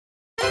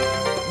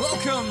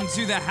Welcome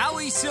to the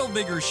Howie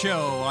Silbiger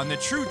Show on the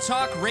True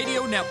Talk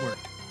Radio Network.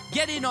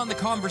 Get in on the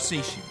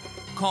conversation.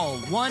 Call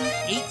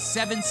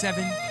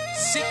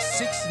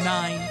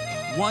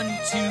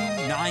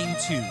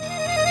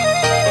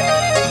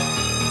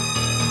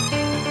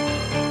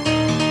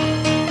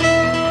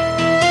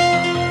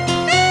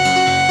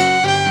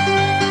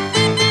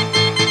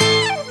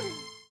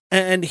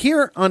And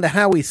here on the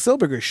Howie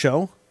Silbiger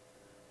Show,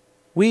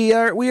 we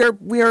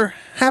are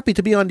happy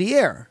to be on the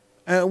air.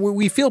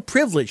 We feel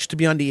privileged to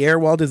be on the air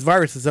while this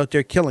virus is out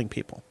there killing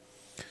people.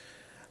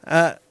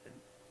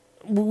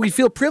 We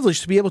feel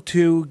privileged to be able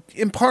to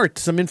impart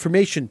some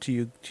information to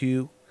you,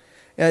 to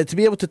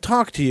be able to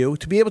talk to you,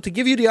 to be able to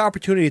give you the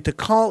opportunity to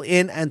call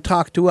in and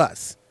talk to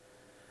us.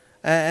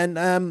 And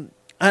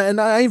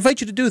I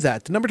invite you to do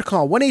that. The number to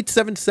call,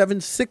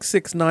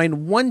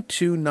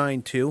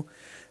 1-877-669-1292.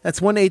 That's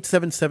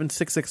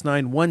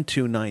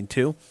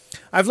 1-877-669-1292.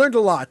 I've learned a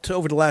lot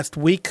over the last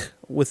week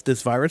with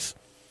this virus.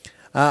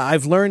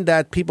 I've learned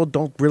that people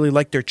don't really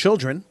like their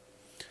children.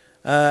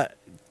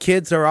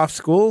 Kids are off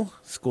school.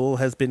 School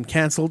has been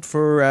canceled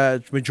for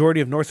the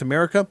majority of North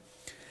America.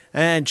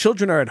 And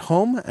children are at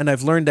home. And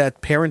I've learned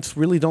that parents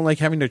really don't like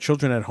having their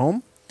children at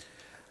home.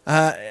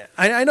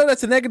 I know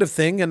that's a negative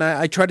thing, and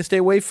I try to stay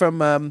away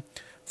from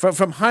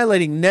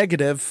highlighting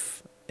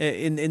negative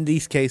in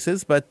these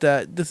cases. But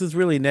this is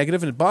really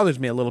negative, and it bothers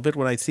me a little bit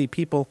when I see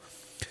people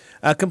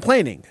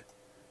complaining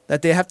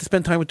that they have to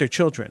spend time with their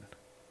children.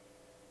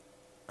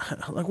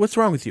 Like, what's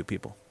wrong with you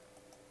people?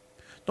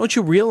 Don't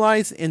you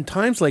realize in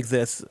times like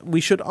this,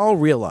 we should all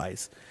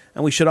realize,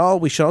 and we should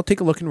all take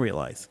a look and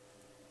realize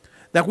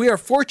that we are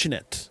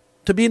fortunate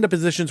to be in the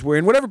positions we're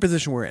in, whatever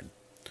position we're in.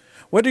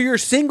 Whether you're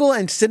single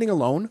and sitting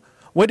alone,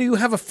 whether you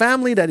have a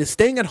family that is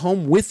staying at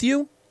home with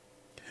you,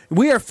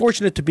 we are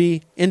fortunate to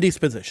be in these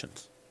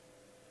positions.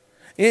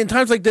 In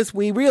times like this,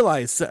 we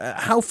realize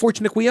how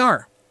fortunate we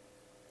are.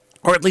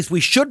 Or at least we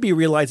should be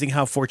realizing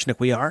how fortunate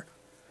we are.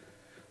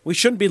 We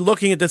shouldn't be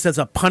looking at this as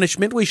a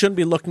punishment. We shouldn't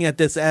be looking at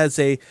this as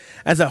a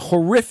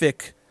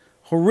horrific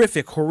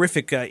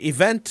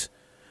event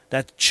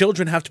that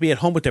children have to be at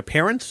home with their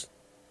parents.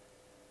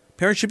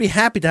 Parents should be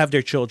happy to have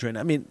their children.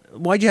 I mean,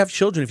 why'd you have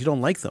children if you don't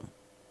like them?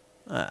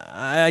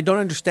 I don't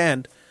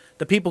understand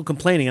the people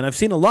complaining, and I've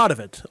seen a lot of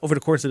it over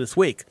the course of this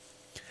week.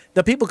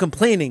 The people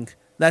complaining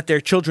that their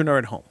children are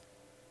at home.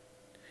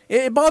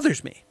 It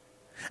bothers me.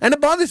 And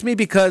it bothers me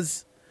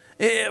because,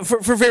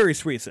 for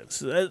various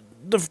reasons.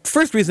 The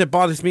first reason it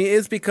bothers me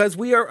is because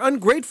we are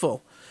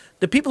ungrateful.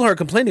 The people who are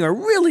complaining are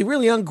really,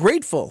 really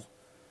ungrateful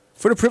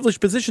for the privileged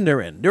position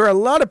they're in. There are a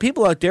lot of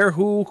people out there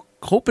who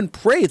hope and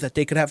pray that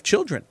they could have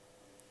children.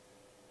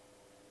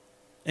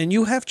 And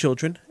you have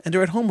children, and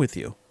they're at home with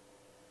you.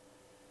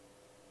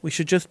 We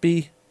should just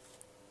be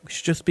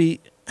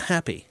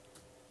happy.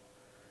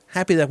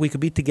 Happy that we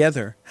could be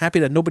together. Happy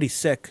that nobody's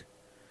sick.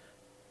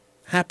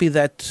 Happy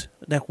that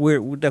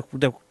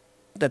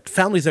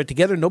families are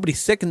together, nobody's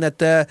sick, and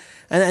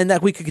that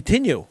we could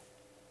continue.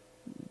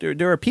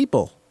 There are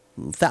people,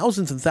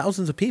 thousands and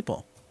thousands of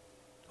people,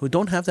 who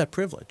don't have that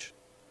privilege.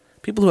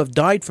 People who have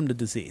died from the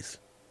disease.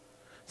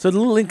 So the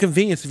little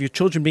inconvenience of your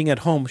children being at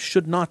home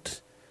should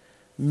not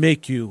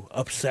make you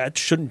upset,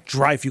 shouldn't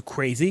drive you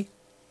crazy.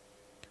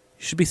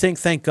 You should be saying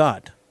thank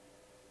God.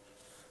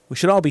 We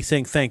should all be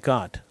saying thank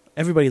God.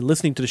 Everybody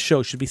listening to the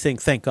show should be saying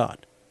thank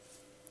God.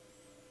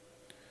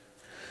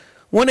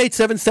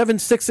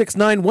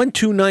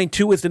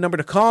 1-877-669-1292 is the number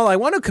to call. I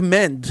want to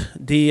commend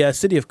the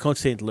city of Côte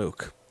St.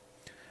 Luc.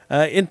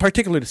 In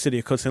particular, the city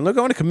of Côte St. Luc.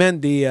 I want to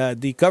commend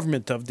the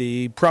government of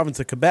the province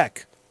of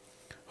Quebec,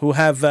 who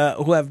have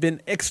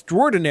been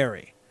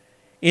extraordinary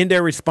in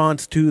their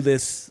response to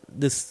this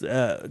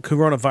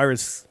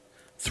coronavirus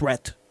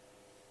threat,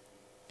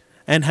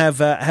 and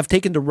have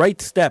taken the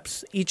right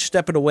steps each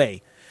step of the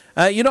way.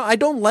 I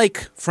don't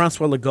like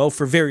François Legault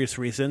for various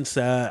reasons.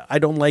 I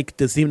don't like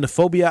the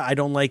xenophobia. I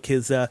don't like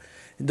the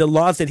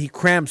laws that he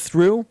crams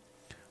through,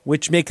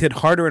 which makes it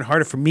harder and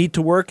harder for me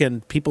to work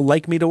and people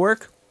like me to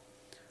work.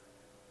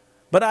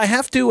 But I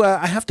have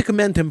to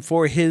commend him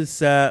for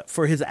his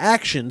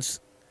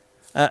actions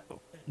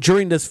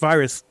during this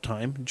virus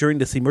time, during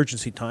this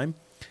emergency time.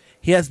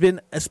 He has been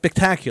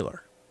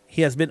spectacular.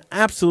 He has been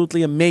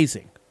absolutely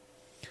amazing.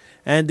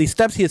 And the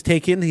steps he's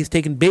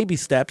taken baby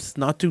steps,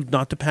 not to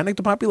panic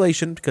the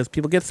population because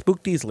people get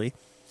spooked easily.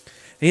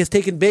 And he has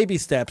taken baby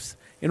steps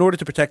in order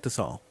to protect us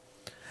all.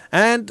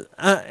 And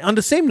on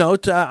the same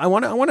note, I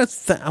want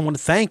to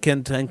thank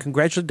and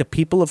congratulate the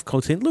people of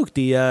Côte St. Luc,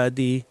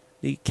 the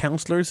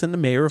councillors and the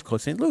mayor of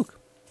Côte St. Luc.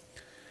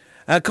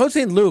 Côte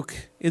St. Luc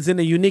is in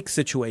a unique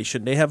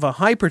situation. They have a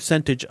high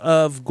percentage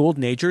of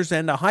golden agers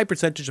and a high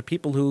percentage of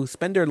people who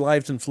spend their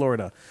lives in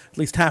Florida, at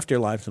least half their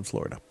lives in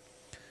Florida.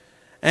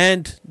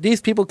 And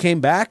these people came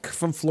back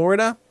from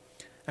Florida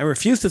and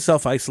refused to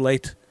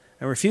self-isolate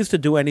and refused to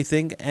do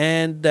anything.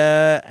 And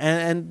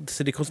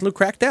City Côte St. Luc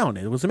cracked down.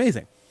 It was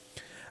amazing.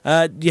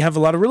 You have a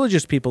lot of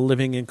religious people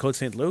living in Côte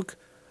St. Luc,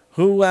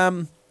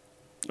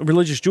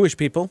 religious Jewish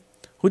people,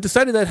 who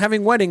decided that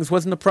having weddings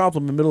wasn't a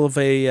problem in the middle of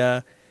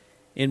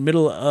in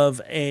middle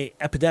of a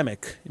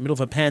epidemic, in middle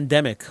of a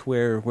pandemic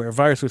where a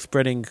virus was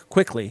spreading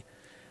quickly,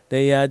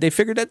 they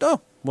figured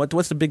that,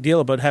 what's the big deal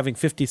about having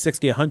 50,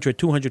 60, 100,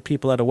 200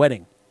 people at a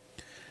wedding?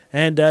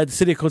 And the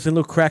city of Côte Saint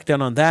Luc cracked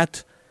down on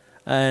that.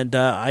 And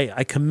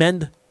I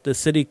commend the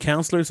city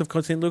councillors of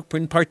Côte Saint Luc,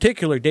 in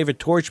particular David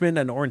Torchman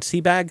and Oren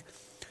Seabag.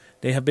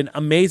 They have been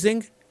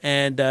amazing.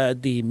 And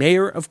the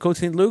mayor of Côte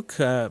Saint Luc,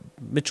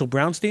 Mitchell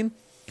Brownstein,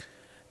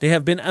 they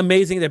have been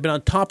amazing. They've been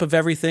on top of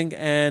everything,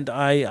 and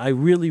I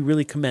really,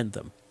 really commend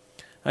them.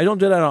 I don't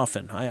do that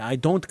often. I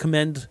don't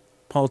commend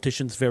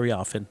politicians very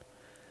often.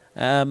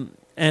 And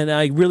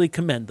I really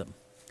commend them.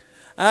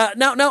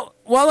 Now,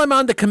 while I'm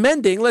on the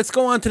commending, let's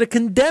go on to the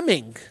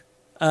condemning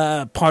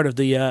part of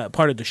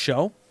the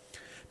show,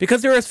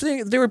 because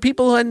there are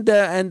people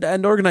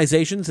and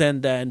organizations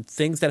and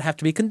things that have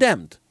to be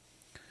condemned.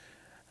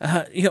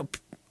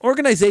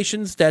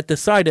 Organizations that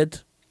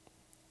decided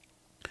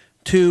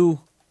to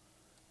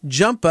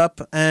jump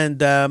up and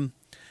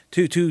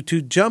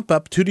to jump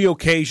up to the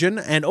occasion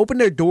and open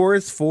their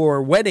doors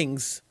for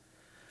weddings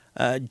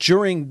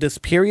during this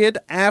period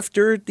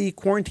after the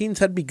quarantines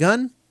had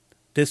begun.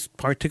 This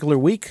particular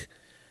week,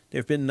 there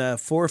have been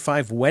 4 or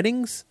 5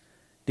 weddings.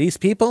 These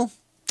people,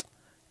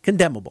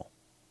 condemnable.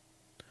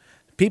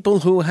 People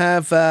who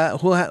have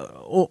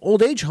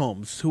old age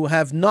homes, who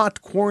have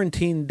not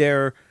quarantined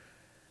their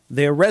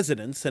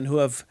residents and who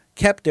have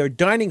kept their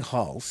dining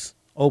halls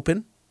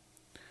open,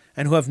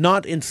 and who have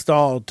not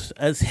installed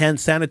as hand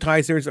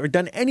sanitizers or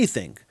done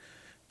anything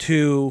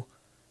to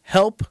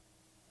help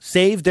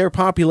save their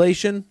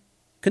population,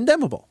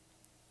 condemnable.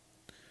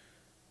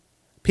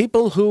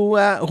 People who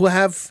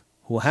have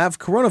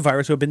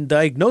coronavirus, who have been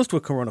diagnosed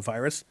with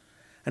coronavirus,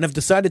 and have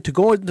decided to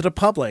go into the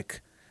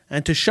public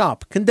and to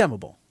shop,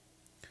 condemnable.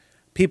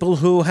 People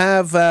who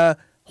have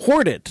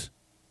hoarded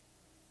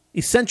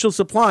essential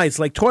supplies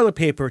like toilet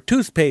paper,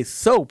 toothpaste,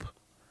 soap,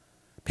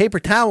 paper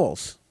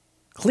towels,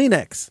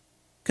 Kleenex,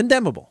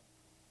 condemnable.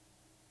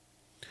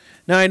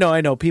 Now, I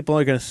know, people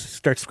are going to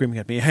start screaming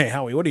at me, "Hey,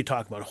 Howie, what are you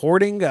talking about?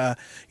 Hoarding?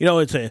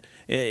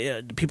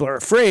 People are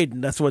afraid,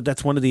 and that's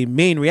one of the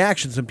main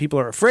reactions when people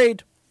are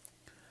afraid.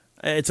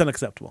 It's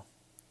unacceptable.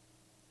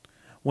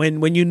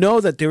 When you know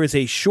that there is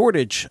a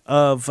shortage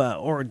of,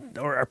 or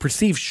a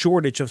perceived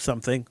shortage of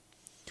something,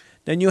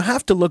 then you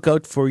have to look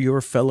out for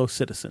your fellow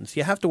citizens.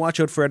 You have to watch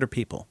out for other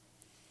people.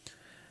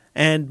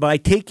 And by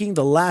taking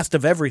the last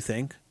of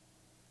everything,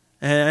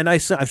 and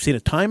I've seen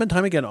it time and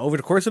time again over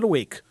the course of the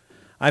week,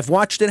 I've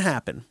watched it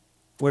happen,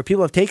 where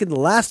people have taken the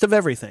last of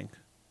everything.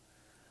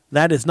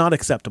 That is not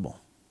acceptable.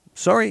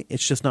 Sorry,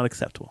 it's just not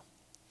acceptable.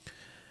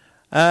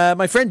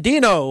 My friend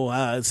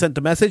Dino sent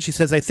the message. He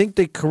says, "I think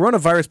the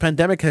coronavirus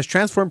pandemic has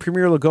transformed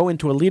Premier Legault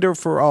into a leader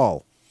for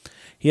all.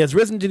 He has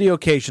risen to the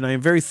occasion. I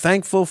am very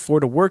thankful for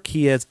the work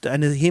he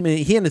and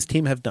his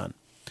team have done."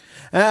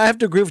 I have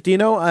to agree with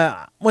Dino.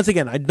 Once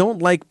again, I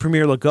don't like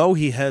Premier Legault.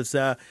 He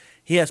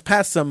has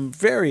passed some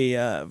very,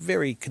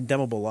 very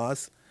condemnable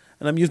laws.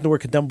 And I'm using the word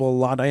condemnable a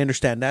lot. I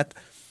understand that.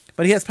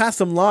 But he has passed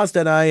some laws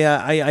that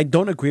I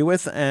don't agree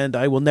with, and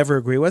I will never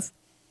agree with.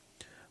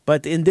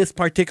 But in this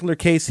particular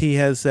case, he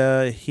has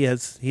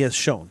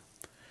shown.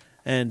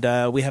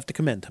 And we have to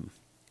commend him.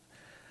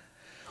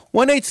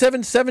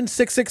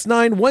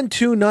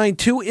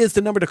 1-877-669-1292 is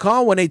the number to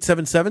call.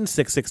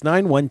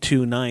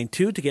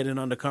 1-877-669-1292 to get in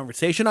on the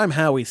conversation. I'm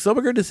Howie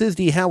Silberger. This is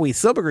the Howie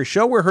Silberger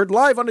Show. We're heard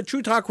live on the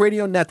True Talk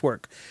Radio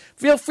Network.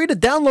 Feel free to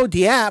download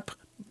the app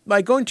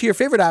by going to your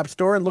favorite app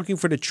store and looking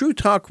for the True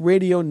Talk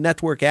Radio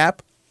Network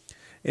app.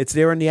 It's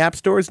there in the app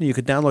stores, and you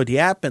can download the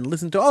app and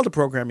listen to all the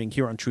programming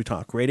here on True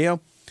Talk Radio.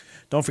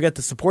 Don't forget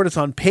to support us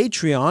on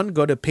Patreon.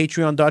 Go to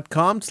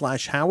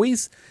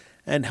patreon.com/Howies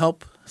and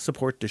help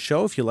support the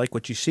show. If you like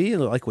what you see,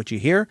 like what you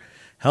hear,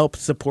 help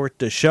support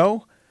the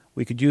show.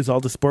 We could use all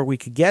the support we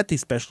could get,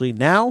 especially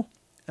now.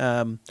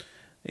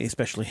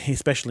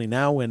 Especially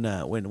now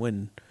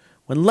when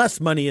less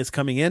money is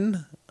coming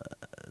in.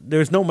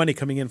 There's no money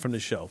coming in from the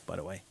show, by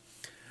the way.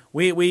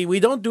 We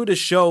don't do this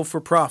show for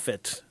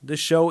profit.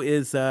 This show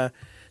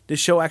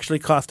actually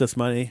cost us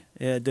money.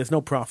 There's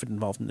no profit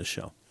involved in this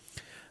show.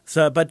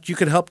 So, but you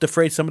could help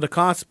defray some of the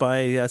costs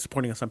by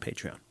supporting us on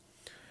Patreon.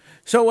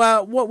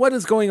 So, what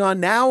is going on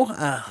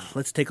now?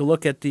 Let's take a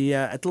look at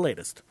the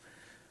latest.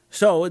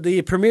 So,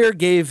 the Premier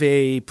gave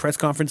a press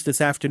conference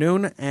this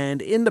afternoon,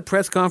 and in the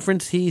press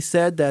conference, he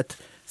said that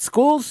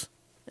schools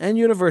and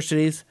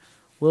universities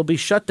will be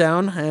shut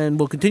down and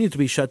will continue to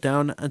be shut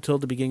down until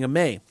the beginning of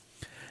May.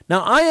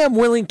 Now, I am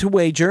willing to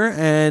wager,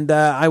 and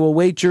I will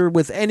wager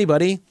with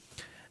anybody,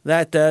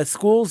 that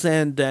schools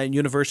and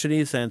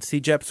universities and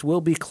CEGEPs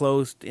will be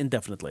closed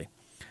indefinitely.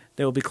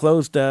 They will be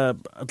closed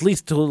at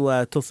least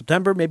till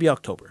September, maybe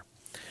October.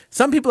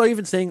 Some people are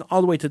even saying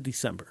all the way to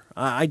December.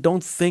 I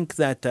don't think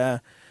that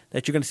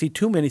you're going to see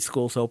too many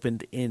schools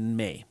opened in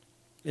May.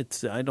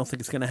 I don't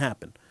think it's going to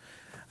happen.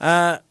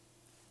 I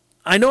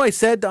know I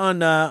said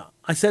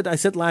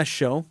last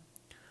show,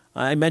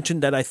 I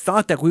mentioned that I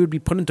thought that we would be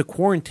put into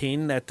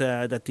quarantine, that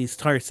the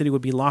entire city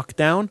would be locked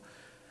down.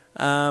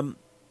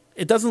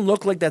 It doesn't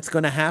look like that's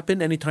going to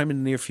happen anytime in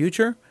the near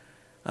future.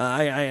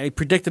 I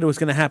predicted it was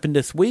going to happen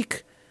this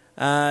week.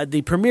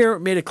 The Premier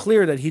made it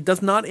clear that he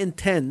does not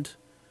intend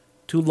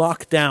to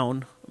lock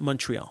down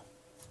Montreal,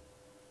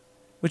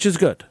 which is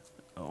good,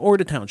 or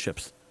the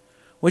townships,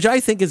 which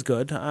I think is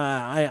good.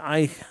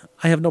 I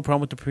have no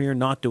problem with the Premier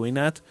not doing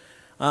that.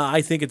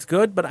 I think it's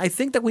good, but I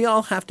think that we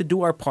all have to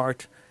do our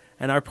part,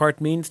 and our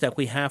part means that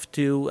we have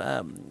to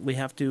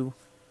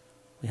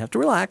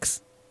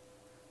relax.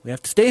 We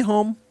have to stay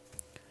home.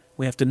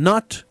 We have to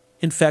not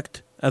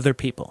infect other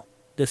people.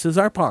 This is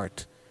our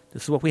part.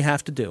 This is what we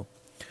have to do.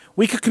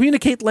 We could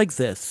communicate like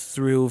this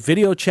through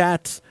video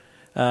chats,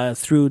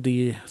 through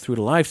the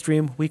live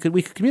stream. We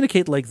could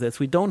communicate like this.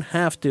 We don't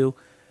have to.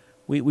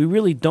 We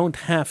really don't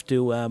have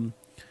to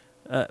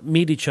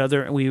meet each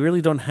other, and we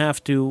really don't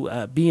have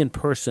to be in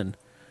person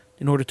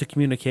in order to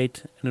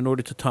communicate and in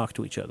order to talk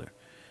to each other.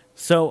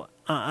 So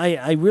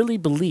I really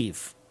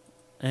believe,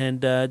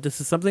 and this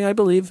is something I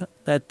believe,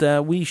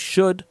 that we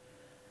should,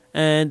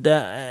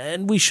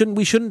 and we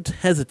shouldn't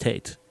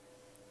hesitate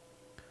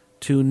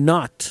to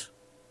not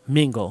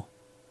mingle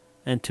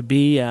and to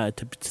be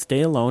to stay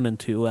alone and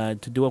to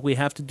do what we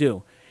have to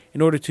do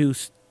in order to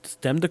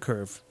stem the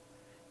curve,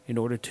 in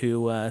order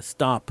to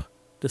stop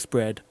the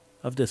spread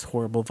of this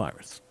horrible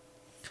virus.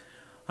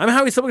 I'm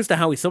Howie Silberger. It's the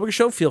Howie Silberger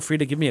Show. Feel free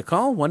to give me a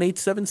call,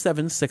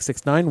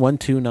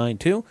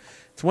 1-877-669-1292.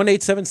 It's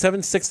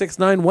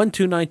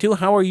 1-877-669-1292.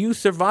 How are you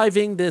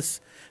surviving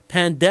this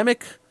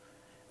pandemic?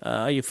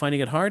 Are you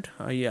finding it hard?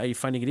 Are you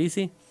finding it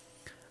easy?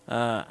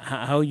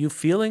 How are you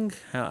feeling?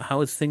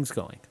 How is things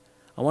going?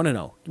 I want to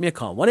know. Give me a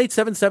call,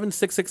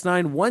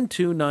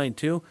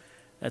 1-877-669-1292.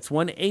 That's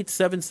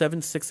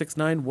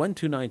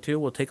 1-877-669-1292.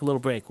 We'll take a little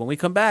break. When we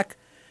come back,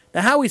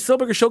 the Howie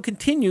Silberger Show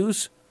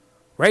continues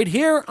right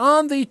here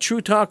on the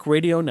True Talk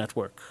Radio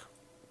Network.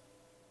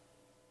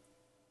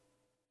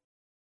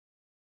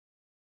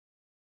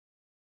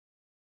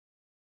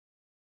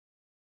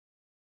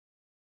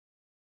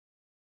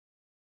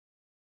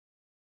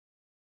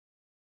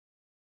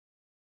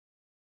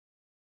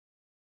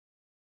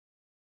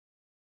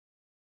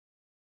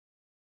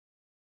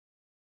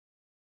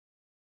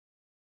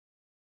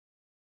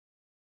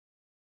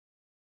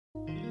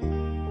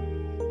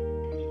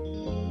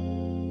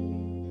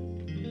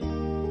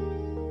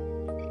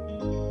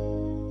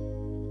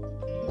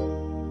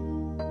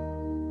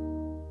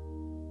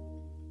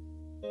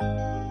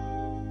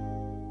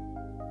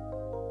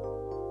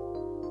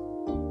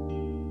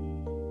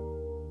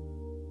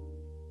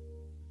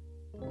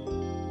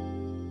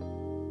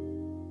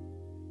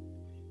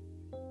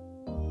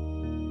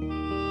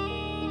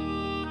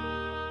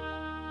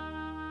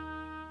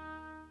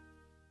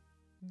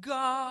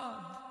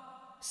 God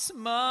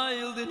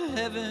smiled in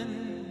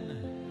heaven,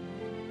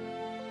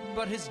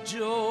 but his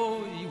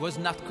joy was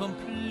not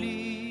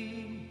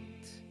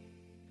complete.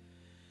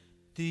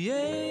 The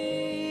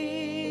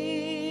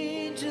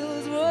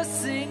angels were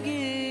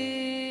singing,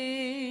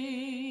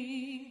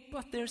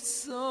 but their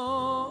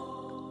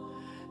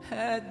song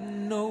had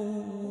no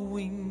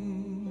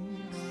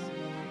wings.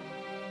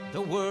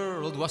 The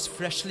world was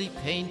freshly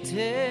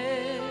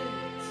painted,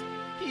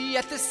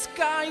 yet the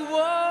sky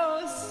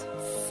was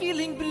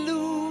feeling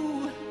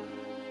blue.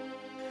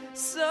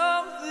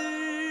 Something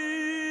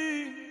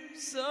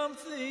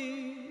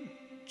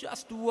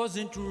just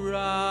wasn't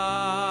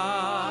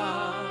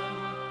right.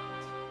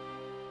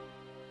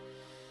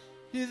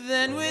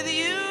 Then with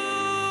you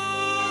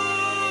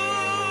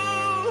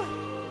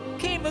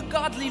came a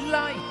godly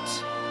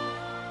light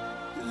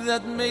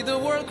that made the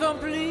world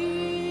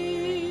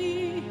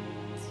complete.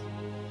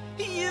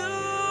 You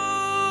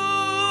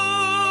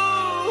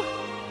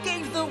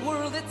gave the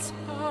world its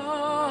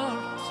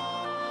heart.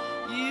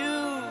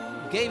 You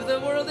gave the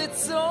world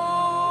its soul.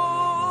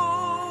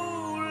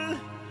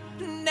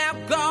 Now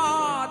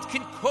God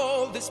can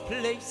call this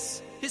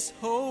place his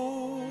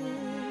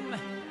home.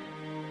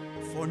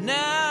 For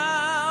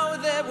now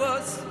there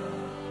was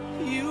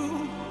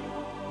you.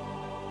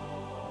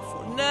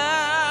 For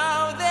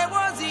now there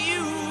was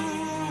you,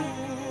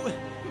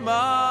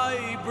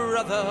 my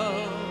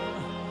brother,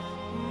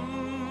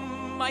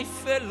 my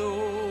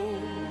fellow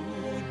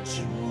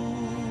Jew.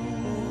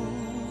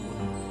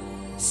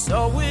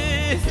 So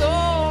with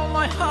all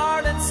my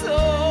heart and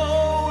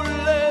soul,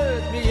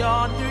 let me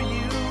honor you.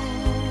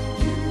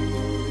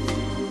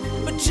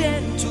 A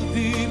gentle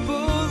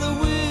people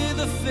with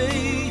a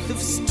faith of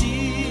steel.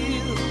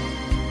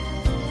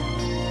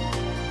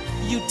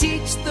 You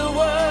teach the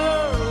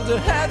world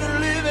how to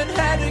live and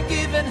how to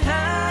give and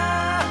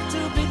how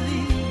to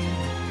believe.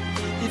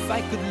 If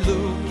I could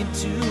look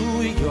into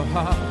your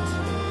heart,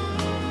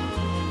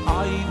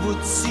 I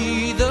would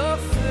see the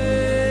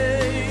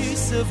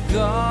face of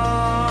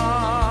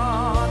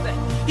God.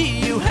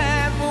 You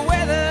have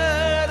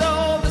weathered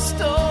all the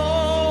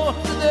storms,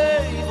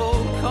 they've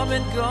all come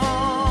and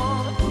gone.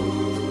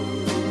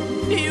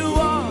 You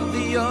are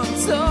the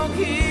unsung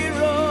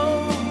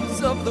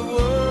heroes of the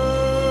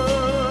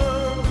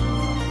world.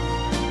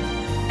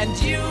 And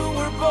you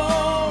were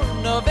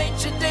born of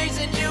ancient days,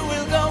 and you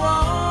will go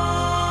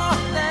on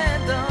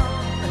and on.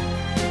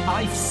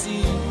 I've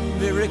seen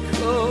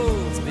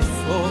miracles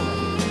before,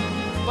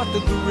 but the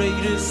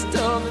greatest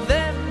of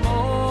them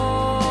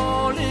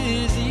all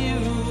is you,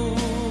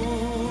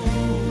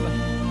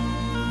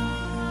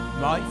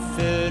 my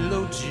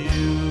fellow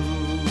Jew.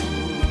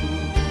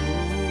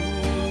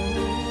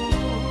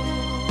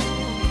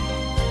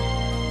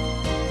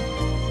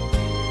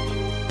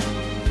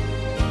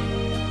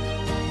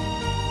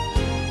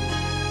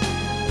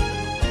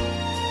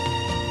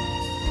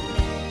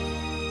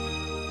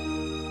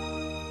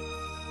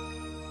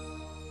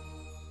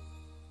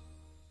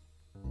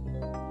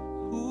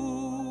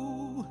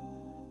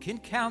 Can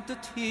count the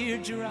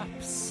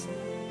teardrops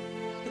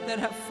that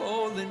have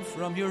fallen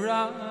from your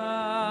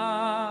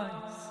eyes,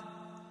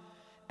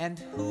 and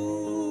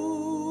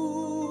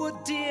who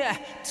would dare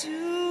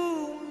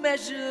to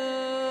measure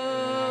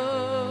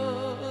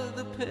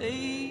the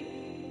pain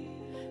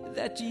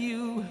that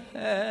you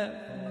have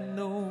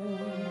known?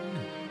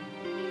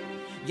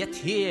 Yet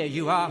here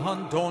you are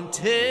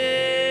undaunted,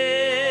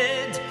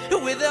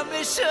 with a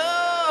mission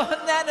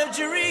and a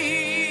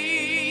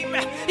dream.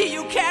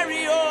 You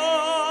carry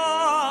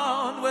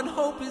on when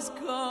hope is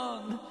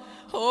gone.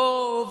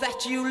 All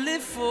that you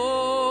live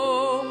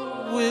for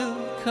will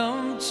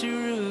come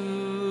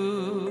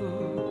true.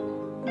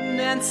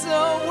 And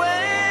so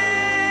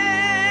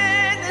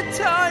when the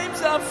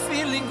times are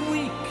feeling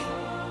weak,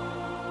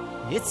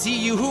 it's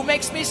you who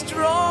makes me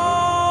strong.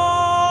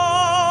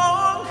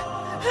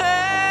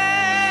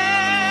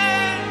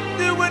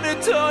 And when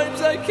at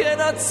times I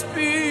cannot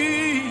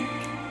speak,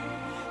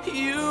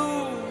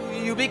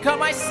 you become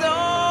my song.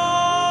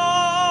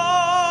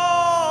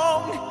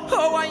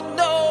 Oh, I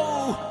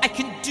know I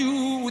can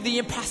do the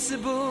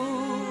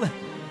impossible.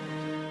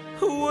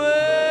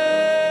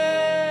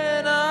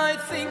 When I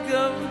think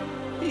of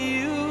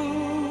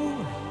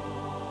you,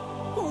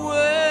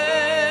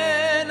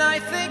 when I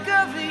think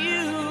of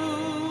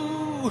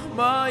you,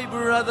 my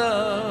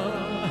brother,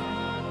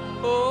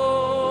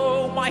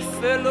 oh, my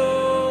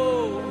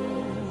fellow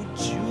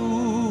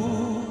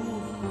Jew.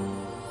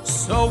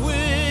 So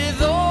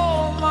with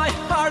all my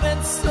heart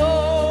and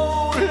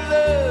soul,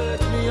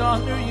 let me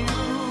honor you.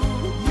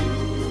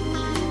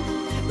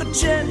 A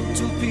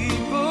gentle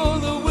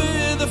people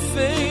with a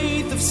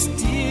faith of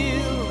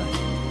steel.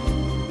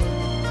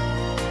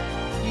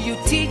 You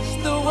teach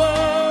the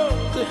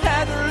world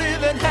how to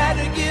live and how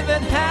to give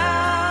and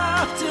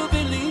how to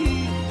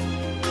believe.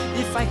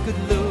 If I could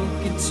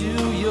look into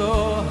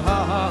your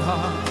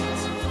heart,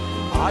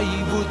 I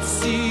would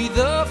see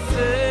the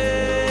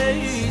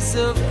face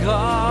of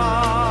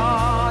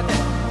God.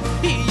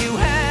 You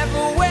have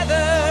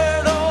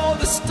weathered all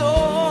the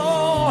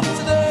storms,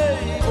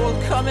 they've all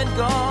come and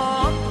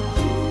gone.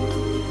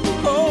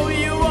 Oh,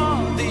 you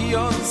are the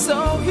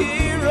unsung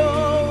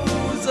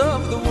heroes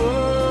of the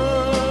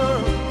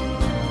world.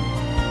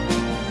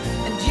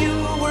 And you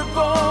were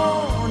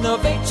born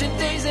of ancient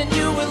days, and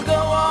you will go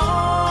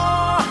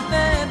on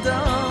and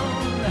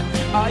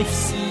on. I've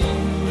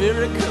seen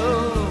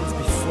miracles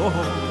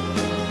before,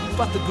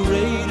 but the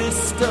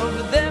greatest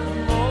of them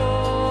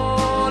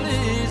all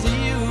is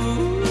you,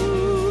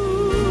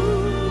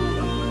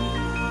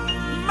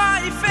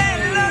 my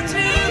fellow Jew.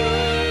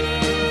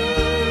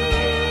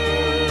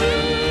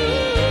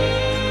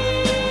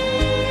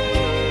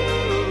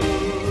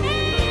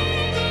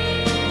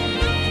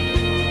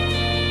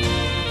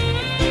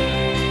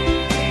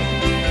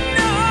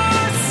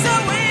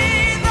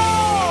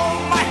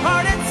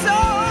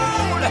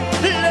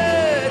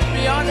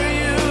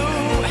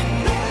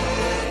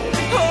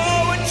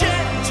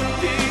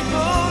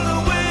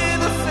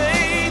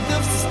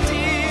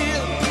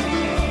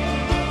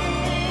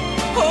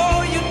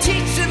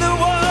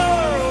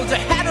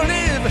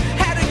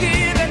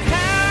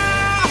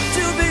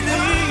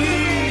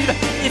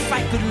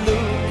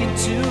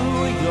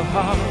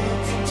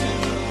 Heart,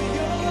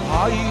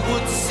 I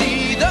would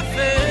see the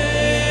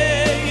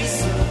face,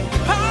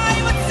 I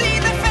would see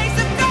the face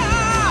of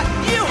God.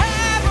 You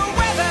have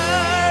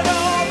weathered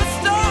all the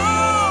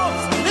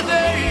storms,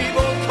 they've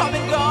all come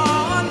and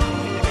gone.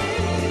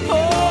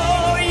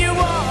 Oh, you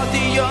are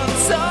the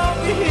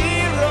unsung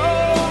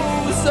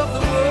heroes of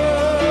the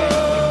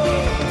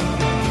world.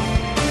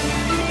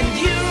 And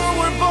you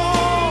were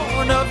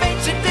born of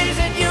ancient days,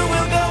 and you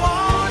will go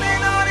on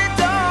and on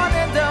and on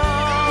and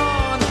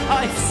on.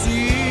 I've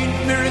seen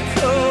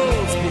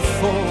miracles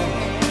before,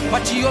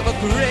 but you're the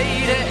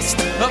greatest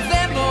of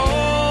them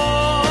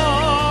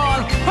all.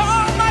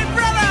 Oh, my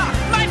brother,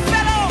 my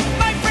fellow,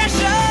 my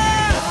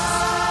precious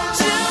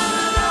Jew.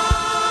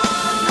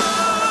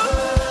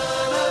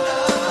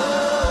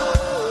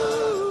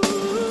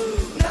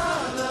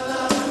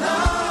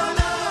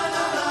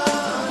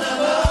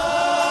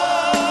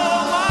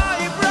 My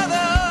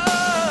brother,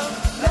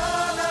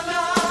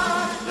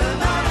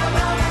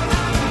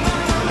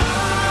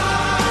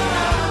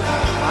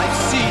 I've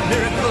seen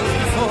miracles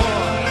before.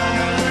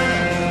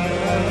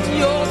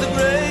 You're the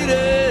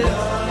greatest.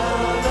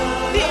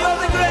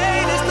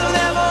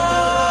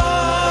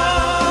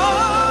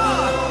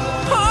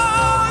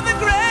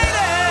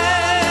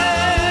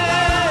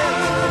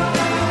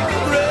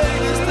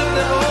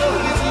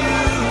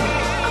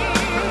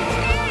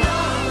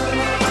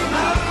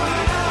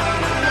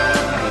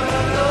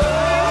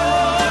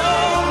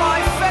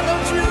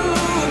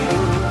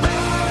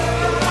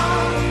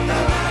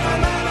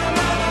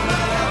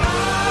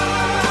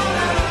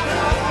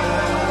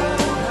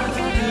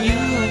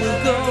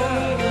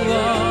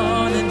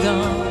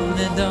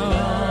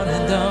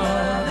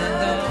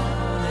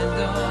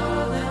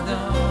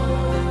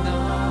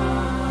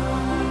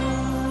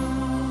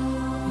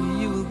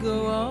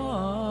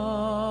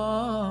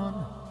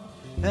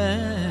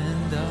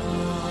 You're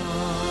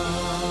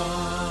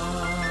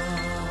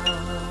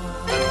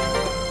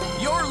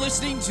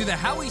listening to the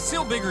Howie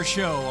Silbiger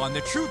Show on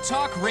the True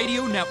Talk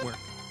Radio Network.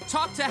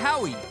 Talk to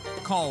Howie.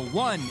 Call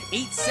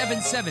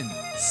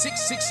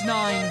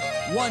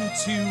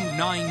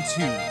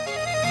 1-877-669-1292.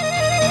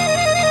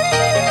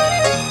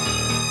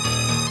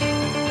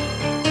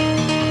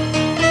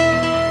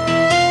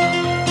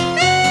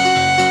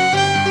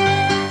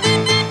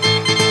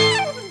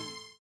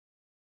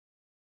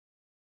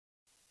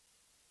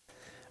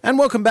 And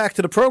welcome back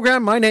to the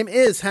program. My name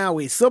is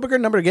Howie Silbiger.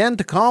 Number again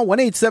to call,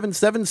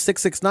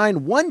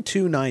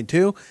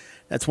 1-877-669-1292.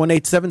 That's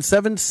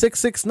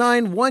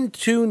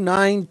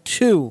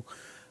 1-877-669-1292.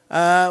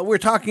 We're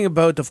talking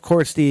about, of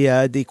course,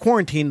 the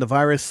quarantine, the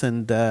virus,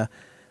 and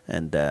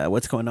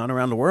what's going on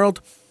around the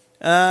world.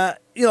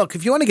 Look,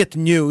 if you want to get the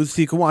news,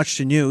 you can watch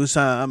the news.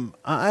 I'm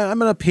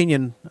an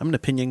opinion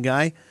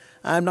guy.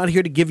 I'm not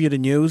here to give you the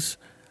news,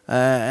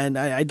 and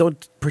I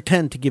don't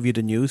pretend to give you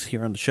the news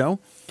here on the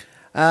show.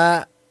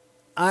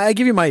 I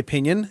give you my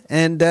opinion,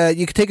 and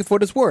you can take it for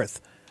what it's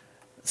worth.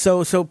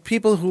 So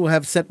people who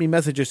have sent me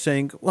messages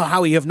saying, well,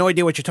 Howie, you have no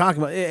idea what you're talking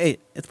about. Hey,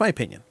 it's my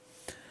opinion.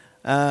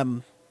 I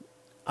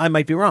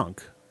might be wrong.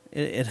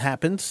 It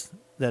happens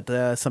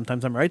that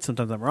sometimes I'm right,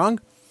 sometimes I'm wrong.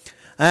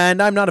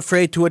 And I'm not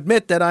afraid to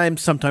admit that I'm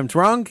sometimes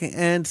wrong,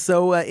 and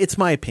so it's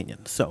my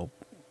opinion. So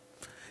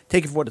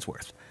take it for what it's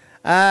worth.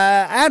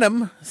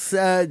 Adam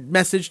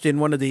messaged in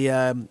one of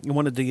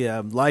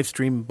the live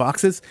stream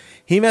boxes.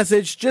 He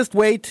messaged, just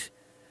wait.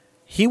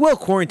 He will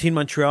quarantine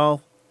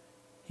Montreal.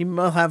 He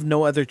will have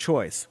no other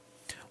choice.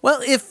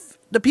 Well, if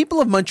the people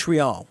of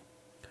Montreal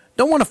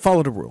don't want to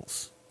follow the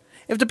rules,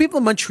 if the people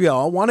of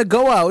Montreal want to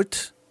go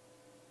out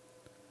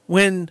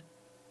when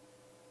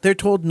they're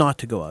told not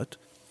to go out,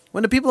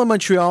 when the people of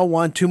Montreal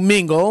want to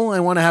mingle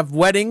and want to have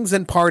weddings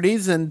and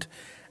parties and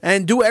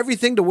do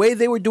everything the way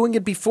they were doing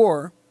it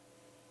before,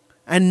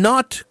 and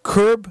not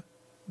curb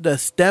the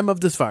stem of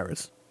this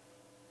virus,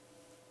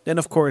 then,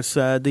 of course,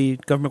 the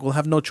government will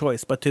have no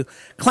choice but to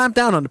clamp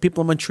down on the people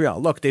of Montreal.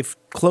 Look, they've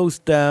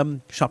closed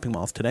shopping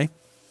malls today,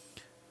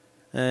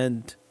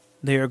 and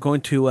they're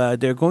going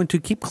to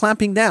keep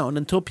clamping down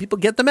until people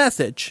get the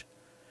message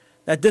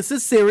that this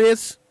is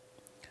serious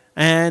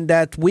and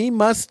that we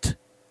must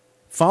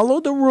follow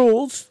the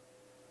rules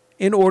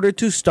in order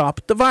to stop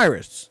the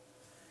virus.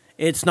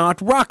 It's not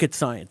rocket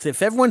science.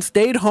 If everyone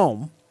stayed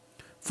home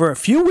for a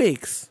few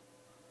weeks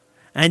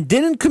and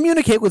didn't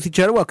communicate with each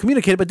other, well,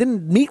 communicated, but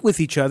didn't meet with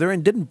each other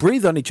and didn't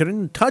breathe on each other,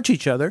 didn't touch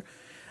each other,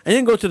 and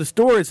didn't go to the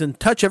stores and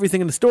touch everything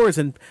in the stores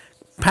and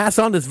pass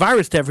on this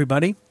virus to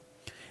everybody.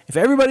 If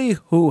everybody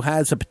who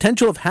has a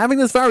potential of having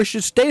this virus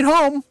just stayed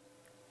home,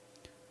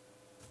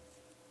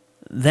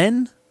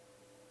 then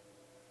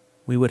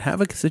we would have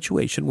a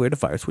situation where the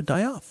virus would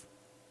die off.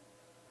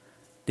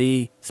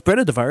 The spread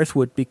of the virus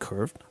would be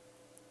curbed,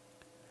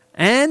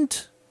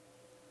 and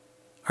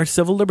our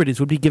civil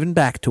liberties would be given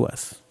back to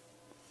us.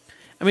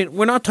 I mean,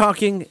 we're not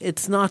talking.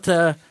 It's not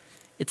a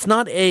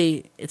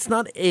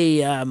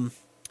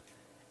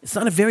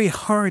very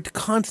hard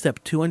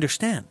concept to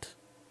understand.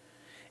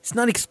 It's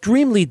not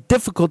extremely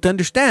difficult to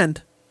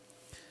understand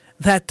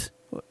that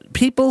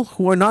people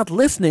who are not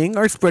listening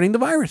are spreading the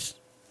virus.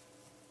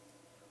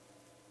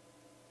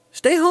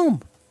 Stay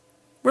home.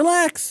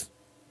 Relax.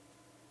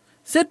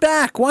 Sit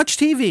back. Watch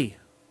TV.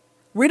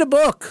 Read a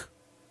book.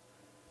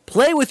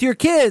 Play with your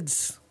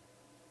kids.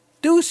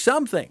 Do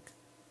something.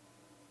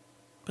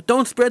 But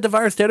don't spread the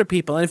virus to other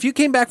people. And if you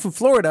came back from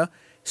Florida,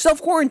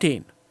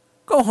 self-quarantine.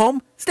 Go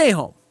home. Stay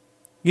home.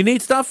 You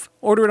need stuff?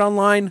 Order it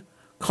online.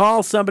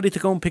 Call somebody to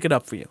go and pick it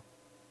up for you.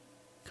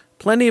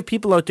 Plenty of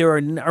people out there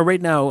are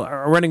right now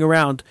running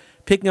around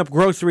picking up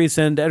groceries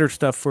and other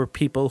stuff for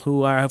people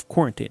who have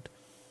quarantined.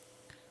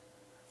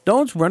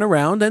 Don't run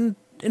around and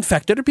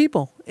infect other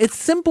people. It's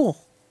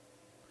simple.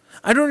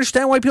 I don't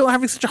understand why people are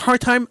having such a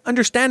hard time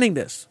understanding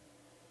this.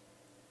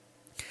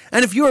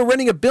 And if you are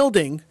renting a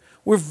building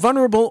with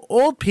vulnerable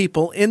old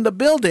people in the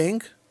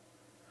building,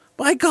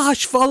 by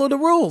gosh, follow the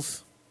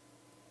rules.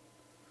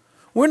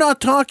 We're not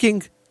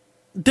talking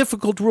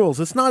difficult rules.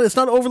 It's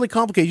not overly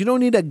complicated. You don't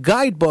need a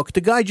guidebook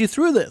to guide you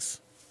through this.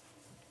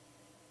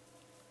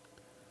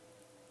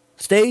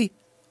 Stay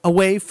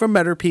away from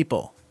other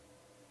people.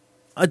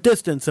 A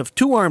distance of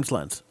 2 arms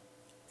lengths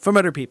from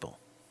other people.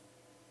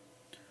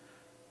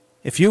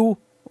 If you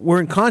were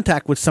in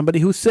contact with somebody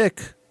who's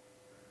sick,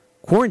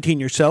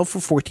 quarantine yourself for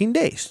 14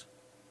 days.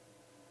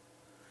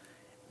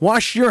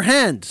 Wash your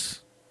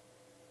hands.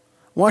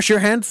 Wash your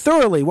hands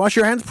thoroughly. Wash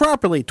your hands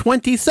properly.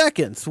 20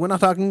 seconds. We're not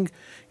talking,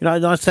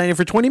 not saying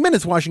for 20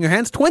 minutes washing your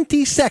hands.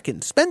 20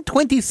 seconds. Spend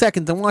 20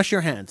 seconds and wash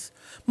your hands.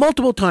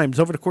 Multiple times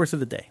over the course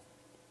of the day.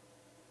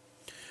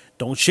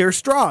 Don't share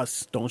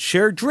straws. Don't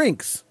share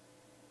drinks.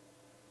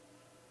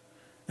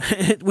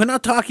 We're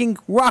not talking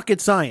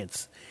rocket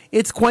science.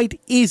 It's quite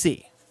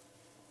easy.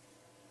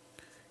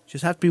 You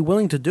just have to be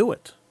willing to do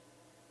it.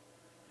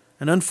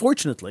 And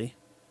unfortunately,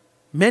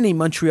 many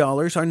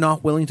Montrealers are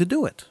not willing to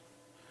do it.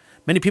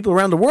 Many people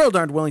around the world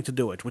aren't willing to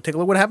do it. Take a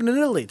look what happened in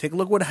Italy. Take a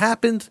look what's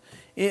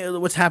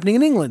happening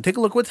in England. Take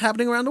a look what's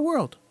happening around the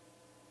world.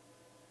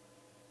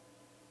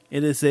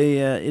 It is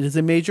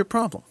a major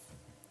problem.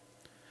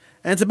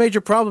 And it's a major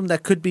problem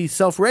that could be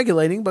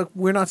self-regulating, but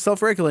we're not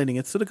self-regulating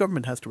it, so the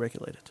government has to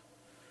regulate it.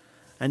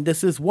 And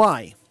this is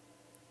why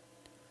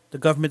the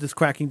government is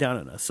cracking down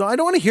on us. So I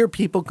don't want to hear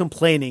people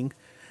complaining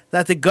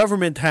that the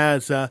government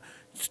has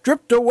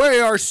stripped away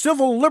our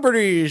civil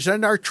liberties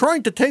and are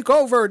trying to take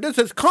over. This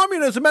is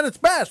communism at its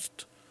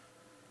best.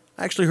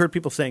 I actually heard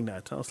people saying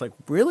that. I was like,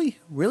 really?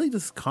 Really?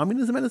 This is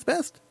communism at its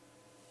best?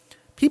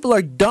 People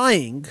are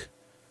dying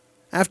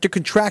after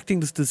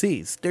contracting this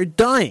disease. They're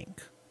dying.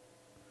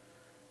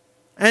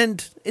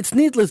 And it's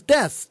needless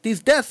deaths.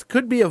 These deaths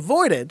could be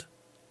avoided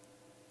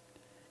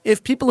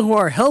if people who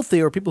are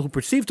healthy or people who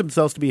perceive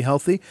themselves to be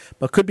healthy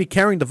but could be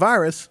carrying the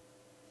virus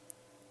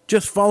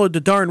just followed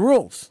the darn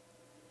rules.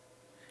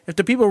 If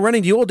the people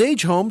running the old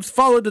age homes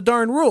followed the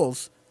darn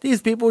rules,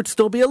 these people would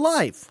still be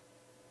alive.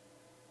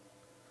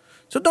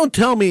 So don't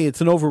tell me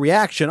it's an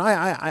overreaction.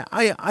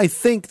 I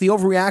think the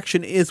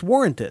overreaction is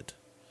warranted.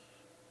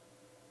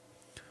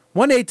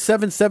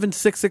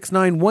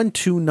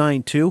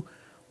 1-877-669-1292.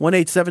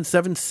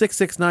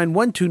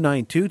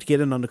 1-877-669-1292 to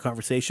get in on the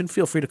conversation.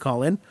 Feel free to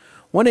call in.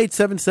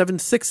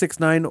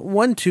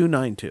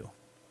 1-877-669-1292.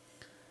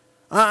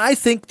 I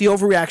think the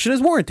overreaction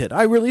is warranted.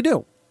 I really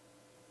do.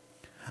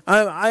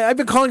 I've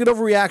been calling it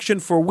overreaction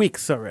for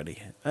weeks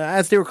already.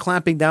 As they were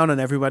clamping down on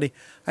everybody,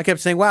 I kept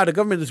saying, wow, the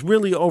government is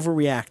really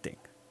overreacting.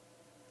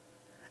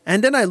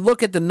 And then I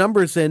look at the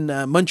numbers in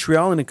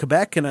Montreal and in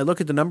Quebec, and I look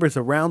at the numbers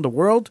around the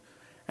world,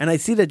 and I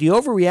see that the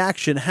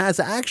overreaction has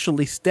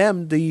actually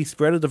stemmed the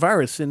spread of the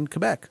virus in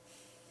Quebec.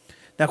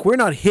 Now, we're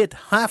not hit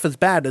half as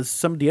bad as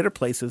some of the other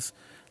places,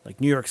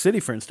 like New York City,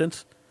 for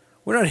instance.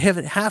 We're not hit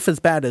half as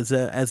bad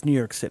as New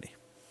York City.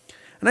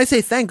 And I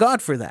say thank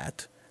God for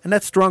that. And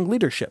that's strong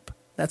leadership.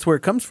 That's where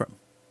it comes from.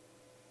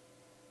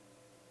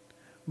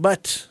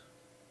 But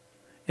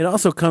it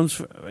also comes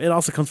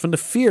from the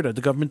fear that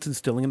the government's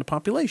instilling in the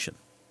population.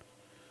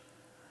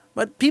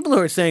 But people who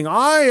are saying,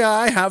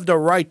 I have the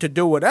right to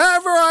do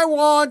whatever I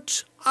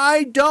want,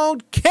 I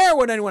don't care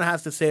what anyone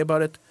has to say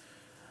about it,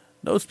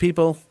 those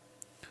people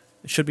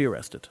should be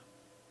arrested.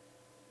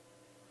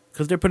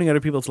 Because they're putting other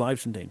people's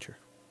lives in danger.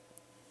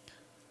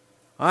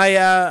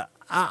 I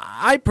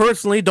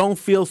personally don't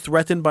feel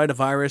threatened by the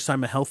virus.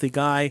 I'm a healthy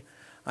guy.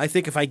 I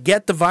think if I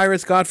get the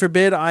virus, God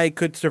forbid, I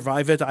could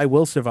survive it. I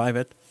will survive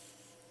it.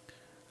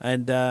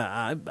 And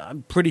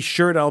I'm pretty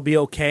sure that I'll be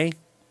okay.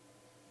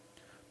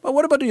 But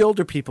what about the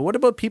older people? What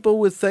about people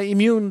with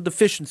immune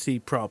deficiency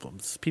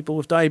problems? People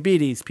with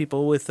diabetes,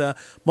 people with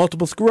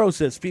multiple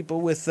sclerosis,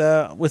 people with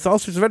all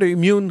sorts of other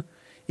immune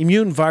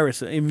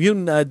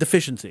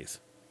deficiencies.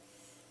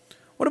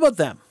 What about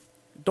them?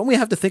 Don't we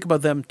have to think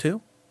about them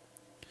too?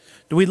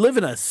 Do we live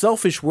in a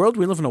selfish world?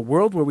 Do we live in a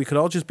world where we could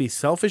all just be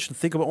selfish and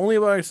think only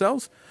about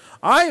ourselves?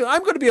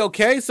 I'm going to be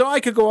okay, so I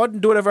could go out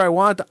and do whatever I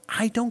want.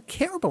 I don't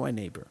care about my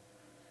neighbor.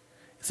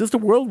 Is this the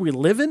world we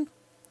live in?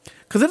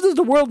 Because if this is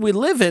the world we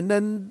live in,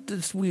 then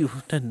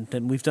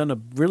we've done a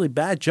really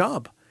bad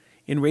job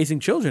in raising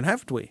children,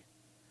 haven't we?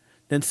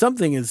 Then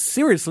something is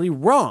seriously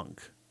wrong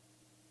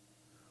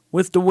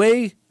with the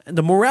way and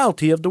the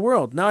morality of the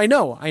world. Now, I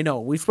know.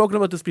 We've spoken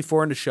about this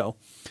before on the show.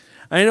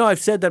 I know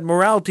I've said that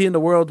morality in the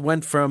world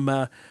went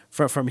from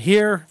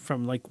here,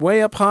 from like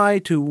way up high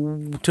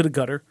to the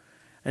gutter.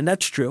 And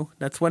that's true.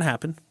 That's what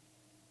happened.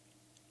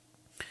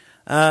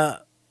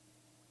 But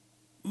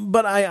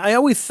I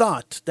always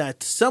thought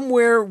that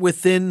somewhere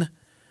within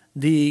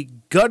the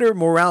gutter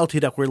morality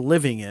that we're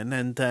living in,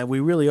 and we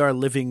really are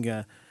living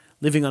on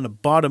the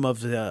bottom of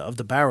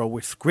the barrel.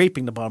 We're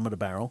scraping the bottom of the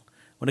barrel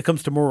when it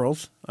comes to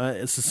morals,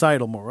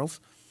 societal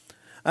morals.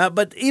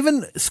 But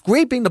even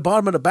scraping the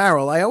bottom of the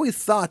barrel, I always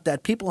thought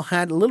that people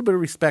had a little bit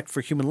of respect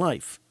for human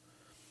life.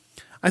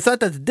 I thought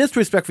that the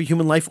disrespect for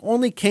human life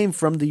only came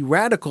from the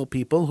radical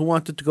people who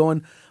wanted to go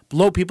and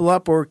blow people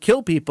up or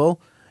kill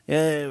people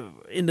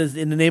in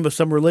the name of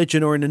some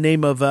religion or in the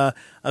name of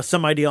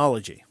some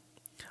ideology.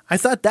 I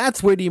thought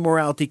that's where the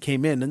immorality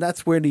came in, and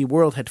that's where the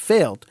world had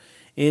failed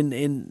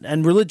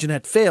and religion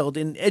had failed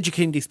in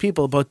educating these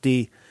people about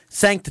the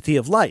sanctity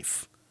of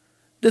life.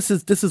 This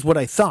is what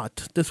I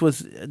thought. This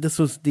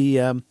is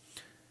the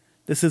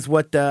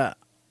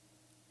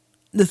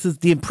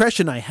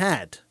impression I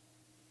had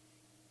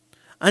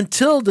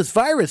until this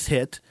virus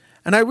hit,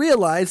 and I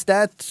realized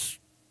that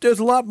there's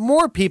a lot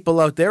more people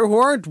out there who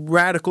aren't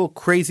radical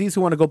crazies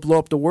who want to go blow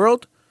up the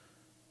world,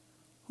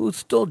 who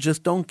still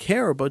just don't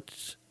care about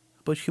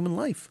human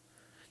life.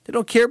 They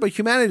don't care about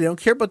humanity. They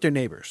don't care about their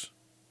neighbors.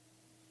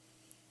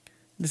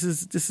 This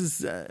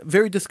is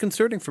very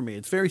disconcerting for me.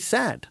 It's very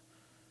sad.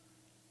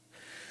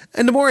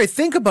 And the more I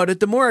think about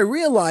it, the more I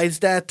realize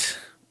that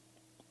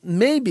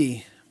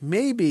maybe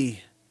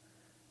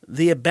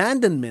the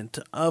abandonment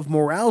of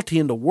morality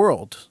in the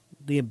world,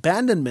 the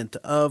abandonment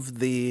of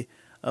the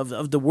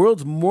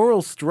world's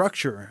moral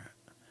structure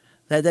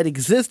that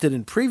existed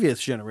in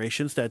previous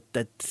generations,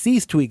 that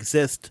ceased to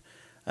exist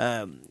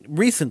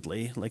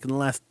recently, like in the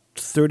last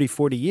 30,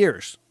 40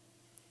 years.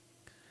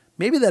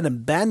 Maybe that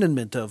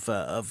abandonment of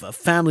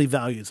family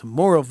values, of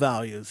moral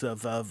values,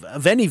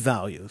 of any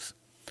values,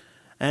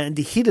 and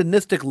the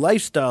hedonistic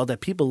lifestyle that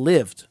people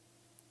lived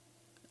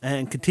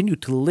and continue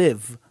to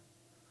live,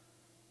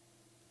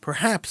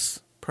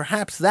 perhaps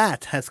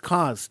that has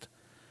caused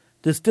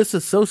this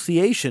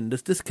disassociation,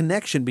 this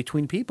disconnection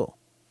between people.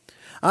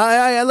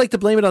 I like to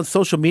blame it on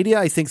social media.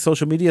 I think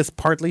social media is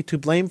partly to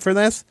blame for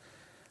this.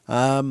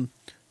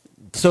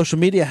 Social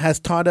media has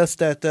taught us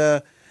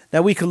that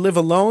we can live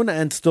alone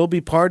and still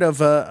be part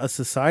of a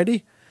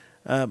society,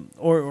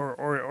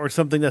 or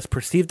something that's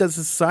perceived as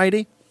a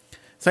society.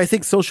 So I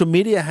think social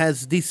media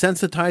has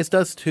desensitized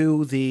us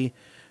to the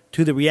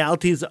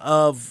realities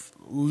of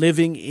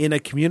living in a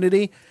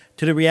community,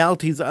 to the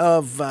realities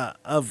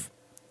of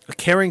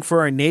caring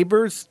for our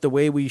neighbors the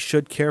way we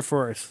should care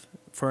for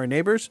our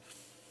neighbors.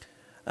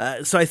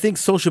 So I think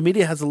social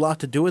media has a lot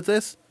to do with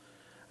this.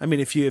 I mean,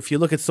 if you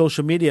look at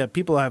social media,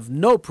 people have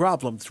no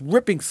problems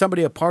ripping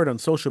somebody apart on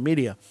social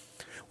media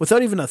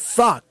without even a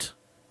thought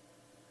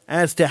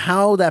as to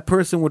how that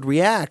person would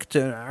react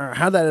or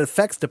how that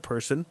affects the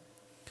person.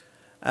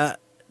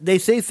 They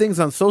say things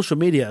on social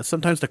media,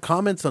 sometimes the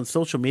comments on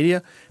social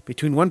media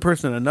between one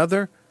person and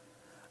another,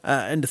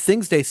 and the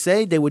things they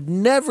say, they would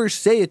never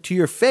say it to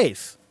your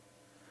face,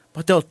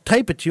 but they'll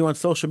type it to you on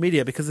social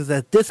media because there's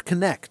a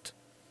disconnect.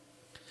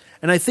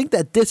 And I think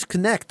that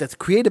disconnect that's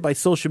created by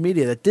social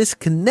media, that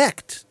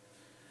disconnect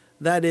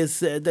that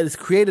is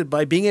created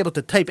by being able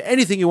to type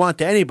anything you want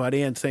to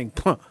anybody and saying,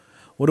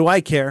 what do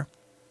I care?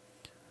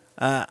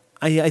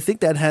 I think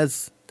that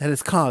has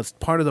caused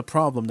part of the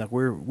problem that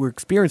we're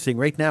experiencing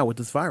right now with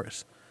this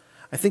virus.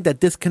 I think that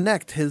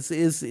disconnect is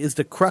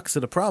the crux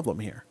of the problem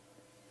here.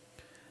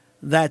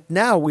 That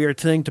now we are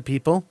saying to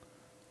people,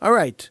 all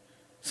right,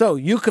 so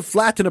you could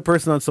flatten a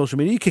person on social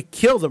media, you could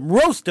kill them,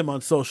 roast them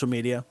on social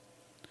media,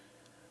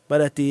 but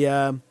at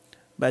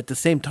the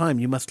same time,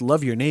 you must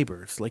love your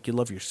neighbors like you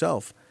love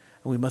yourself,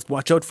 and we must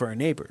watch out for our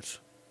neighbors.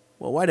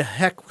 Well, why the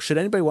heck should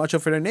anybody watch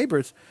out for their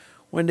neighbors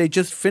when they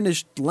just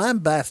finished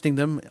lambasting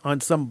them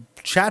on some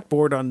chat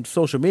board on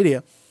social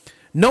media?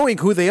 Knowing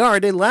who they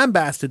are, they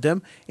lambasted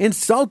them,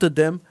 insulted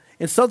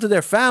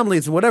their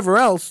families and whatever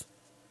else.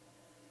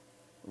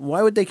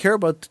 Why would they care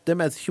about them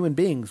as human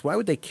beings? Why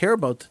would they care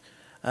about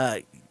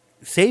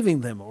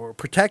saving them or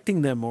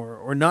protecting them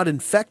or not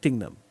infecting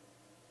them?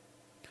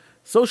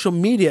 Social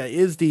media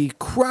is the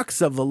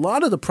crux of a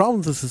lot of the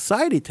problems of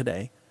society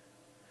today.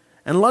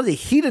 And a lot of the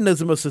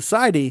hedonism of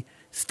society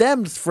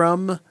stems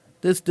from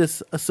this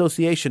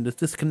disassociation, this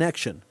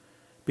disconnection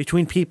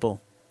between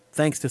people,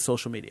 thanks to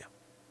social media.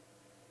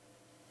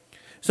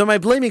 So am I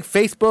blaming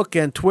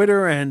Facebook and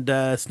Twitter and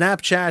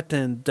Snapchat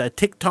and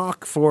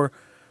TikTok for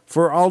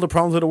all the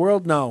problems of the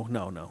world?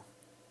 No.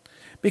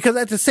 Because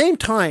at the same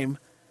time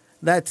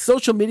that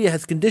social media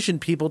has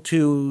conditioned people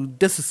to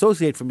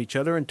disassociate from each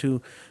other and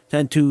to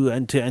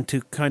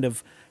kind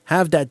of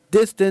have that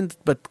distant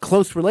but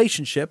close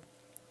relationship,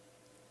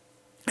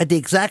 at the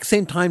exact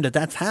same time that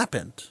that's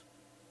happened,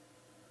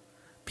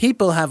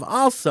 people have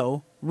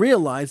also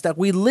realized that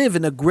we live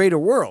in a greater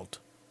world.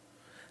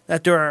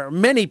 That there are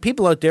many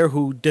people out there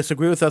who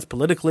disagree with us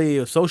politically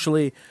or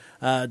socially,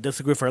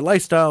 disagree with our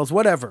lifestyles,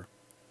 whatever.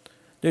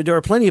 There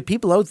are plenty of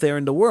people out there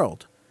in the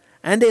world,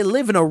 and they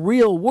live in a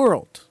real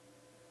world.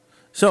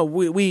 So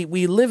we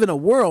live in a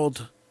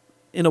world,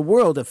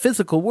 a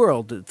physical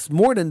world. It's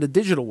more than the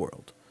digital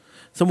world.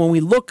 So when we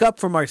look up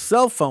from our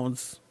cell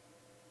phones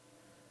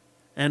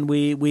and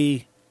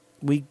we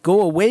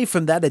go away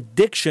from that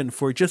addiction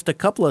for just a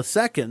couple of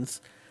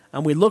seconds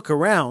and we look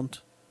around,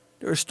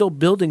 there are still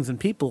buildings and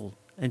people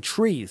and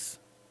trees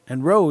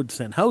and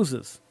roads and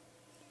houses.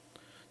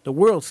 The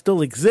world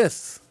still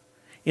exists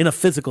in a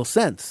physical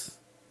sense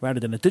rather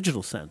than a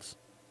digital sense.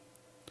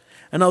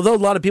 And although a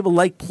lot of people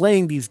like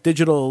playing these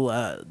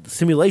digital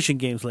simulation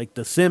games like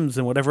The Sims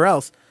and whatever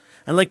else,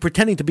 and like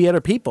pretending to be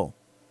other people,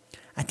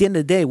 at the end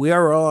of the day, we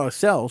are all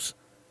ourselves,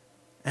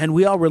 and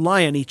we all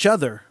rely on each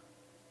other.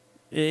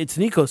 It's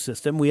an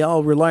ecosystem. We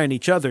all rely on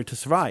each other to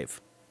survive.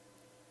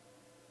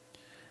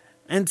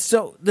 And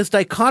so this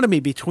dichotomy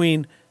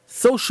between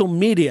social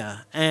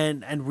media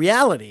and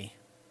reality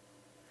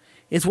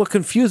is what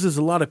confuses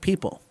a lot of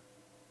people.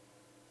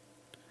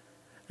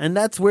 And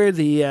that's where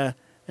the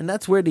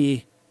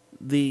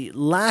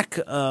lack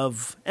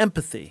of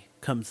empathy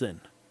comes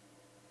in.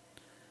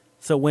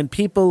 So when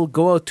people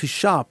go out to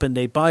shop and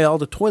they buy all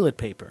the toilet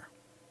paper,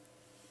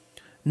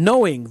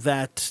 knowing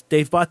that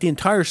they've bought the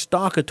entire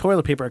stock of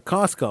toilet paper at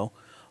Costco,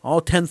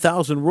 all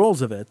 10,000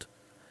 rolls of it,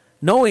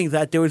 knowing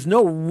that there was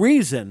no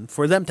reason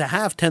for them to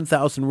have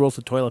 10,000 rolls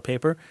of toilet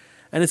paper,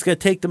 and it's going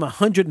to take them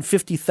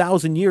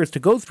 150,000 years to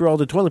go through all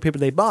the toilet paper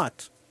they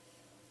bought,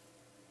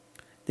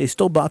 they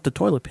still bought the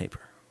toilet paper.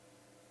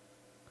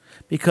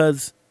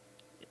 Because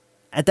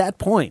at that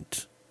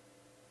point,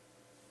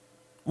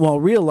 while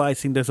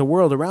realizing there's a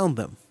world around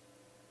them,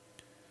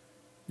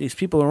 these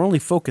people are only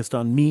focused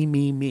on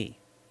me,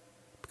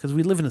 because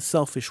we live in a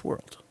selfish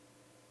world.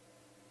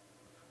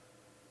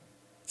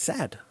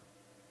 Sad.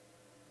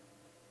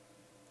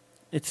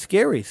 It's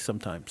scary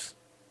sometimes.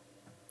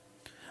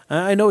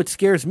 I know it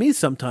scares me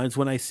sometimes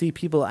when I see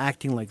people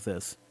acting like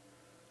this.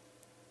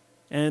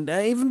 And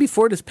even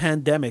before this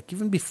pandemic,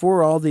 even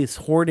before all this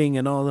hoarding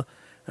and all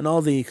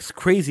the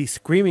crazy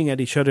screaming at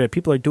each other that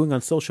people are doing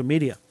on social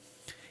media,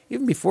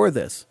 even before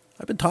this,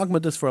 I've been talking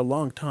about this for a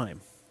long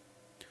time.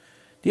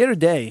 The other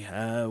day,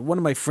 one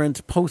of my friends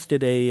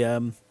posted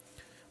a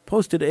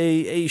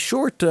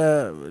short,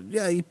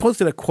 he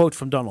posted a quote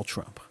from Donald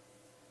Trump.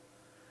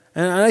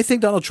 And I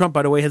think Donald Trump,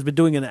 by the way, has been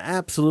doing an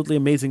absolutely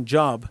amazing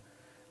job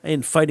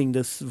in fighting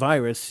this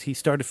virus. He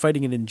started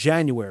fighting it in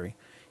January.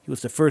 He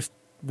was the first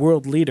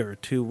world leader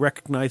to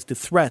recognize the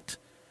threat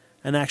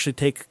and actually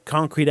take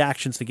concrete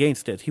actions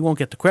against it. He won't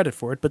get the credit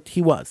for it, but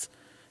he was.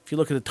 If you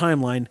look at the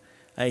timeline,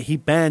 he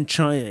banned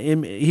China.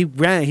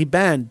 He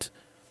banned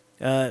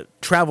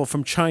travel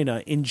from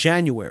China in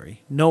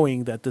January,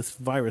 knowing that this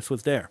virus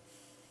was there.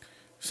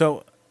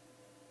 So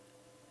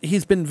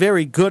he's been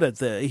very good at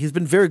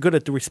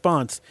the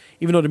response.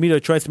 Even though the media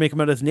tries to make him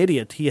out as an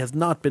idiot, he has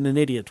not been an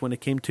idiot when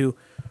it came to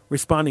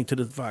responding to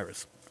this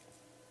virus.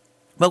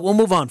 But we'll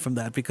move on from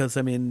that because,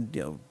 I mean,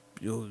 you'll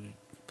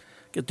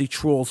get the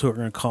trolls who are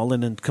going to call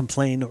in and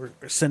complain or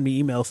send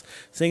me emails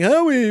saying,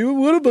 Howie,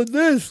 what about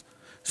this?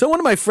 So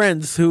one of my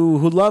friends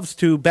who loves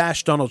to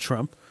bash Donald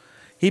Trump,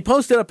 he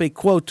posted up a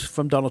quote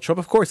from Donald Trump,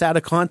 of course, out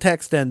of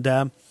context, and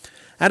in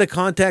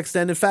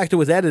fact, it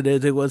was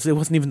edited. It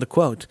wasn't even the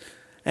quote.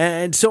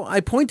 And so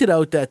I pointed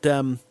out that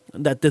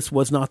this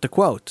was not the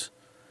quote,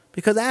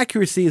 because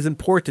accuracy is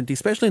important,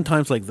 especially in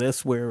times like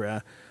this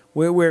where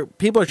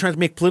people are trying to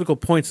make political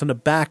points on the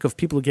back of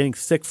people getting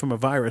sick from a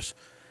virus,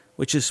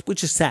 which is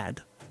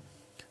sad.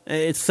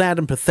 It's sad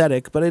and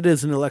pathetic, but it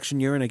is an election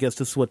year, and I guess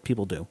this is what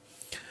people do.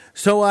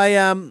 So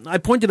I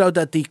pointed out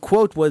that the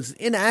quote was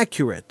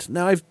inaccurate.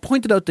 Now, I've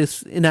pointed out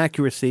this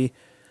inaccuracy,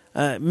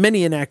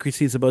 many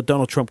inaccuracies about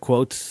Donald Trump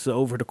quotes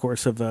over the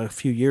course of a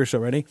few years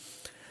already.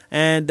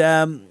 And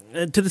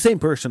to the same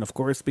person, of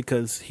course,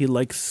 because he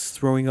likes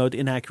throwing out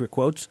inaccurate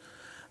quotes.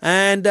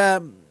 And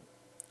I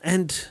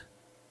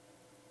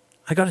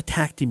got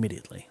attacked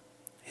immediately.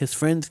 His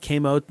friends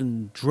came out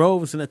in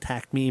droves and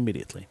attacked me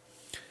immediately.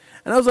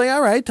 And I was like,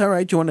 all right,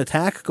 you want to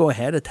attack? Go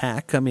ahead,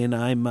 attack. I mean,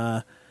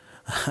 I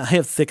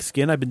have thick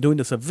skin. I've been doing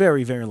this a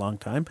very, very long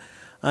time.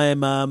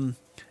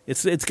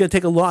 It's going to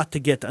take a lot to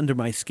get under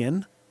my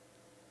skin.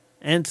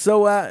 And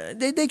so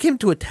they came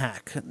to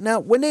attack. Now,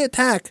 when they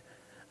attack,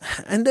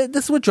 and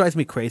this is what drives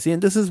me crazy,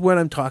 and this is what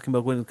I'm talking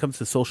about when it comes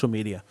to social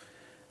media.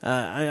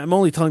 I'm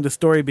only telling the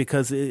story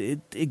because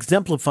it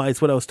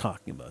exemplifies what I was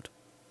talking about.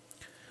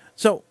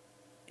 So,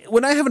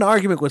 when I have an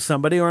argument with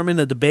somebody, or I'm in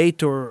a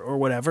debate, or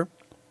whatever,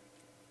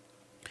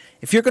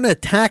 if you're going to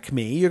attack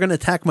me, you're going to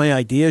attack my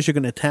ideas. You're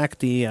going to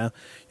attack you're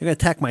going to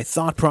attack my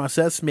thought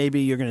process.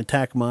 Maybe you're going to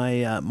attack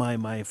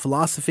my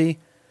philosophy.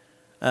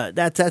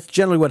 That's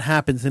generally what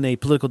happens in a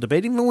political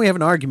debate. Even when we have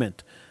an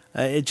argument,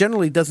 it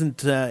generally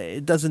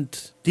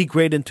doesn't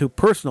degrade into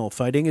personal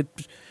fighting.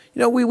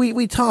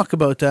 We talk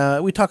about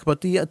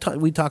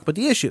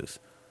the issues.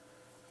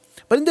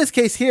 But in this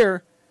case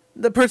here,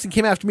 the person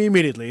came after me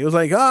immediately. It was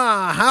like,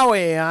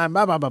 Howie, blah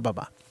blah blah blah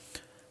blah,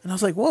 and I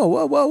was like,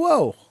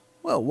 whoa.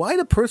 Well, why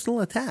the personal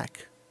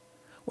attack?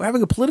 We're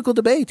having a political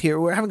debate here.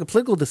 We're having a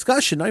political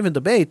discussion, not even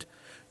debate.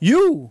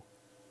 Your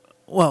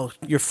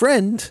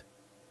friend,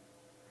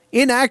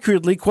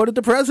 inaccurately quoted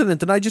the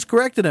president, and I just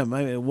corrected him.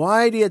 I mean,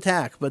 why the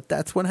attack? But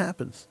that's what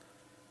happens.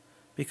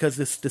 Because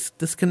this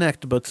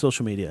disconnect about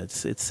social media,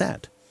 it's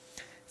sad.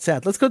 It's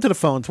sad. Let's go to the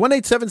phones.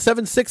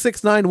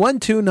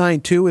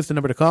 1-877-669-1292 is the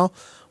number to call.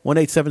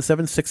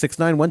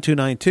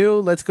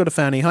 1-877-669-1292. Let's go to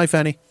Fanny. Hi,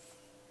 Fanny.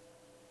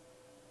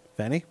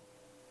 Fanny?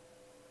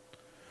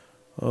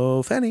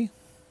 Oh, Fanny.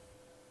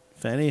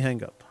 Fanny,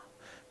 hang up.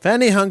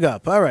 Fanny hung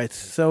up. All right,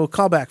 so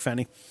call back,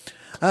 Fanny.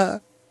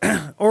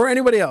 Or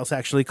anybody else,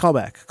 actually. Call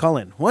back. Call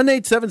in.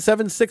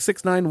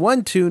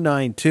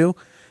 1-877-669-1292.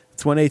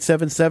 It's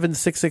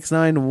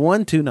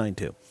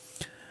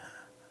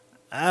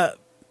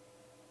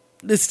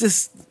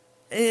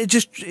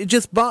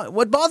 1-877-669-1292.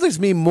 What bothers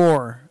me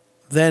more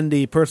than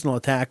the personal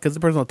attack, because the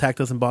personal attack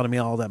doesn't bother me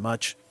all that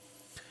much.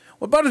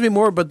 What bothers me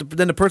more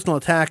than the personal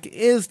attack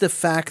is the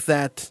fact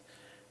that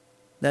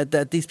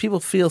these people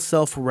feel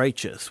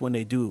self-righteous when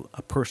they do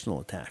a personal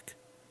attack.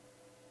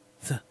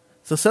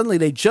 So suddenly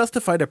they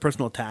justify their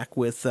personal attack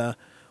with,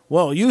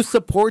 you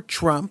support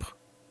Trump,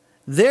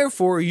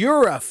 therefore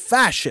you're a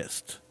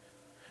fascist.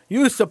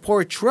 You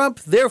support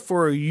Trump,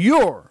 therefore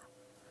you're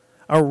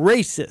a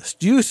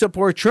racist. You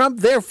support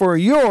Trump, therefore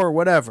you're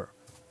whatever.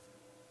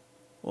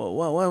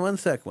 Well, one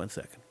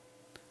second.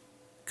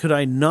 Could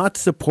I not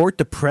support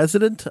the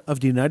President of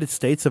the United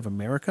States of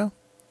America?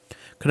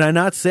 Could I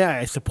not say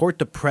I support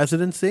the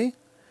presidency?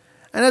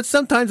 And that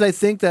sometimes I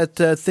think that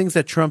things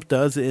that Trump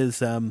does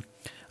is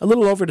a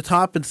little over the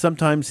top, and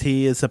sometimes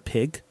he is a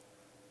pig.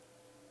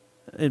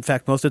 In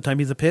fact, most of the time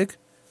he's a pig.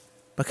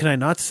 But can I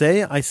not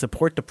say I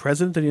support the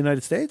President of the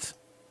United States?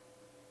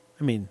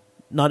 I mean,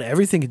 not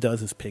everything he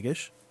does is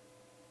piggish.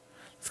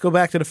 Let's go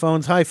back to the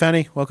phones. Hi,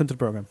 Fanny. Welcome to the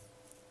program.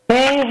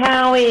 Hey,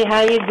 Howie.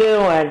 How you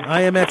doing?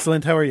 I am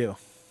excellent. How are you?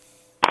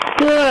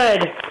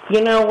 Good.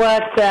 You know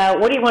what?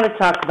 What do you want to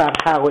talk about,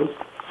 Howie?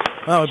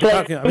 Oh,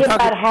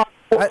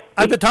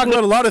 I've been talking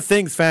about a lot of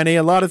things, Fanny.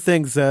 A lot of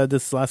things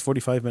this last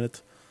 45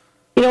 minutes.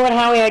 You know what,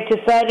 Howie? I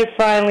decided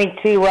finally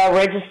to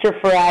register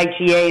for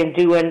IGA and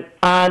do an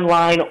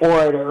online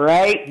order,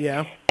 right? Yeah.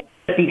 I'm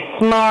going to be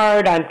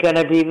smart. I'm going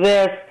to be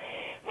this.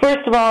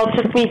 First of all, it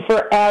took me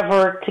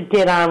forever to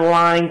get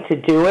online to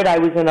do it. I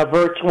was in a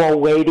virtual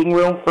waiting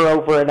room for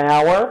over an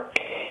hour,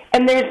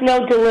 and there's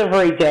no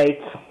delivery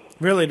dates.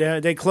 Really?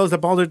 They closed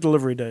up all their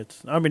delivery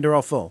dates. I mean, they're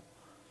all full.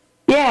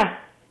 Yeah.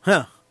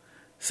 Huh.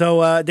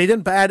 So they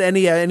didn't add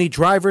any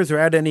drivers or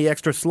add any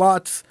extra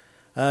slots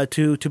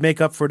to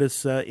make up for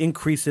this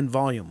increase in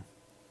volume.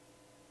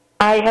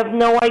 I have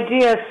no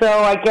idea, so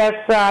I guess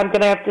I'm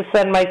going to have to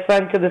send my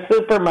son to the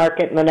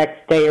supermarket in the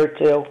next day or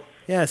two.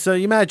 Yeah, so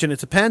you imagine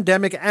it's a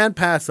pandemic and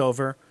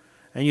Passover,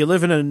 and you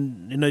live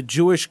in a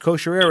Jewish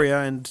kosher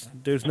area, and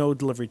there's no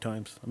delivery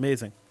times.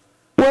 Amazing.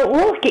 Well,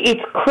 look,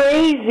 it's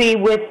crazy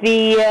with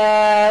the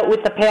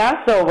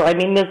Passover. I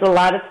mean, there's a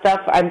lot of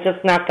stuff I'm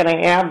just not going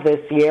to have this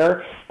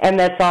year, and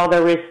that's all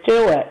there is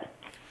to it.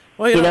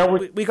 Well, you know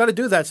we got to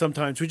do that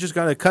sometimes. We just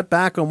got to cut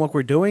back on what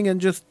we're doing and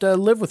just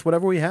live with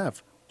whatever we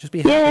have. Just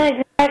be happy.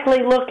 Yeah,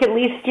 exactly. Look, at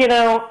least,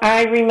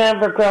 I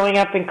remember growing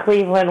up in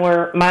Cleveland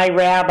where my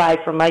rabbi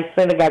from my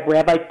synagogue,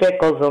 Rabbi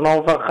Pickles in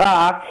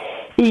Overcha,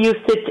 he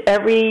used to,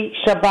 every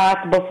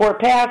Shabbat before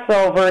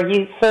Passover,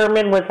 his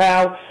sermon was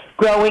how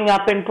growing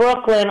up in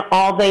Brooklyn,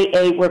 all they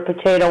ate were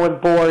potato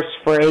and borscht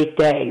for 8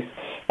 days,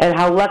 and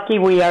how lucky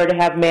we are to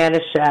have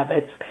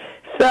Manischewitz.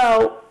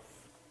 So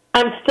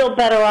I'm still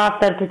better off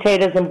than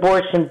potatoes and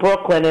borscht in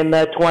Brooklyn in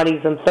the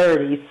 20s and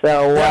 30s.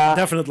 So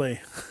definitely.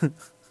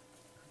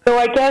 So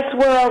I guess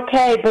we're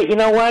okay, but you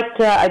know what?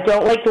 I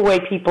don't like the way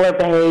people are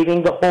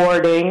behaving, the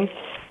hoarding,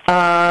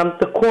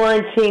 the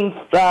quarantine,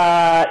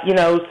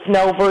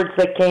 snowbirds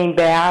that came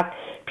back,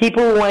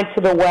 people who went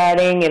to the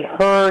wedding and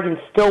heard and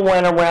still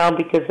went around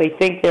because they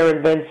think they're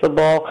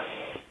invincible.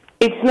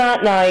 It's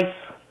not nice.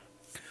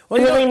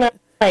 Well, really not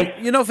nice.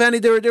 You know, Fanny,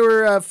 there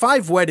were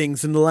 5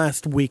 weddings in the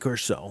last week or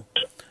so.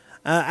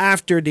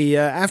 After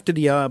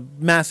the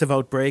massive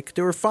outbreak,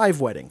 there were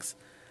 5 weddings.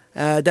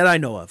 That I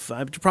know of.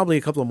 Probably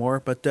a couple more,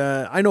 but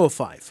I know of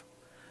 5.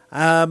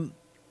 I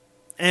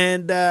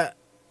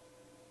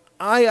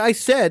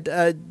said,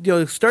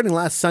 starting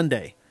last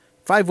Sunday,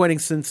 5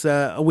 weddings since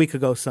a week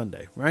ago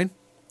Sunday, right?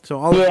 So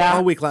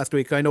all week last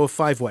week, I know of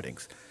 5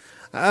 weddings.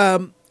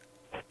 In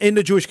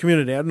the Jewish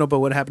community. I don't know about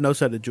what happened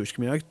outside the Jewish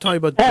community. I can tell you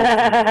about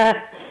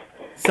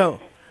So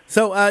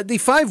the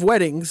 5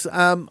 weddings,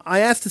 I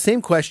asked the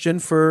same question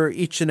for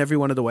each and every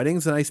one of the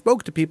weddings, and I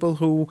spoke to people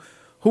who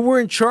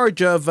were in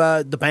charge of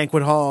the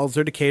banquet halls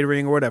or the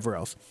catering or whatever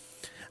else.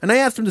 And I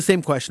asked them the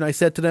same question. I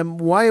said to them,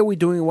 why are you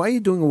doing a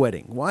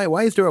wedding?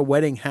 Why is there a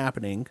wedding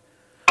happening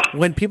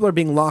when people are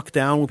being locked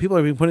down, when people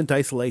are being put into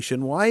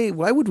isolation? Why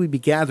would we be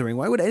gathering?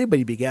 Why would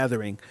anybody be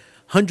gathering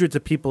hundreds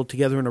of people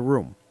together in a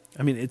room?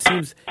 I mean, it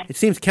seems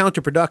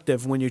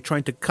counterproductive when you're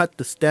trying to cut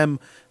the stem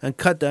and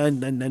cut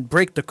and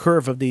break the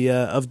curve of the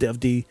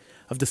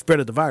spread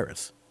of the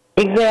virus.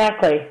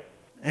 Exactly.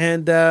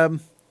 And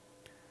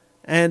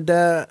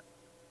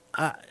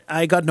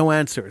I got no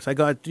answers. I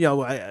got,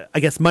 I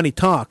guess money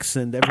talks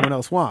and everyone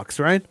else walks,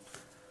 right?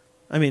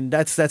 I mean,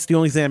 that's the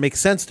only thing that makes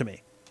sense to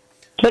me.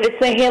 But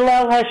it's a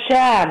Hillel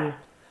Hashem.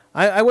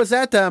 I was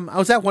at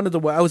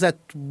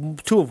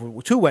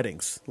two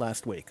weddings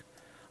last week.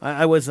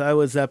 I was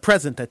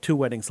present at 2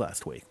 weddings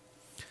last week,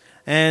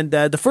 and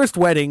the first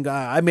wedding,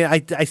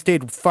 I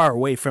stayed far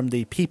away from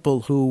the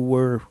people who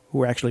were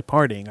actually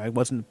partying. I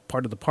wasn't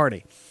part of the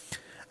party,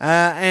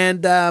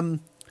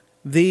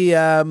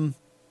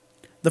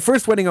 the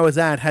first wedding I was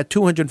at had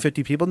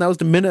 250 people. And that was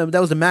the minimum.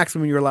 That was the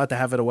maximum you were allowed to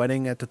have at a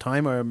wedding at the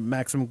time, or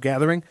maximum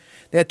gathering.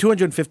 They had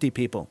 250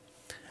 people,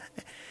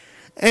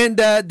 and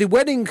the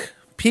wedding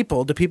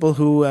people, the people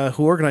who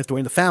organized the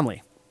wedding, the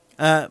family,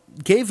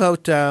 gave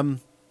out hand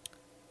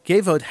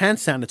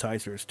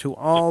sanitizers to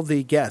all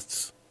the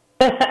guests.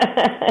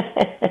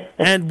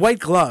 And white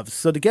gloves.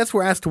 So the guests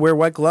were asked to wear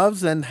white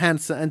gloves and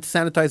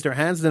sanitize their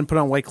hands, and then put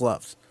on white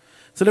gloves.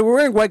 So they were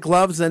wearing white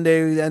gloves, and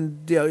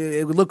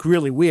it would look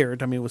really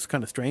weird. I mean, it was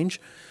kind of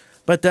strange,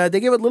 but they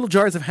gave out little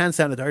jars of hand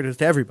sanitizers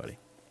to everybody.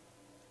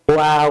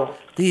 Wow.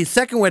 The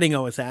second wedding I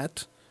was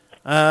at,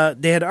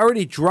 they had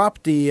already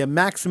dropped the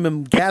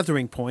maximum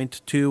gathering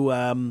point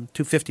to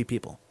 50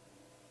 people.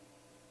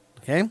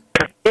 Okay.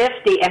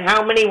 50, and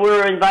how many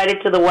were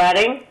invited to the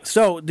wedding?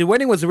 So the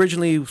wedding was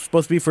originally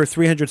supposed to be for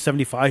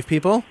 375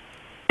 people.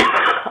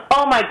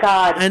 Oh my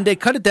God! And they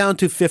cut it down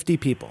to 50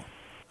 people.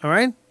 All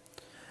right.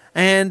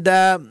 And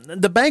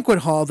the banquet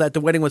hall that the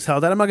wedding was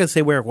held at, I'm not going to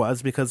say where it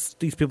was because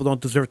these people don't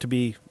deserve to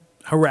be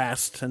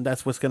harassed, and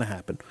that's what's going to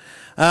happen.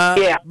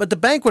 But the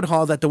banquet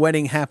hall that the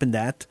wedding happened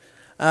at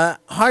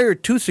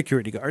hired 2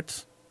 security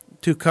guards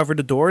to cover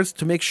the doors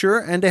to make sure,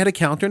 and they had a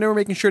counter, and they were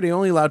making sure they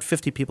only allowed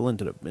 50 people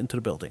into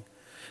the building.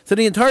 So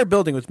the entire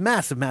building was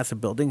massive,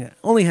 massive building.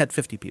 Only had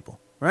 50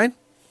 people, right?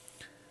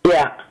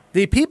 Yeah.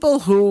 The people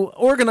who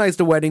organized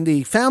the wedding,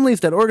 the families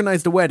that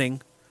organized the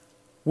wedding,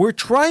 were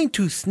trying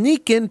to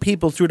sneak in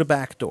people through the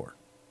back door.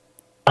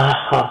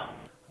 Uh-huh.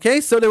 Okay,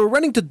 so they were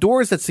running to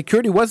doors that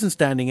security wasn't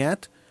standing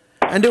at,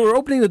 and they were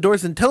opening the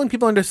doors and telling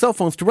people on their cell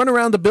phones to run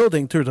around the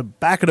building, to the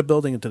back of the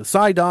building, and to the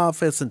side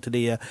office, and to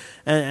the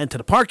and to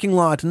the parking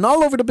lot, and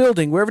all over the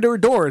building, wherever there were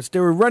doors, they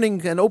were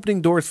running and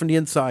opening doors from the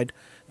inside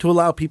to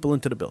allow people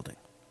into the building.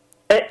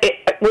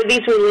 Were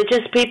these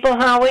religious people,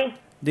 Howie?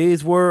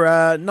 These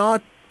were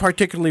not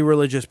particularly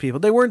religious people.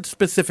 They weren't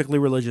specifically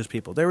religious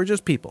people. They were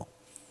just people.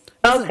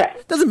 Okay.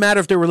 Doesn't matter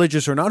if they're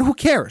religious or not. Who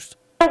cares?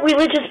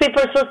 Religious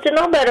people are supposed to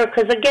know better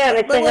because, again,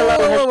 I think a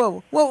lot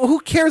of... Well, who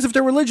cares if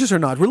they're religious or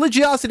not?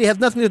 Religiosity has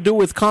nothing to do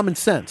with common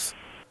sense.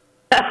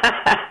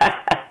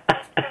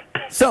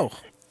 So,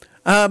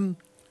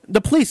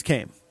 the police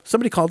came.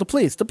 Somebody called the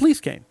police. The police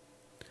came.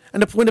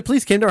 And when the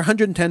police came, there were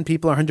 110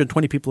 people or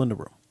 120 people in the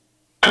room.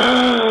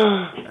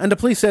 And the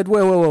police said,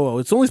 whoa,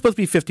 it's only supposed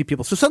to be 50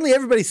 people. So suddenly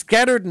everybody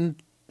scattered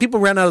and people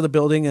ran out of the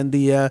building, and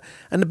the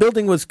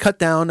building was cut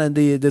down, and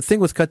the thing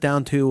was cut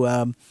down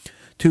to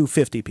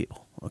 50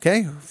 people.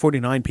 Okay,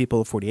 49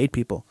 people, 48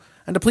 people.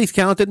 And the police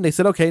counted, and they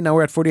said, okay, now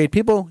we're at 48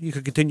 people. You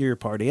can continue your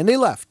party. And they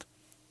left.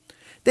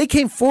 They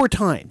came 4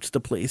 times,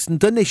 the police, and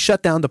then they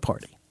shut down the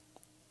party.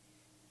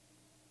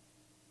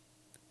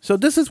 So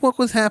this is what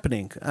was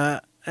happening.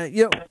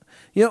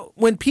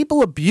 When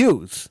people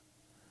abuse,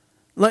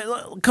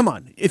 come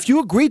on. If you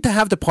agreed to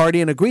have the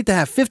party and agreed to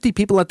have 50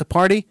 people at the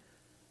party,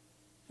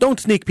 don't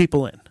sneak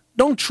people in.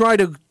 Don't try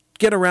to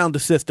get around the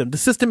system. The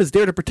system is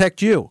there to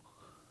protect you.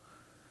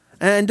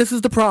 And this is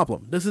the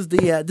problem. This is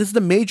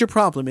the major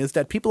problem, is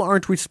that people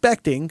aren't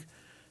respecting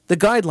the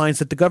guidelines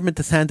that the government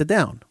has handed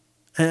down,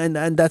 and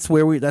that's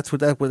where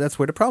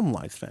the problem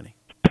lies, Fanny.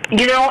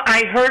 You know,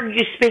 I heard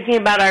you speaking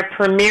about our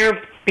premier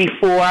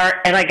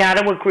before, and I got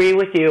to agree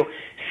with you.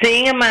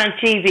 Seeing him on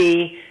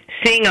TV,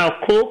 seeing how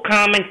cool,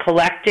 calm, and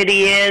collected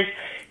he is,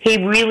 he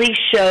really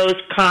shows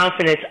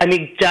confidence. I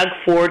mean, Doug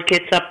Ford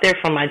gets up there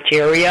from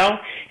Ontario,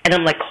 and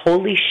I'm like,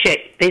 holy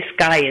shit, this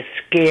guy is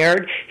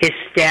scared. His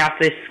staff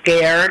is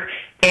scared,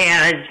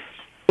 and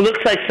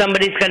looks like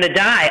somebody's going to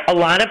die, a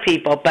lot of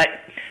people. But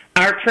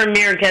our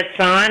premier gets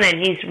on, and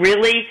he's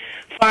really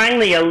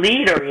finally a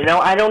leader. You know,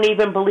 I don't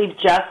even believe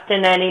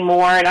Justin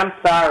anymore, and I'm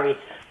sorry.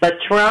 But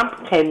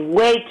Trump came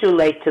way too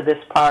late to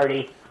this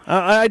party.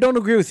 I don't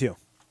agree with you.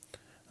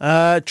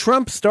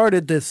 Trump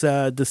started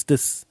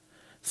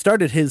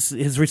started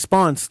his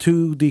response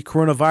to the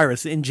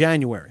coronavirus in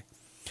January.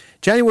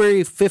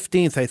 January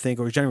 15th, I think,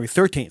 or January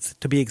 13th,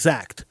 to be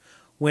exact,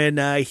 when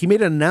he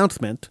made an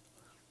announcment.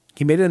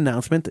 He made an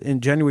announcement in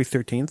January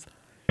 13th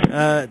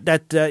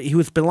that he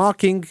was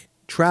blocking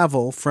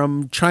travel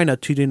from China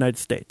to the United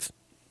States.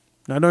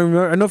 Now, I don't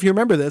know if you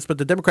remember this, but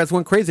the Democrats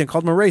went crazy and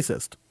called him a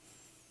racist.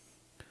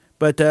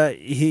 But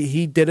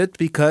he did it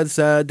because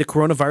the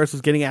coronavirus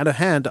was getting out of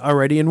hand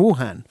already in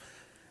Wuhan,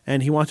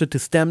 and he wanted to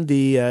stem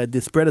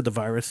the spread of the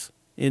virus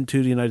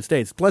into the United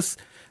States. Plus,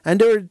 and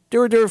there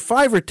were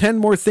 5 or 10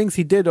 more things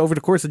he did over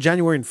the course of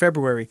January and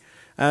February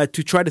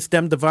to try to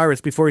stem the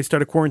virus before he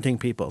started quarantining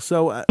people.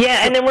 So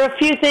and there were a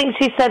few things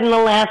he said in the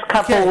last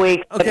couple of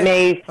weeks that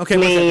made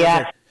me.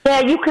 Yeah,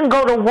 you can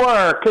go to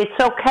work. It's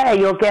okay.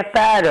 You'll get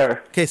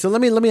better. Okay, so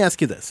let me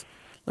ask you this.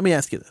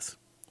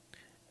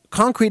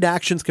 Concrete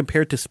actions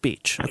compared to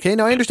speech. Okay,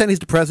 now I understand he's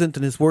the president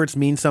and his words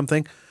mean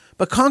something,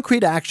 but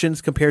concrete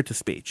actions compared to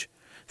speech.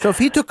 So if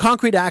he took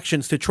concrete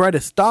actions to try to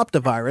stop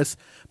the virus,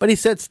 but he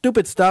said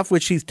stupid stuff,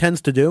 which he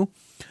tends to do,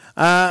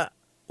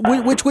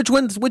 which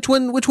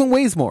one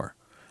weighs more?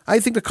 I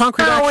think the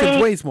concrete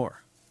action weighs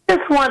more. I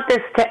just want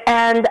this to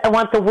end. I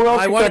want the world.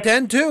 I want it to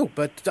end too,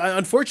 but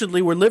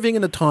unfortunately, we're living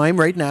in a time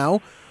right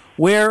now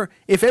where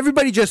if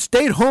everybody just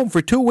stayed home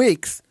for 2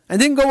 weeks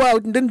and didn't go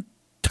out and didn't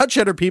touch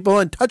other people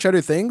and touch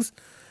other things,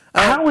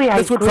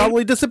 this would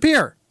probably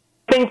disappear.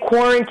 Been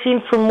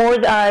quarantined for more,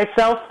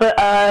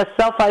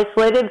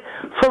 self-isolated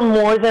for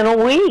more than a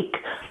week.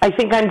 I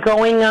think I'm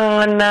going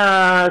on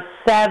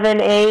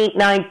 7, 8,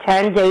 9,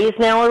 10 days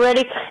now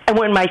already. And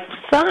when my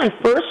son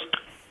first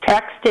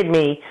texted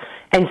me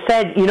and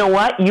said, "You know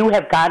what? You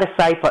have got to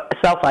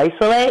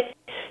self-isolate,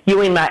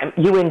 you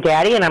and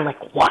Daddy," and I'm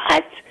like,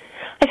 "What?"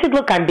 I said,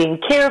 "Look, I'm being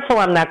careful.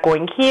 I'm not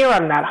going here.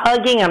 I'm not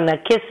hugging. I'm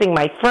not kissing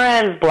my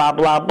friends. Blah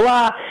blah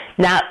blah.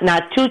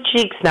 Not 2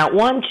 cheeks, not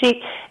 1 cheek."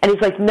 And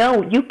he's like,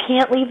 "No, you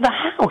can't leave the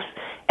house."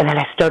 And then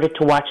I started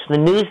to watch the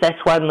news. That's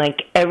when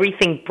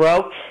everything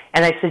broke.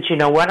 And I said, "You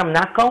know what? I'm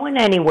not going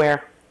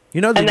anywhere."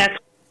 And that's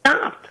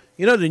stopped.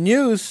 You know, the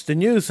news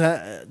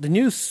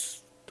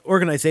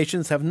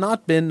organizations have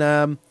not been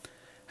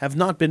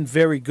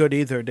very good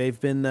either. They've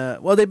been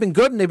they've been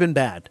good and they've been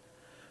bad.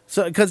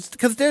 So because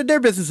their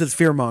business is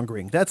fear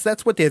mongering.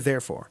 That's what they're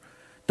there for.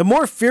 The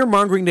more fear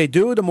mongering they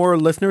do, the more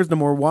listeners, the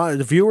more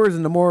viewers,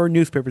 and the more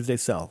newspapers they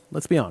sell.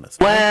 Let's be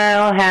honest.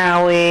 Well,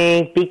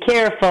 Howie, be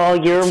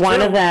careful. You're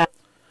one of them.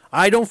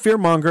 I don't fear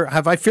monger.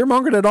 Have I fear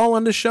mongered at all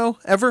on this show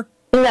ever?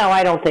 No,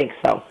 I don't think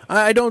so.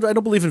 I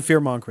don't believe in fear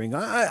mongering.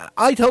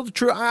 I tell the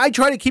truth. I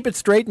try to keep it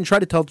straight and try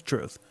to tell the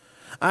truth.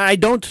 I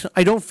don't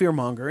fear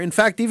monger. In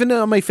fact, even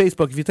on my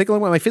Facebook, if you take a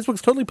look at my Facebook,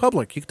 is totally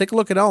public. You can take a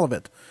look at all of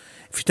it.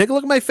 If you take a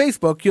look at my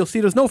Facebook, you'll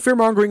see there's no fear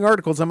mongering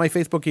articles on my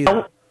Facebook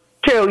either.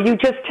 True. You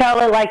just tell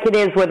it like it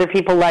is, whether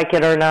people like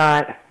it or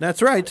not.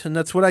 That's right, and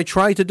that's what I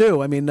try to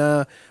do. I mean,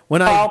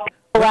 when I call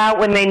people out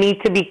when they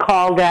need to be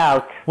called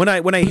out. When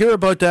I hear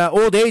about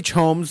old age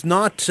homes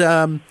not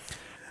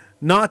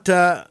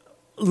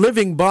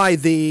living by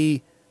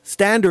the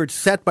standards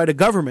set by the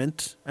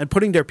government and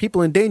putting their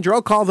people in danger,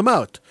 I'll call them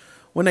out.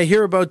 When I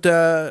hear about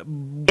yes,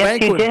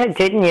 you did,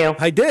 didn't you?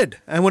 I did,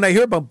 and when I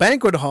hear about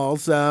banquet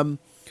halls,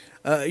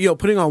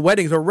 putting on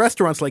weddings, or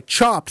restaurants like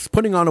Chops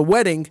putting on a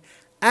wedding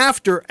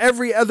after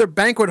every other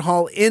banquet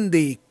hall in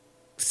the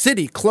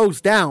city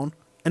closed down,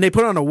 and they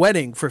put on a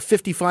wedding for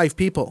 55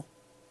 people.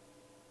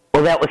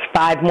 Well, that was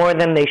 5 more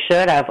than they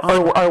should have.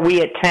 Or are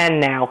we at 10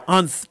 now?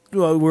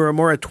 We're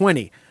more at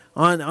 20.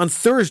 On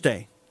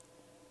Thursday,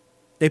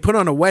 they put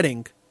on a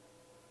wedding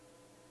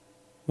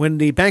when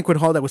the banquet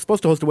hall that was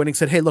supposed to host the wedding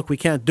said, hey, look, we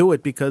can't do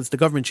it because the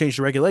government changed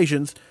the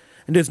regulations,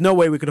 and there's no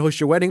way we could host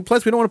your wedding.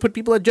 Plus, we don't want to put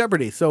people at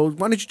jeopardy. So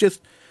why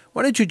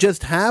don't you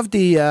just have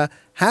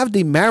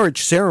the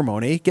marriage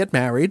ceremony, get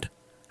married,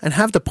 and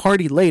have the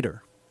party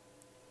later?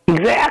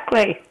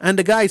 Exactly. And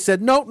the guy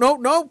said, no,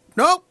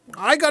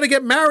 I got to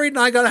get married and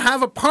I got to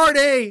have a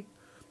party.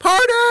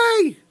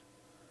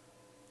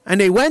 And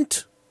they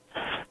went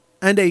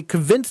and they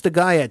convinced the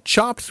guy at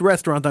Chops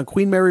Restaurant on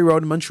Queen Mary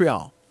Road in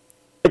Montreal.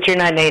 But you're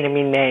not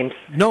naming names.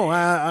 No,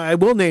 I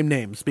will name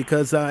names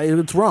because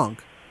it's wrong.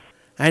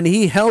 And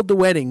he held the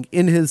wedding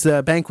in his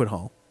banquet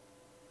hall.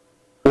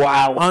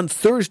 Wow. On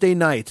Thursday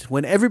night,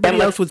 when everybody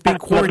else was being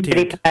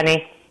quarantined.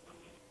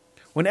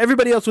 When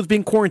everybody else was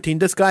being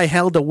quarantined, this guy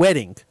held a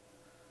wedding.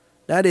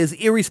 That is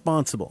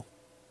irresponsible.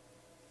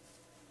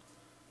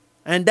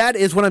 And that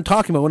is what I'm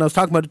talking about when I was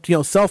talking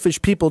about,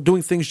 selfish people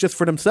doing things just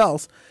for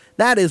themselves.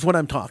 That is what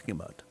I'm talking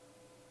about.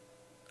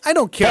 I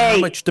don't care how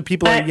much the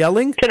people are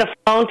yelling. Could have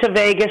flown to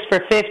Vegas for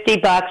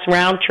 $50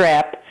 round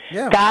trip,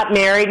 got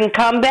married, and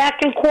come back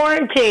and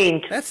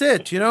quarantined. That's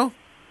it, You're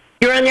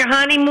on your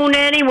honeymoon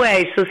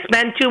anyway, so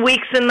spend 2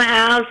 weeks in the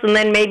house, and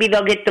then maybe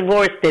they'll get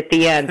divorced at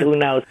the end. Who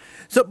knows?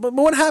 So, but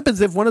what happens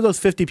if one of those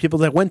 50 people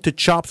that went to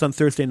Chops on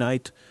Thursday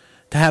night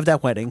to have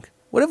that wedding,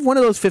 what if one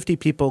of those 50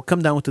 people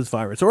come down with this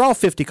virus, or all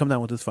 50 come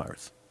down with this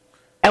virus?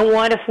 And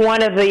what if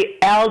one of the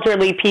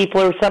elderly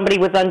people or somebody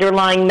with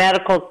underlying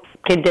medical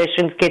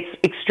conditions gets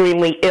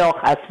extremely ill,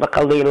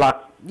 Hasvakhalila?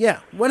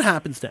 Yeah, what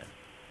happens then?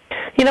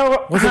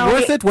 Was it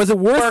worth it? Was it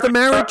worth the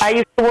marriage? I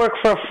used to work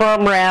for a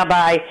firm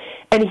rabbi,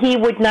 and he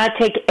would not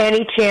take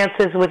any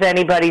chances with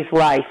anybody's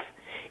life.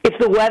 If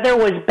the weather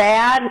was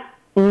bad,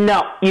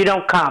 no, you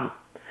don't come.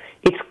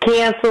 It's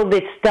canceled.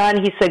 It's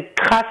done. He said,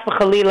 "Chas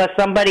v'chalila,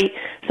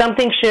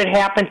 something should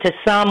happen to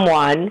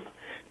someone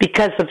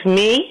because of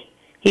me."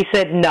 He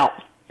said, "No."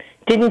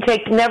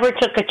 Never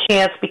took a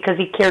chance because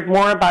he cared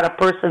more about a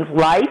person's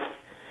life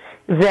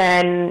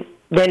than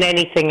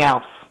anything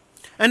else.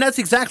 And that's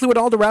exactly what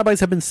all the rabbis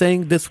have been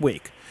saying this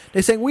week.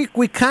 They're saying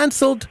we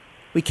canceled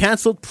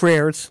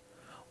prayers,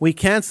 we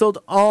canceled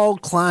all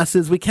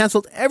classes, we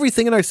canceled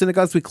everything in our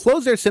synagogues, we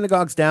closed our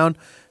synagogues down.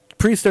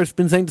 Priests have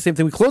been saying the same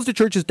thing. We closed the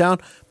churches down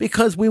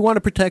because we want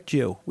to protect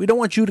you. We don't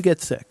want you to get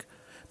sick.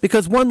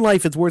 Because one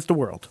life is worth the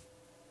world.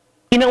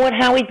 You know what,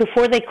 Howie?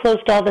 Before they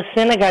closed all the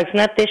synagogues,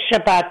 not this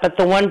Shabbat, but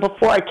the one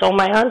before, I told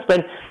my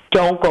husband,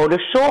 don't go to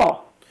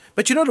shul.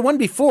 But the one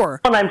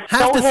before... Well, I'm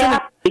so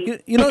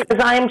happy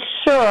because I am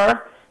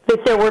sure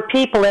that there were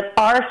people at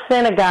our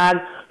synagogue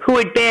who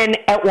had been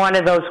at one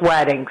of those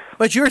weddings.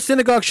 But your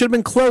synagogue should have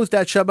been closed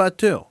that Shabbat,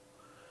 too.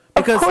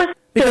 Because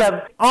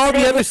all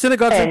the other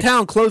synagogues in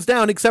town closed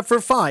down except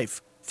for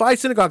 5. 5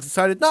 synagogues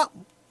decided, no,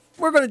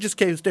 we're going to just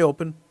stay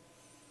open.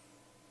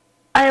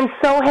 I am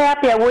so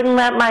happy. I wouldn't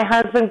let my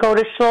husband go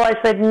to shul. I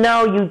said,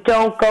 no, you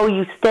don't go.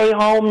 You stay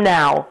home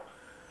now.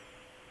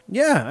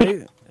 Yeah.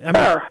 I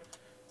mean,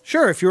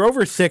 sure, if you're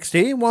over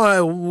 60,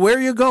 where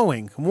are you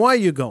going? Why are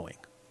you going?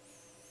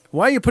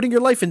 Why are you putting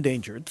your life in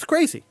danger? It's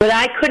crazy. What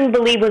I couldn't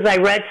believe was I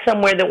read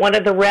somewhere that one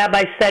of the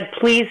rabbis said,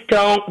 please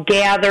don't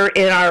gather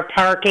in our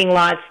parking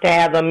lots to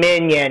have a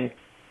minyan.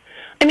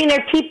 I mean,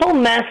 are people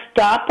messed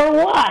up or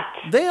what?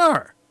 They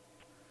are.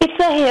 It's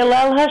a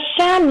Hillel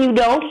Hashem. You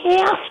don't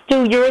have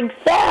to. You're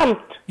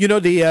exempt.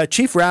 The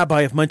chief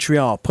rabbi of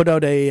Montreal put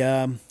out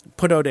an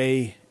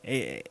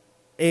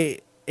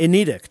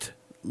edict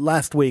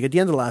last week, at the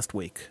end of last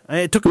week.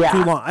 It took him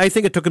too long. I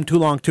think it took him too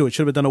long, too. It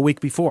should have been done a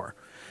week before.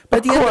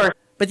 But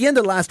at the end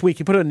of last week,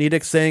 he put out an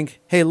edict saying,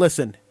 hey,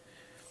 listen,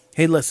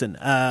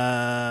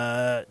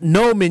 no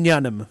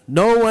minyanim.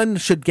 No one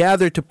should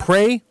gather to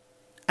pray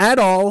at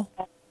all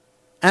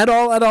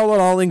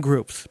in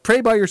groups.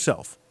 Pray by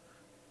yourself.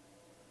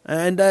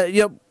 And,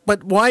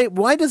 but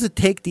why does it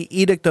take the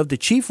edict of the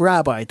chief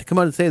rabbi to come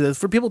out and say this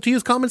for people to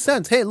use common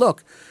sense? Hey,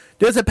 look,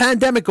 there's a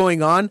pandemic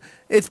going on.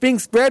 It's being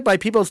spread by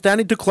people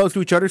standing too close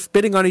to each other,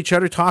 spitting on each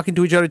other, talking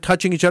to each other,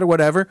 touching each other,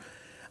 whatever.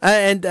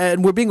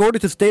 and we're being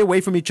ordered to stay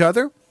away from each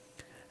other.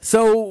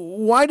 So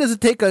why does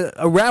it take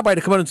a rabbi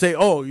to come out and say,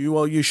 "Oh,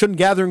 you shouldn't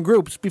gather in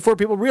groups," before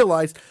people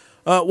realize,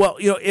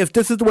 if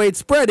this is the way it's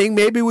spreading,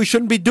 maybe we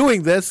shouldn't be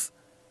doing this,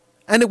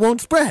 and it won't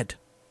spread.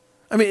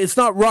 I mean, it's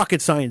not rocket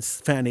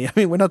science, Fanny. I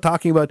mean, we're not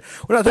talking about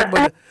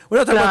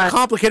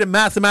complicated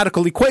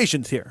mathematical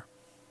equations here.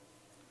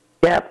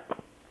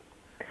 Yep.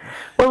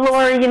 Well,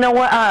 Lori, you know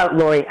what?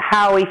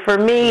 Howie, for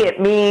me,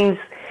 it means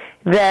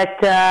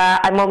that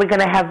I'm only going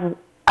to have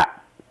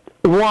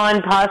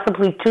one,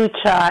 possibly two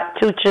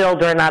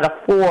children out of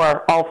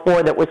all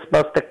four that were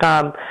supposed to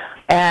come,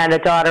 and a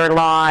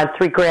daughter-in-law and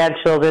 3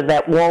 grandchildren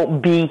that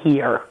won't be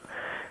here.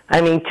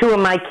 I mean, 2 of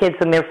my kids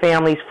and their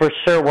families for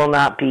sure will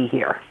not be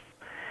here.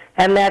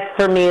 And that,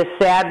 for me, is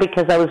sad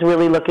because I was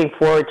really looking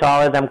forward to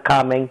all of them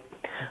coming.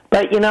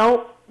 But,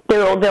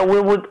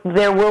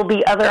 there will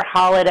be other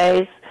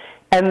holidays,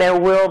 and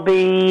there'll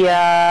be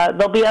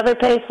other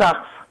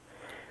Pesachs.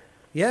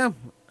 Yeah,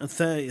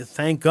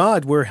 thank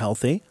God we're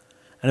healthy.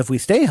 And if we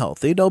stay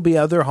healthy, there'll be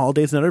other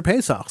holidays and other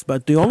Pesachs.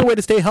 But the only way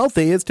to stay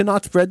healthy is to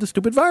not spread the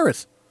stupid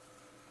virus.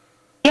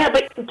 Yeah,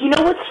 but you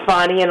know what's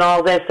funny in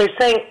all this? They're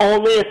saying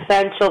only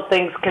essential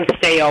things can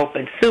stay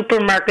open.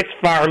 Supermarkets,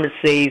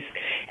 pharmacies,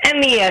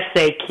 and the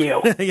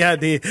SAQ. Yeah,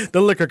 the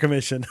Liquor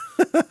Commission.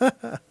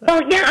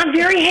 Well, yeah, I'm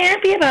very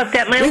happy about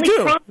that. My only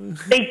problem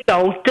is they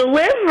don't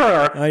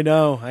deliver. I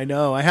know.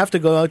 I have to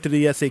go out to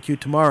the SAQ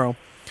tomorrow.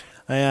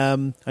 I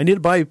need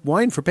to buy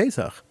wine for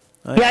Pesach.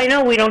 I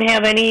know. We don't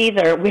have any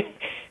either.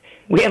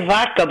 We have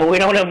vodka, but we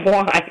don't have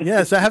wine.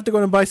 Yes, I have to go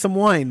and buy some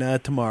wine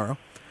tomorrow.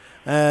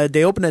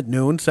 They open at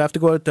noon, so I have to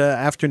go at the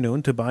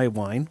afternoon to buy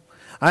wine.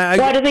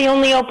 Why do they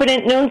only open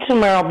at noon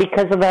tomorrow?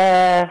 Because of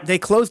the... They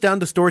closed down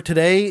the store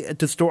today,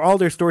 to store all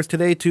their stores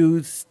today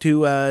to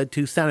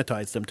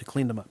sanitize them, to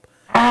clean them up.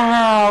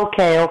 Ah,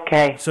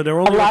 okay. So they're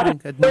only opening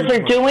at noon. A lot of stores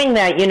are doing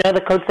that.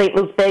 The Côte St.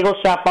 Luke's Bagel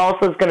Shop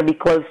also is going to be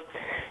closed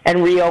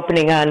and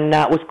reopening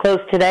was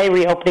closed today,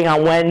 reopening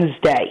on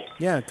Wednesday.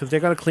 Yeah, because they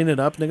got to clean it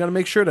up, and they got to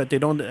make sure that they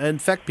don't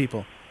infect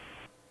people.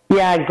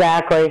 Yeah,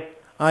 exactly.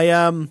 I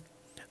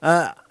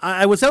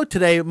was out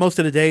today, most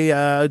of the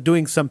day,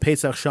 doing some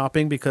Pesach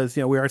shopping because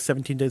we are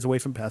 17 days away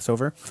from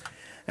Passover,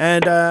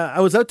 and I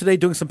was out today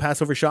doing some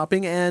Passover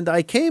shopping, and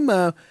I came.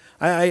 I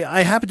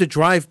happened to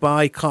drive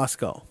by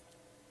Costco,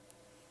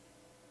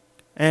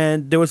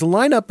 and there was a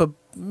lineup of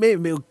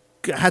maybe.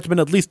 Had to have been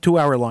at least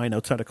 2-hour line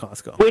outside of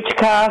Costco. Which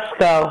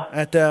Costco?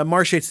 At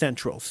Marche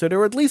Central. So there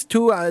were at least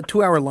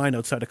 2-hour line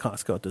outside of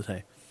Costco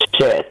today.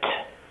 Shit.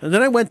 And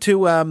then I went to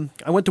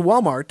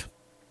Walmart.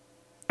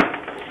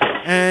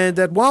 And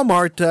at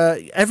Walmart,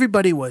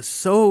 everybody was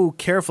so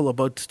careful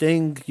about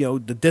staying,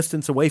 the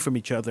distance away from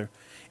each other.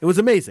 It was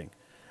amazing,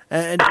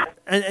 and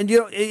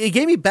it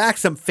gave me back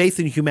some faith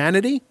in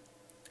humanity.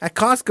 At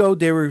Costco,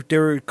 there were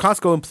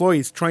Costco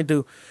employees trying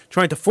to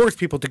force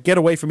people to get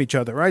away from each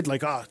other, right?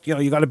 Like,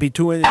 you got to be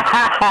 2 inches.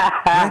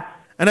 Right?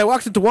 And I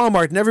walked into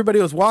Walmart, and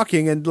everybody was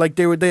walking, and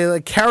they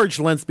had carriage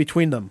lengths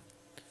between them.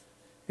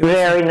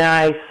 Very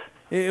nice.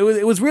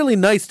 It was really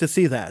nice to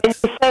see that. They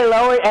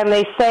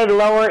say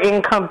lower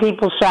income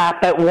people shop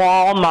at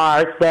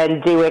Walmart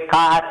than do at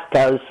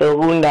Costco. So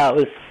who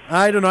knows?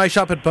 I don't know. I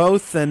shop at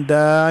both, and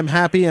I'm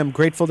happy. I'm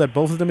grateful that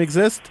both of them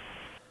exist.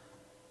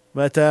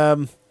 But I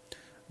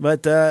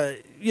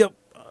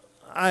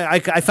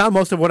found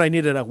most of what I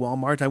needed at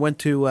Walmart. I went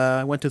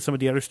to some of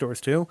the other stores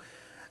too.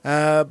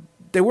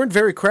 They weren't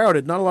very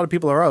crowded. Not a lot of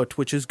people are out,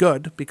 which is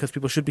good because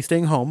people should be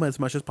staying home as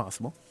much as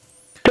possible.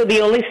 So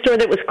the only store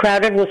that was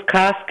crowded was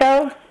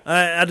Costco?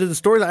 Out of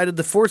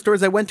the 4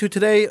 stores I went to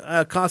today,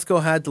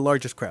 Costco had the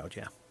largest crowd.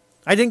 Yeah,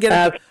 I didn't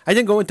go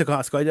into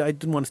Costco. I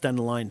didn't want to stand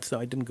in line, so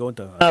I didn't go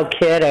into. Oh,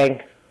 kidding.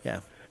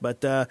 Yeah,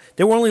 but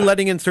they were only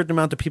letting in a certain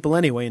amount of people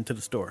anyway into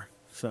the store.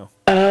 So.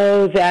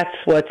 Oh, that's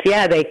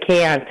they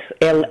can't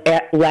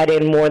let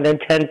in more than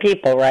 10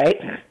 people, right?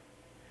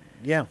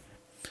 Yeah,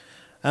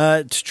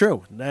 it's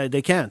true.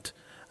 They can't.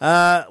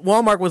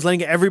 Walmart was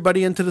letting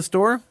everybody into the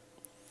store.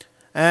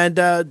 And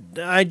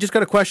I just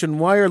got a question.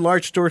 Why are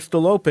large stores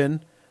still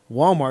open?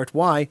 Walmart,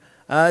 why?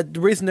 The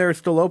reason they're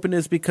still open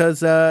is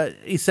because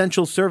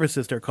essential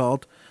services, they're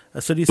called.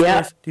 So these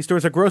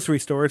stores are grocery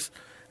stores,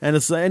 and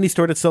any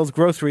store that sells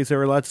groceries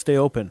are allowed to stay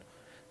open.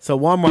 So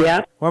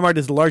Walmart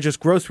is the largest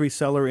grocery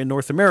seller in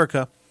North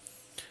America,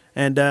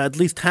 and at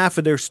least half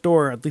of their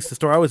store, at least the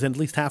store I was in, at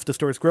least half the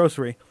store is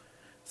grocery.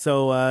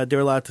 So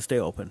they're allowed to stay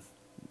open.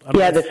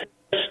 Otherwise, the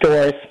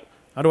stores.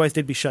 Otherwise,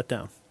 they'd be shut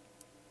down.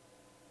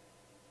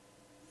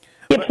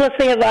 Yeah, plus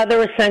they have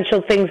other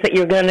essential things that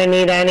you're going to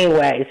need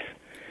anyways.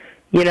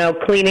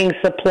 Cleaning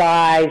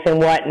supplies and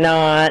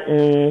whatnot.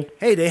 And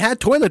hey, they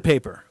had toilet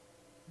paper.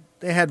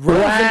 They had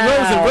rows and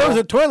rows and rows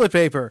of toilet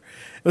paper.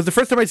 It was the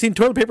first time I'd seen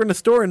toilet paper in the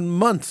store in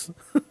months.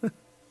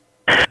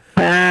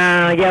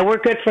 Yeah, we're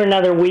good for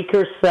another week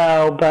or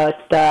so, but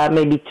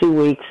maybe 2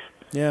 weeks.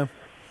 Yeah.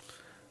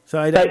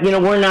 But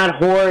we're not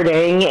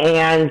hoarding,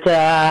 and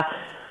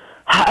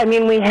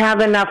we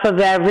have enough of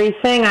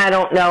everything. I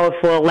don't know if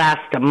we'll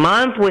last a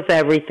month with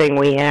everything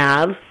we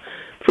have,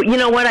 You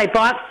know what? I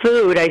bought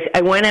food.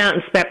 I went out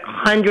and spent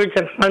hundreds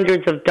and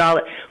hundreds of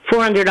dollars,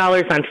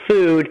 $400 on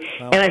food,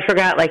 and I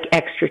forgot like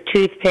extra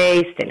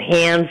toothpaste and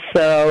hand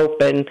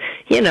soap and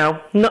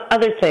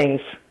other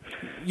things.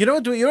 You know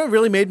what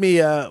really made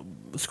me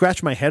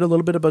scratch my head a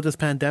little bit about this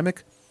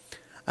pandemic?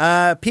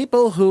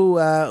 People who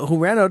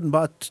ran out and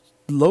bought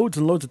loads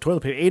and loads of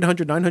toilet paper,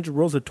 800, 900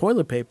 rolls of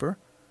toilet paper,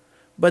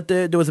 but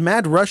there was a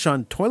mad rush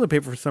on toilet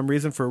paper for some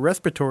reason for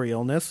respiratory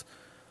illness,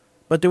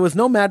 but there was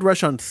no mad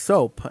rush on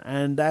soap,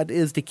 and that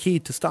is the key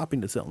to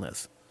stopping this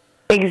illness.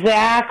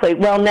 Exactly.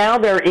 Well, now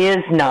there is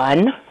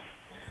none.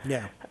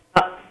 Yeah.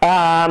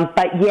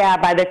 But yeah,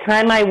 by the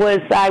time I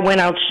went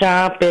out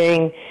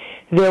shopping,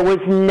 there was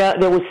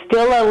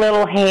still a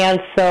little hand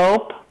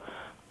soap,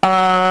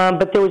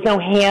 but there was no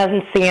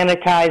hand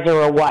sanitizer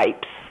or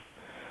wipes.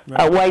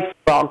 Right. Wipes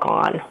were all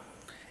gone.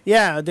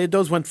 Yeah,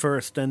 those went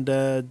first, and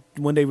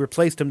when they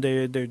replaced them,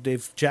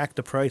 they've jacked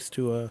the price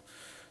to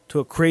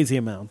a crazy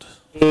amount.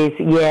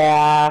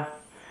 Yeah.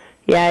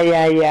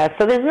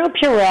 So there's no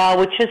Purell,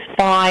 which is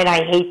fine.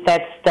 I hate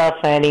that stuff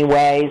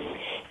anyways.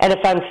 And if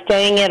I'm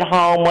staying at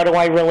home, what do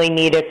I really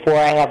need it for?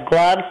 I have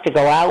gloves to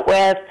go out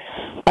with.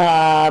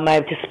 I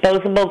have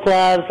disposable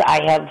gloves.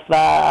 I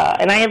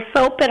have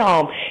soap at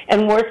home.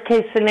 And worst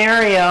case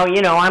scenario,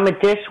 I'm a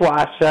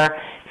dishwasher,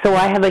 so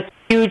I have a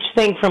huge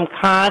thing from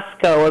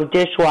Costco of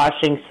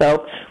dishwashing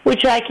soap,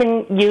 which I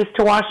can use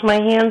to wash my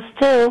hands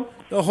too.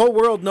 The whole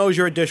world knows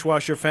you're a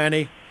dishwasher,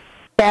 Fanny.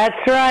 That's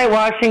right,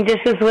 washing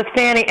dishes with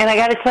Fanny. And I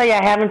got to tell you,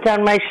 I haven't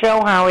done my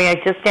show, Howie. I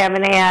just can't.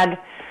 I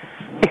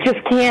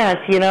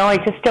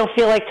just don't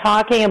feel like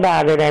talking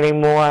about it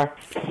anymore.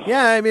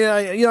 Yeah, I mean,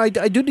 I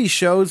do these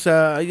shows.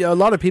 A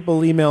lot of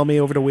people email me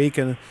over the week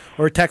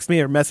or text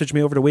me or message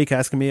me over the week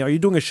asking me, "Are you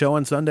doing a show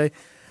on Sunday?"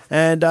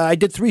 And I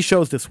did 3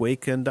 shows this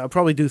week, and I'll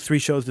probably do 3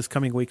 shows this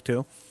coming week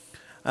too.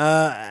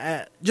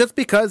 Just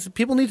because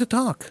people need to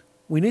talk.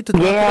 We need to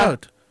talk it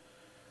out.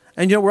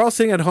 And we're all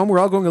sitting at home. We're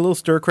all going a little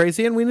stir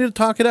crazy, and we need to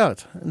talk it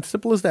out. And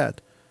simple as that.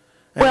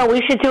 And well,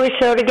 we should do a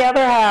show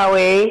together,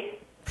 Howie.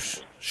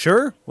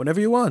 Sure, whenever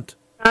you want.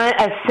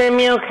 A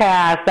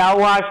simulcast. I'll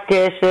wash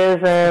dishes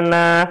and.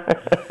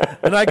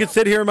 And I could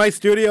sit here in my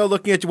studio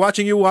looking at you,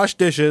 watching you wash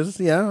dishes.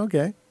 Yeah,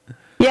 okay.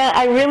 Yeah,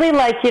 I really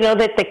like,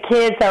 that the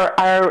kids are,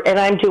 and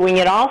I'm doing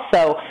it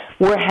also.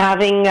 We're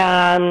having,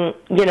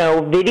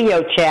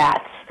 video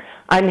chats.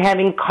 I'm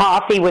having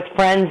coffee with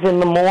friends in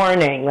the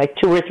morning, like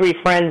 2 or 3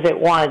 friends at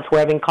once. We're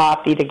having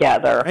coffee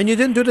together. And you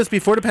didn't do this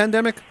before the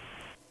pandemic?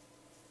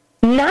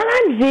 Not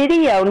on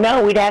video,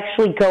 no. We'd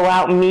actually go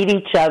out and meet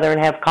each other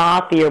and have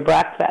coffee or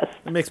breakfast.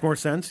 It makes more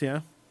sense, yeah.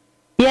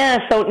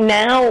 Yeah, so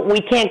now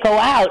we can't go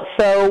out,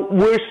 so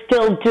we're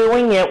still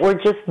doing it. We're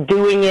just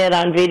doing it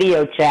on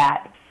video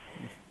chat.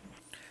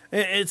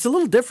 It's a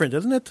little different,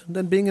 isn't it,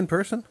 than being in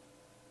person?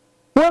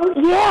 Well,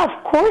 yeah,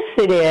 of course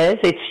it is.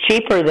 It's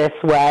cheaper this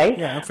way.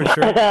 Yeah, for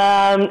sure.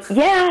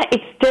 Yeah,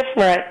 it's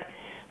different.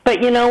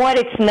 But you know what?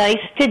 It's nice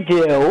to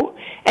do.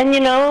 And,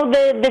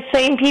 the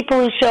same people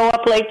who show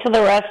up late to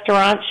the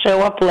restaurant show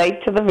up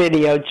late to the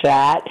video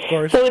chat. Of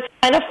course. So it's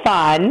kind of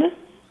fun.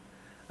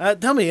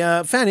 Tell me,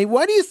 Fanny,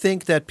 why do you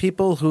think that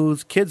people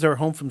whose kids are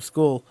home from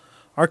school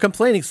are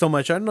complaining so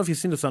much? I don't know if you've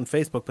seen this on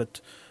Facebook,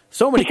 but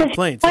so many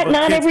complaints. But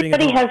not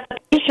everybody has the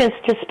patience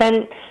to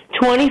spend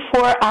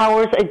 24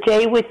 hours a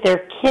day with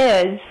their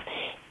kids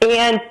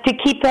and to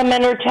keep them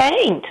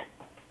entertained.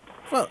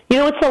 Well,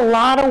 it's a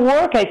lot of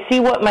work. I see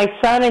what my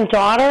son and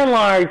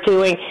daughter-in-law are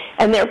doing,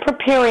 and they're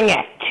preparing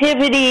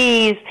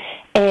activities,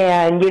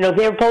 and,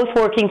 they're both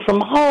working from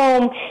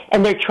home,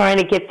 and they're trying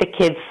to get the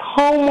kids'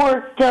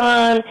 homework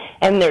done,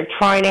 and they're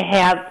trying to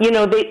have,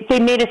 they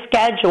made a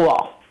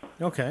schedule.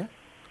 Okay.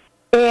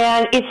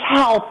 And it's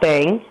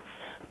helping.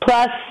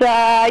 Plus,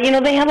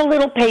 they have a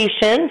little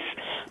patience.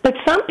 But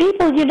some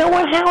people, you know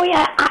what, Howie,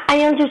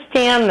 I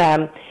understand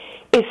them.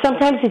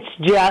 Sometimes it's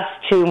just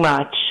too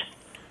much.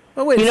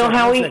 Well, wait a second,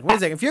 Howie, wait a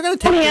second. If you're going to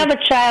take... You have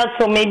a child,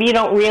 so maybe you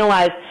don't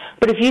realize,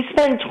 but if you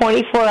spend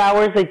 24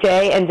 hours a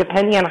day, and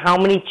depending on how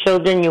many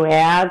children you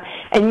have,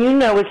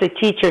 and as a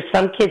teacher,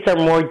 some kids are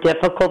more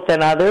difficult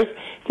than others,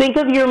 think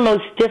of your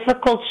most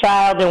difficult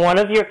child in one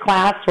of your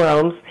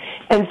classrooms,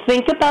 and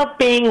think about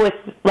being with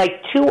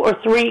like 2 or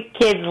 3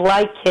 kids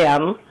like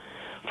him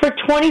for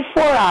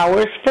 24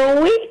 hours for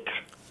a week.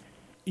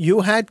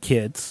 You had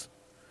kids.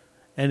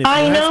 And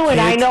I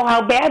know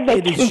how bad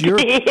they can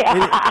be.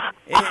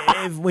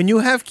 When you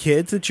have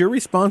kids, it's your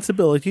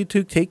responsibility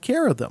to take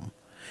care of them.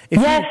 It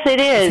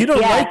is. If you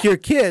don't like your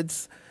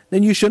kids,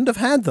 then you shouldn't have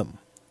had them.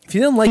 If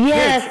you didn't like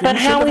kids, then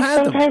you shouldn't have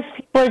had them. Sometimes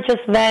people are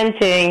just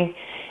venting.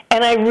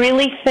 And I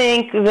really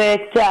think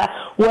that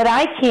what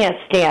I can't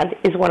stand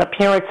is when a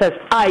parent says,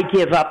 I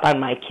give up on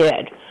my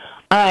kid.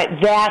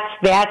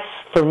 That's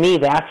for me,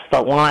 that's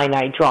the line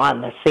I draw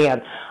in the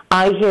sand.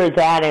 I hear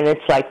that, and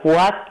it's like,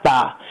 what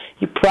the?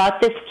 You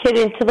brought this kid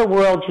into the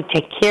world, you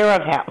take care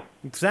of him.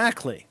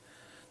 Exactly.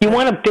 You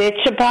want to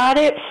bitch about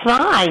it?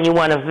 Fine. You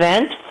want to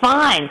vent?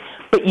 Fine.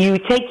 But you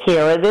take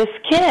care of this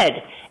kid,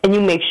 and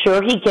you make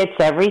sure he gets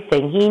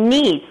everything he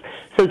needs.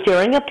 So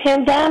during a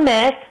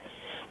pandemic,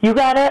 You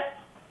got to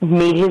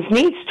meet his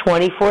needs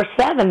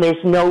 24/7.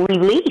 There's no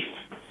relief.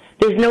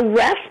 There's no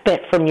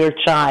respite from your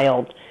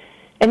child.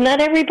 And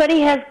not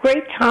everybody has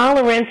great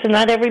tolerance, and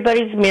not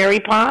everybody's Mary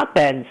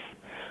Poppins.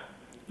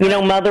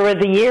 Mother of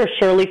the Year,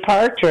 Shirley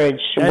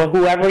Partridge,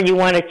 whoever you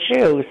want to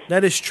choose.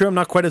 That is true. I'm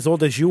not quite as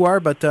old as you are,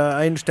 but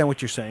I understand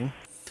what you're saying.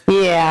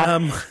 Yeah.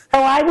 So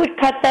I would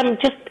cut them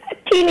just a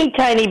teeny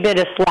tiny bit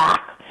of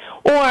slack.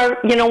 Or,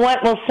 you know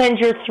what, we'll send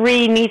your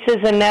 3 nieces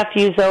and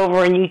nephews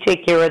over and you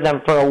take care of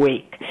them for a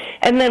week.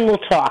 And then we'll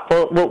talk.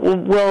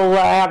 We'll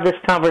have this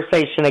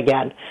conversation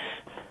again.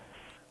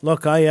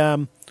 Look,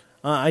 I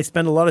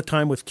spend a lot of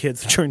time with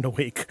kids during the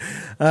week.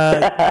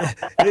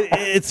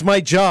 It's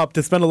my job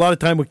to spend a lot of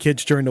time with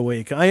kids during the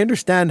week. I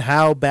understand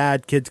how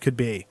bad kids could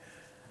be.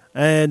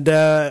 And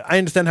I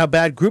understand how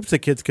bad groups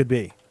of kids could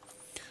be.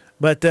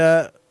 But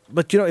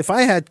if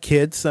I had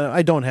kids,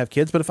 I don't have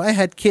kids, but if I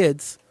had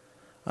kids,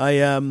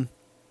 I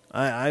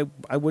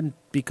wouldn't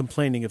be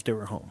complaining if they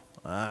were home.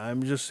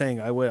 I'm just saying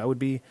I'd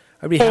be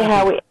happy.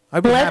 Howie,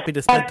 I'd be happy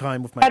to spend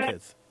time with my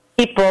kids.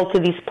 People, to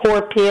these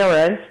poor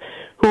parents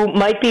who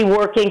might be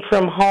working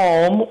from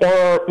home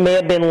or may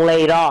have been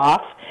laid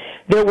off.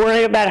 They're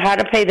worried about how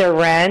to pay their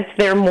rent,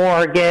 their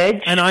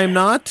mortgage. And I'm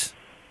not.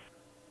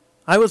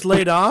 I was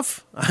laid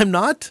off. I'm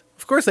not.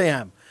 Of course I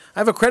am.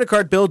 I have a credit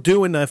card bill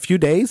due in a few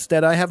days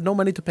that I have no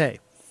money to pay.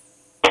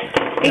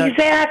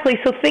 Exactly.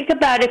 So think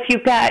about if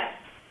you've got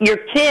your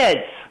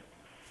kids.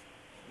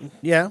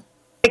 Yeah.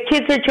 The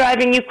kids are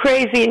driving you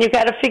crazy and you've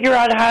got to figure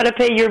out how to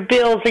pay your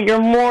bills or your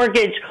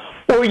mortgage,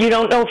 or you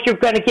don't know if you're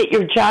going to get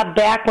your job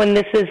back when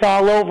this is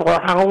all over,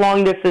 or how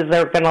long this is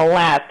going to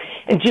last.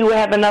 And do you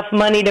have enough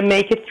money to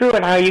make it through?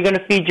 And how are you going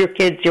to feed your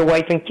kids, your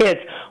wife and kids?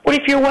 What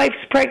if your wife's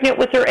pregnant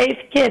with her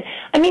 8th kid?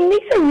 I mean,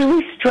 these are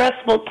really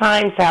stressful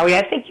times, Howie.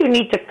 I think you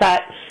need to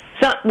cut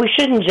we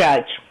shouldn't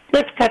judge.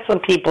 Let's cut some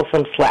people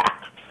some slack.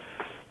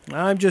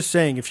 I'm just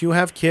saying, if you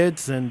have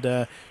kids and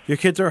your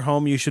kids are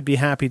home, you should be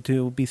happy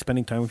to be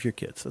spending time with your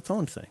kids. That's all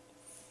I'm saying.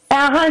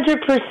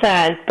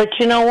 100%. But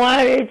you know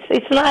what?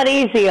 It's not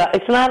easy.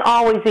 It's not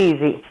always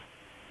easy.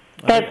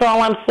 That's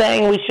all I'm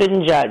saying. We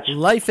shouldn't judge.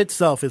 Life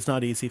itself is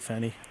not easy,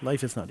 Fanny.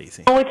 Life is not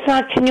easy. Oh, it's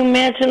not. Can you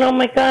imagine? Oh,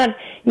 my God.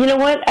 You know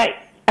what? I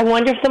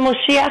wonder if the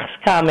Moshiach's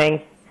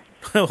coming.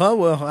 Well,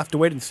 we'll have to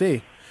wait and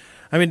see.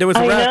 I mean, there was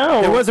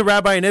a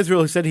rabbi in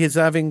Israel who said he's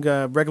having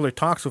regular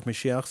talks with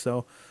Mashiach,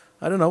 so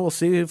I don't know. We'll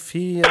see if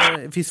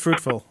he's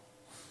fruitful.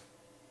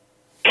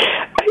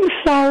 I'm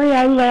sorry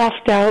I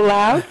laughed out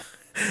loud.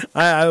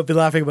 I would be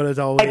laughing about it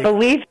all week. I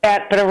believe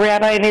that, but a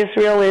rabbi in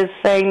Israel is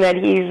saying that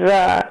he's...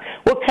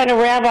 what kind of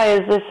rabbi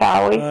is this,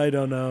 Howie? I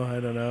don't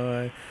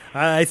know.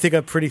 I think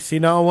a pretty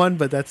senile one,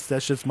 but that's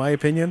just my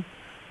opinion.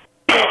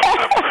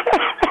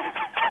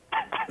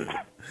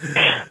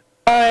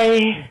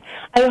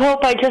 I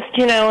hope I just,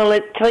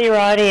 tell your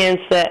audience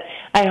that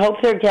I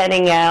hope they're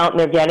getting out and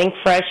they're getting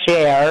fresh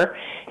air.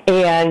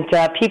 And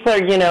people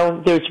are,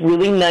 there's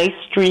really nice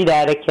street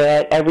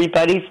etiquette.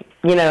 Everybody's,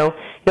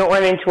 don't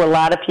run into a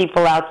lot of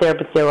people out there,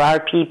 but there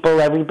are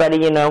people. Everybody,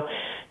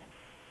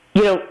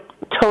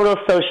 total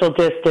social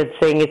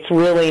distancing. It's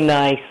really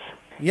nice.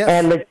 Yes.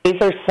 And the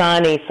days are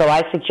sunny, so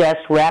I suggest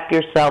wrap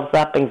yourselves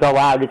up and go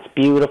out. It's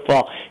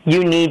beautiful.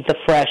 You need the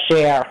fresh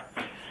air.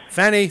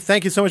 Fanny,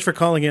 thank you so much for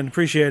calling in.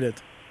 Appreciate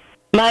it.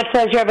 My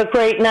pleasure. Have a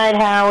great night,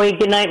 Howie.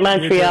 Good night,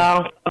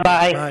 Montreal.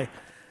 Bye. Bye.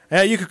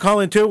 You could call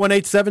in too.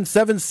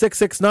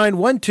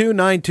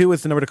 1-877-669-1292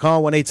 is the number to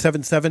call.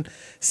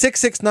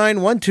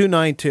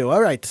 1-877-669-1292.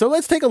 All right. So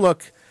let's take a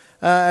look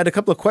at a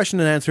couple of question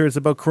and answers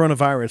about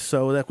coronavirus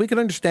so that we can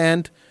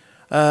understand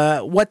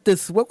what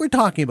we're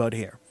talking about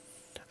here.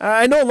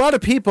 I know a lot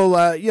of people,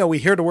 we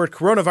hear the word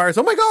coronavirus.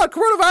 Oh, my God,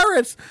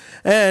 coronavirus.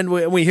 And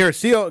we hear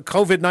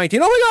COVID-19.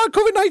 Oh, my God,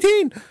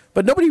 COVID-19.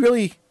 But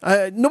nobody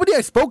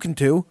I've spoken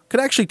to could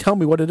actually tell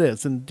me what it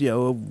is and,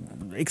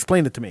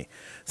 explain it to me.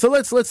 So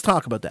let's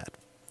talk about that.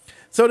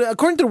 So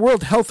according to the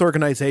World Health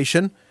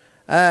Organization,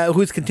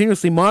 who's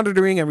continuously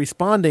monitoring and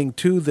responding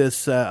to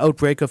this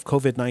outbreak of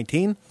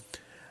COVID-19,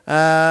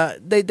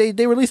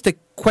 they released a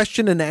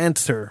question and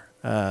answer.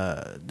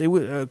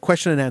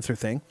 Question and answer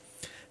thing.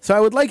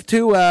 So I'd like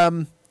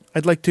to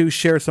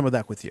share some of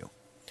that with you.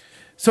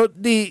 So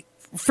the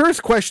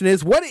first question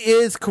is, what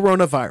is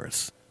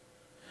coronavirus?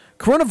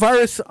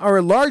 Coronavirus are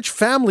a large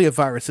family of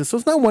viruses. So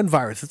it's not one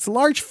virus. It's a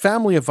large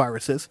family of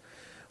viruses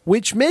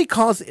which may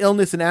cause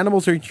illness in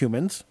animals or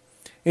humans.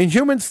 In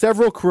humans,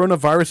 several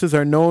coronaviruses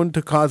are known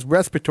to cause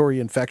respiratory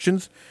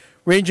infections,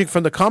 ranging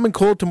from the common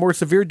cold to more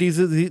severe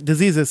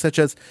diseases such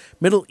as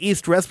Middle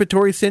East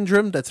Respiratory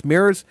Syndrome, that's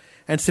MERS,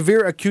 and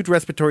Severe Acute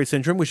Respiratory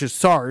Syndrome, which is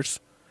SARS.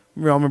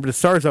 We all remember the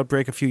SARS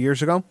outbreak a few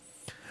years ago.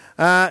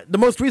 The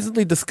most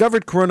recently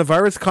discovered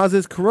coronavirus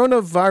causes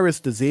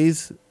coronavirus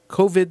disease,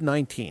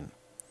 COVID-19.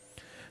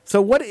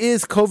 So what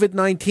is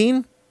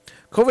COVID-19?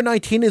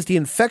 COVID-19 is the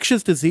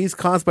infectious disease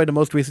caused by the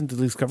most recently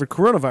discovered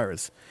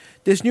coronavirus.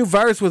 This new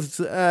virus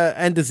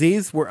and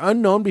disease were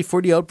unknown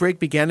before the outbreak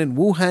began in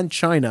Wuhan,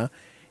 China,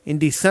 in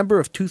December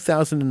of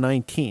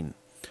 2019.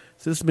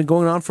 So this has been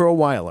going on for a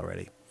while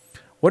already.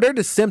 What are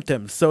the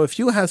symptoms? So if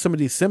you have some of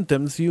these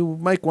symptoms, you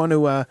might want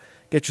to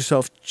get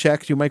yourself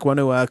checked. You might want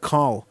to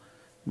call.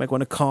 You might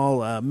want to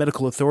call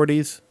medical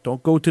authorities.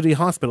 Don't go to the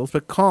hospitals,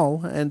 but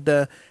call and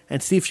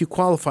see if you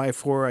qualify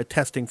for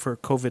testing for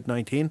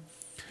COVID-19.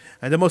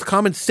 And the most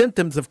common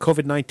symptoms of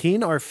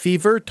COVID-19 are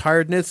fever,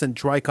 tiredness, and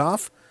dry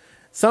cough.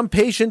 Some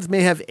patients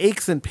may have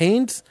aches and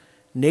pains,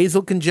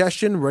 nasal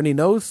congestion, runny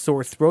nose,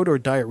 sore throat, or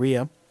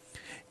diarrhea.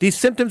 These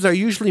symptoms are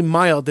usually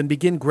mild and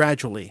begin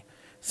gradually.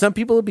 Some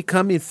people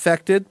become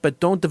infected but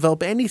don't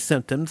develop any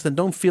symptoms and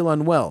don't feel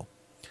unwell.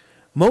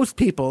 Most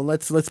people,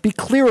 let's be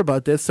clear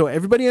about this so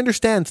everybody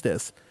understands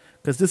this,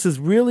 because this is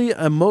really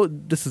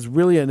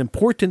an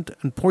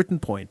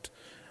important point.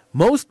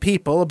 Most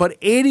people, about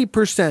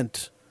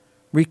 80%,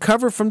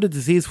 recover from the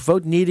disease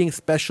without needing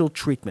special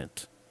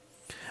treatment.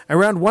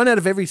 Around 1 out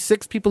of every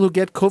 6 people who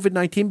get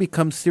COVID-19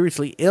 becomes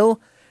seriously ill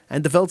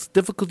and develops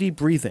difficulty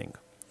breathing.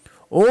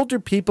 Older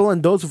people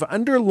and those with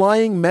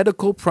underlying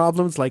medical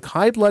problems like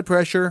high blood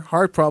pressure,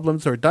 heart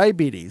problems, or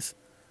diabetes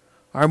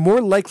are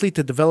more likely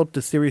to develop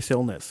the serious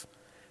illness.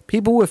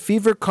 People with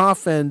fever,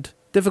 cough, and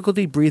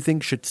difficulty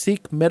breathing should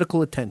seek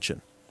medical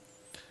attention.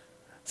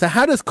 So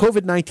how does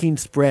COVID-19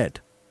 spread?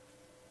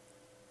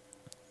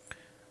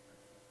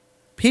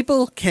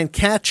 People can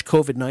catch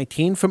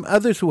COVID-19 from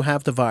others who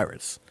have the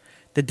virus.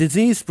 The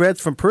disease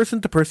spreads from person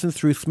to person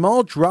through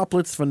small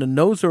droplets from the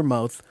nose or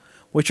mouth,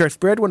 which are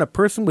spread when a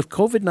person with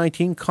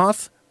COVID-19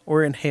 coughs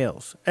or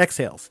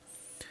exhales.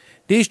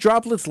 These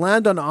droplets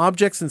land on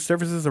objects and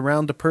surfaces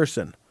around the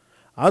person.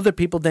 Other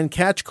people then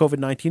catch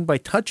COVID-19 by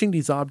touching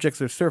these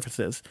objects or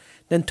surfaces,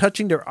 then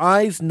touching their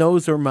eyes,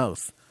 nose, or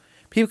mouth.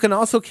 People can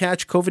also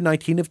catch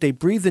COVID-19 if they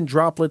breathe in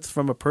droplets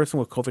from a person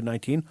with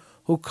COVID-19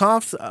 who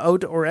coughs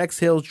out or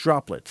exhales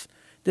droplets.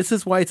 This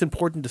is why it's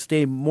important to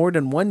stay more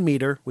than 1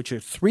 meter, which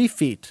is 3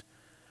 feet,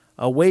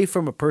 away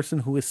from a person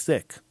who is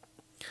sick.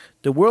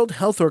 The World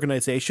Health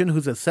Organization,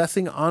 who's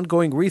assessing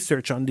ongoing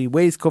research on the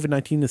ways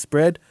COVID-19 is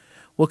spread,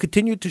 will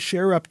continue to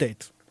share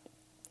updates.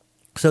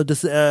 So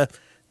this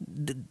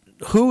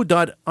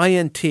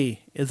WHO.int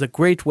is a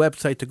great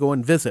website to go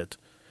and visit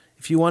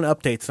if you want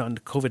updates on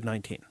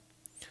COVID-19.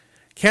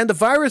 Can the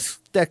virus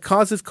that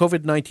causes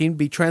COVID-19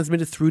 be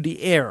transmitted through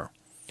the air?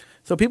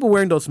 So people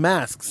wearing those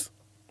masks,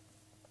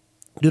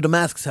 do the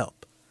masks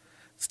help?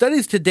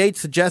 Studies to date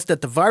suggest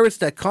that the virus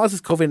that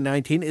causes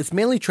COVID-19 is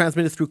mainly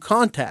transmitted through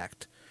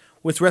contact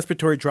with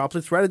respiratory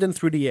droplets rather than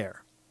through the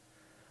air.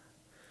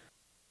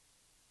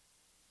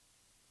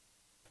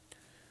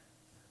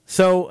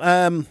 So,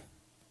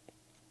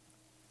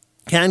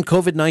 can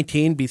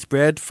COVID-19 be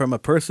spread from a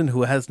person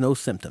who has no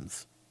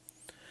symptoms?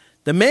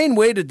 The main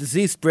way the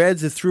disease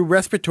spreads is through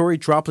respiratory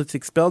droplets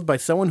expelled by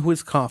someone who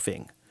is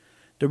coughing.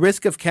 The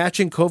risk of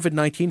catching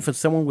COVID-19 from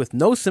someone with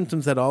no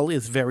symptoms at all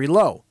is very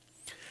low.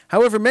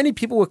 However, many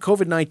people with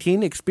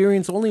COVID-19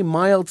 experience only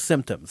mild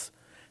symptoms.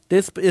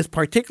 This is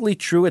particularly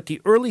true at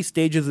the early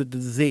stages of the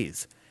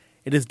disease.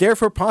 It is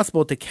therefore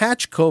possible to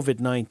catch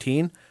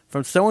COVID-19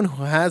 from someone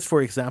who has,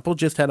 for example,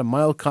 just had a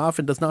mild cough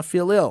and does not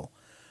feel ill.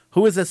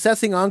 WHO is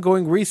assessing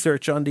ongoing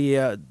research on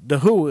the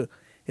WHO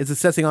is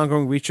assessing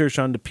ongoing research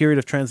on the period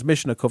of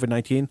transmission of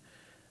COVID-19,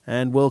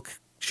 and will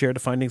share the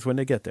findings when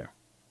they get there.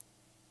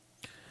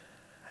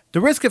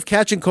 The risk of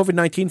catching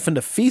COVID-19 from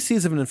the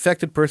feces of an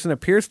infected person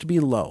appears to be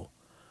low.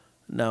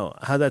 Now,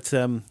 how that's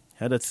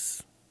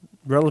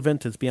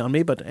relevant is beyond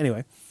me, but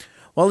anyway.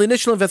 While the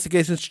initial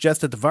investigations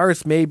suggest that the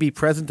virus may be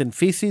present in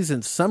feces,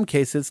 in some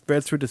cases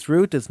spread through this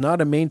route is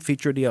not a main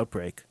feature of the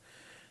outbreak.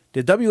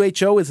 The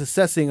WHO is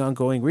assessing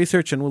ongoing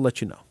research and will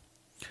let you know.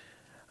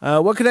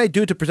 What can I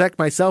do to protect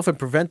myself and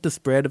prevent the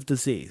spread of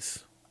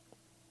disease?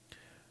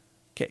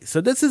 Okay,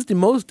 so this is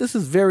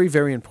very,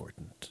 very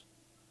important.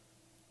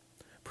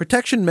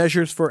 Protection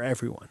measures for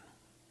everyone.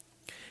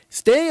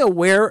 Stay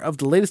aware of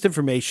the latest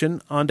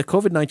information on the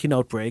COVID-19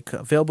 outbreak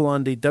available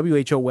on the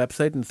WHO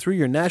website and through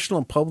your national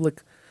and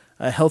public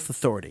health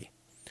authority.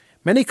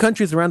 Many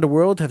countries around the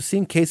world have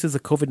seen cases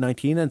of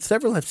COVID-19 and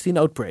several have seen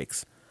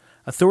outbreaks.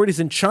 Authorities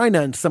in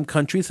China and some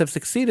countries have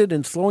succeeded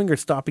in slowing or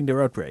stopping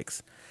their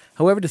outbreaks.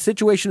 However, the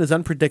situation is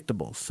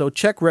unpredictable, so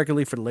check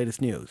regularly for the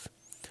latest news.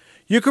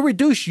 You can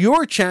reduce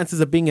your chances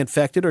of being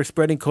infected or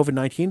spreading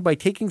COVID-19 by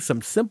taking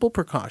some simple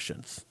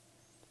precautions.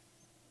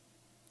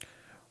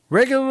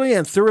 Regularly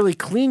and thoroughly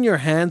clean your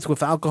hands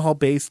with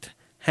alcohol-based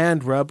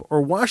hand rub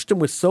or wash them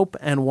with soap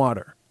and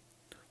water.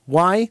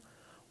 Why?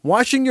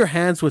 Washing your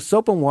hands with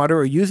soap and water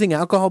or using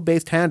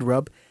alcohol-based hand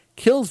rub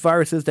kills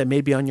viruses that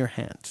may be on your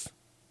hands.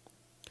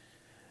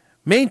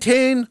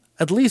 Maintain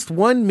at least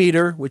 1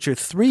 meter, which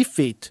is 3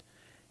 feet,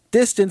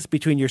 distance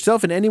between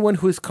yourself and anyone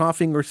who is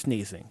coughing or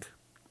sneezing.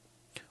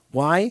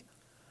 Why?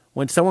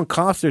 When someone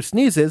coughs or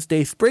sneezes,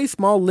 they spray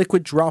small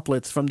liquid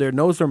droplets from their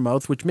nose or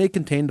mouth which may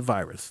contain the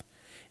virus.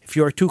 If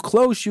you are too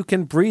close, you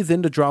can breathe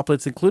in the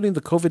droplets, including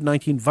the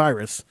COVID-19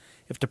 virus,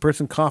 if the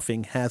person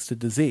coughing has the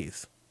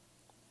disease.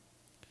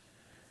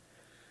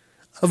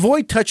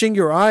 Avoid touching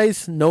your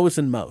eyes, nose,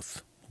 and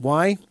mouth.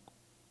 Why?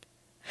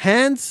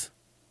 Hands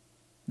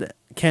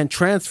can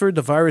transfer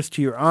the virus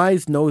to your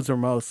eyes, nose, or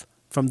mouth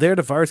From there,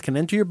 the virus can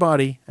enter your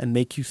body and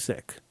make you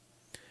sick.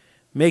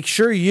 Make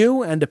sure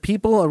you and the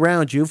people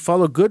around you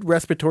follow good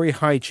respiratory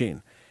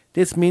hygiene.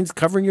 This means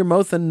covering your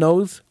mouth and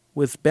nose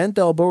with bent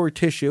elbow or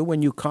tissue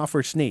when you cough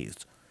or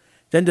sneeze.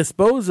 Then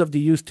dispose of the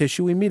used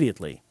tissue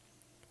immediately.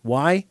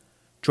 Why?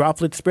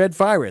 Droplet spread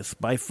virus.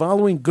 By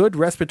following good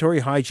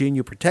respiratory hygiene,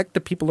 you protect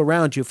the people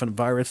around you from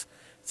virus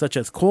such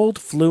as cold,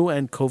 flu,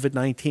 and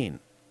COVID-19.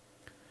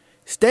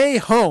 Stay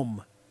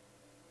home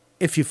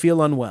if you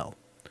feel unwell.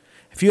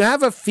 If you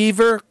have a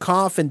fever,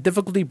 cough, and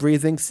difficulty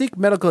breathing, seek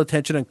medical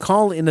attention and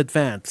call in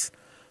advance.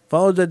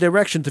 Follow the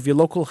directions of your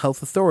local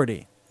health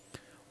authority.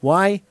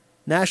 Why?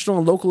 National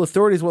and local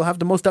authorities will have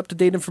the most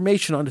up-to-date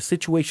information on the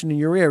situation in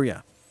your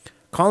area.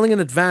 Calling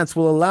in advance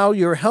will allow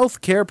your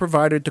health care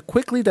provider to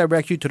quickly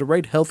direct you to the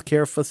right health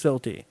care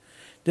facility.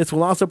 This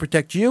will also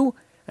protect you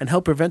and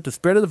help prevent the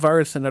spread of the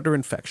virus and other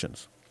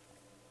infections.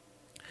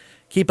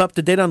 Keep up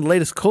to date on the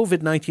latest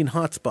COVID-19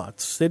 hotspots,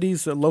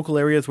 cities and local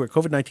areas where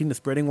COVID-19 is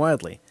spreading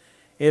wildly.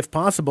 If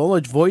possible,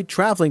 avoid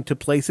traveling to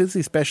places,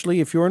 especially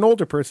if you're an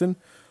older person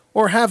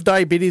or have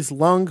diabetes,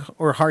 lung,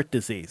 or heart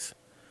disease.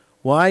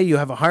 Why? You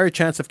have a higher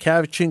chance of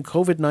catching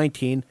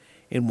COVID-19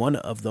 in one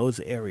of those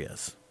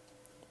areas.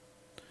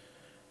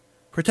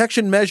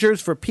 Protection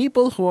measures for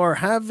people who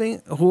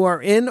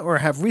are in or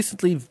have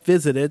recently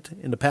visited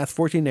in the past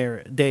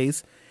 14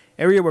 days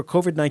area where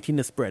COVID-19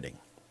 is spreading.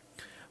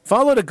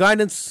 Follow the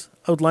guidance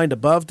outlined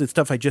above, the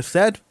stuff I just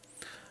said.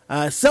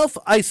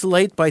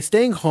 Self-isolate by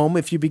staying home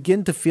if you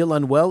begin to feel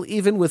unwell,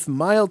 even with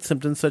mild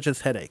symptoms such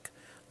as headache,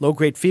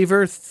 low-grade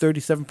fever,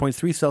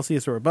 37.3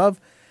 Celsius or above,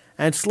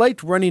 and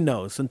slight runny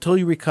nose until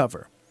you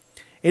recover.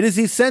 It is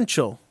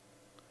essential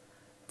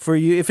for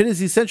you. If it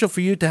is essential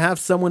for you to have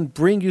someone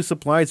bring you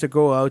supplies or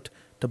go out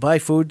to buy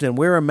food, and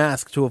wear a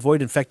mask to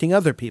avoid infecting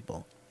other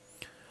people.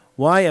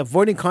 Why?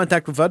 Avoiding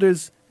contact with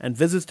others and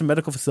visits to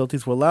medical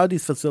facilities will allow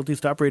these facilities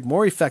to operate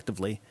more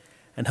effectively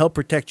and help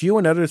protect you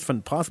and others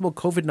from possible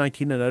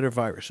COVID-19 and other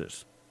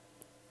viruses.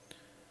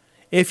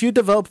 If you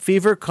develop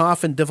fever,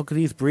 cough, and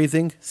difficulties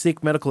breathing,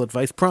 seek medical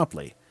advice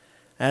promptly,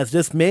 as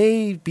this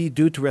may be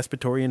due to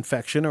respiratory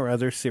infection or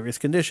other serious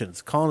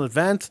conditions. Call in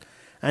advance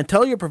and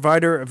tell your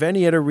provider of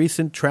any other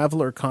recent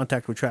travel or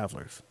contact with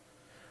travelers.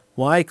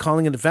 Why?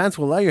 Calling in advance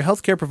will allow your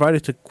healthcare provider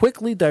to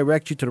quickly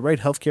direct you to the right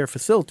healthcare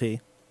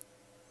facility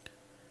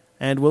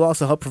and will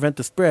also help prevent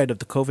the spread of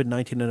the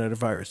COVID-19 and other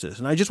viruses.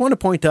 And I just want to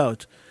point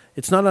out,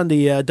 it's not on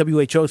the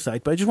WHO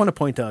site, but I just want to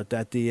point out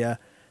that the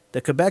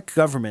Quebec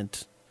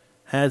government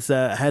has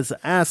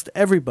asked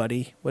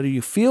everybody, whether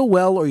you feel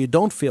well or you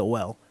don't feel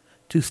well,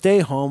 to stay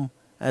home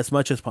as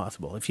much as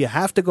possible. If you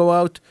have to go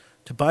out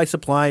to buy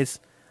supplies,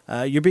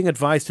 you're being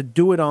advised to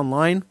do it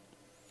online.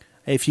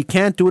 If you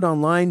can't do it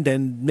online,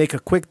 then make a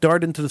quick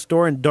dart into the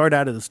store and dart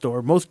out of the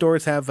store. Most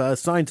stores have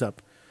signs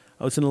up.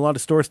 I was in a lot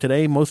of stores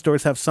today. Most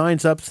stores have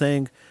signs up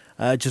saying,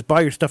 just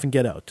buy your stuff and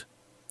get out.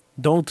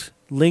 Don't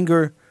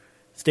linger.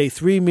 Stay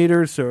 3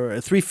 meters or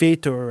 3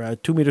 feet or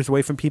 2 meters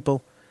away from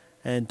people.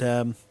 And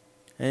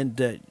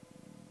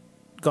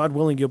God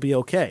willing, you'll be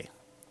okay.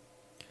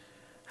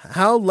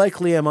 How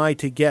likely am I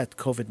to get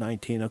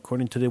COVID-19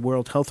 according to the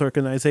World Health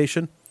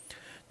Organization?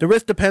 The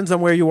risk depends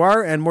on where you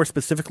are and more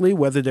specifically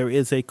whether there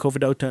is a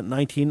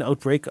COVID-19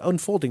 outbreak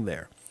unfolding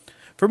there.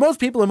 For most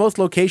people in most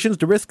locations,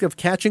 the risk of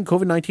catching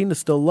COVID-19 is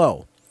still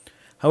low.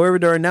 However,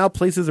 there are now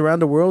places around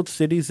the world,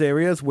 cities,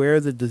 areas where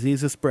the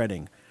disease is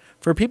spreading.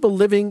 For people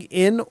living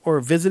in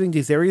or visiting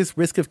these areas,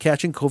 risk of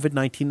catching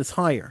COVID-19 is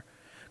higher.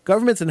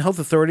 Governments and health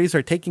authorities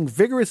are taking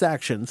vigorous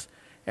actions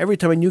every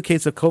time a new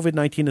case of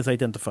COVID-19 is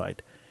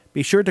identified.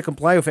 Be sure to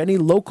comply with any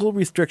local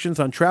restrictions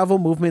on travel,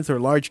 movements, or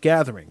large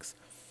gatherings.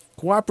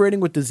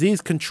 Cooperating with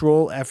disease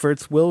control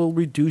efforts will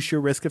reduce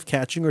your risk of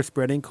catching or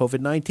spreading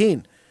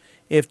COVID-19.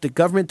 If the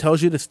government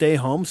tells you to stay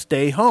home,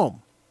 stay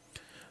home.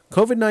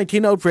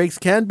 COVID-19 outbreaks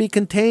can be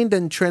contained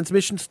and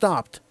transmission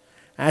stopped,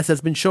 as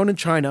has been shown in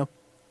China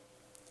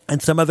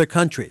and some other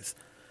countries.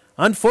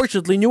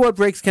 Unfortunately, new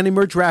outbreaks can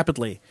emerge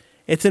rapidly.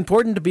 It's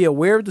important to be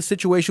aware of the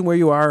situation where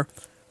you are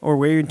or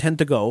where you intend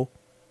to go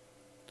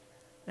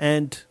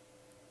and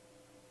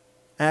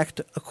act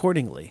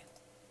accordingly.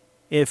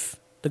 If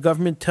the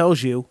government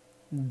tells you,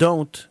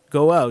 don't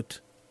go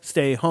out,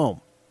 stay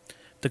home.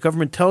 The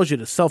government tells you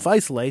to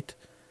self-isolate,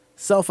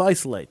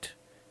 self-isolate.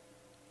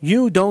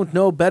 You don't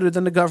know better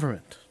than the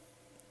government.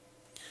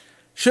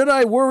 Should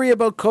I worry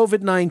about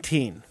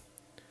COVID-19?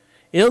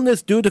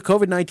 Illness due to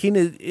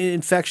COVID-19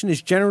 infection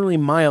is generally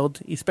mild,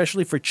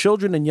 especially for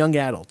children and young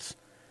adults.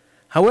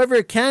 However,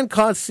 it can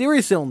cause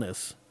serious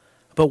illness.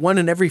 About 1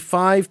 in every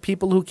 5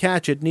 people who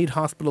catch it need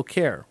hospital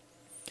care.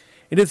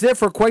 It is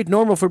therefore quite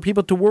normal for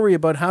people to worry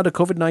about how the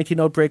COVID-19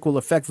 outbreak will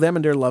affect them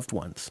and their loved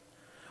ones.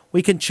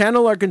 We can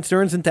channel our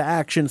concerns into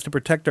actions to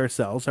protect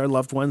ourselves, our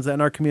loved ones,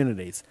 and our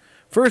communities.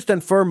 First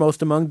and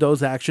foremost among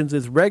those actions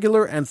is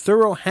regular and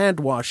thorough hand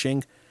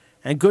washing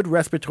and good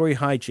respiratory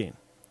hygiene.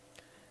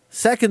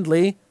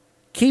 Secondly,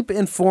 keep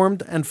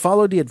informed and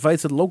follow the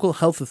advice of local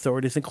health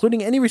authorities,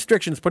 including any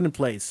restrictions put in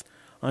place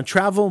on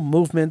travel,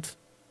 movement,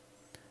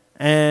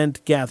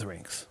 and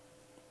gatherings.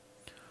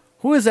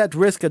 Who is at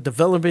risk of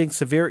developing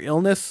severe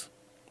illness?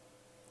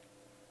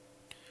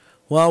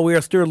 Well, we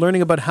are still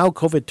learning about how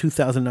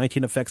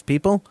COVID-2019 affects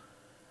people.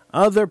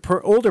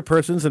 Older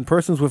persons and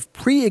persons with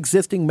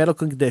pre-existing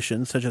medical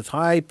conditions such as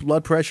high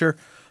blood pressure,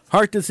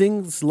 heart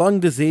disease, lung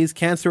disease,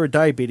 cancer, or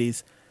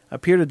diabetes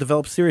appear to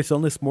develop serious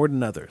illness more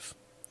than others.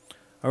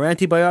 Are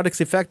antibiotics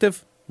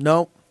effective?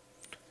 No.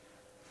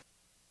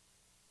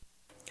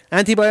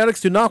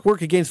 Antibiotics do not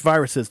work against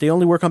viruses. They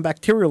only work on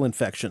bacterial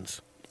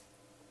infections.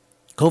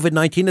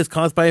 COVID-19 is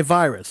caused by a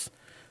virus,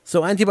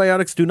 so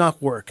antibiotics do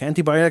not work.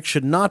 Antibiotics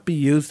should not be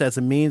used as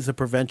a means of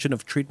prevention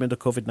of treatment of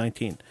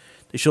COVID-19.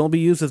 They should only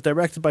be used as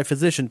directed by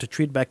physician to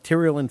treat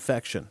bacterial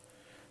infection.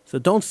 So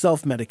don't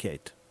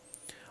self-medicate.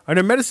 Are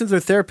there medicines or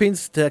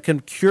therapies that can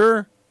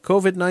cure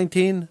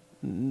COVID-19?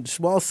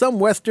 While some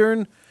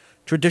Western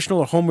traditional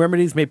or home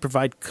remedies may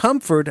provide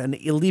comfort and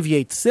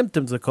alleviate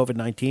symptoms of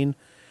COVID-19,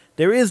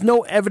 there is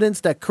no evidence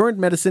that current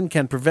medicine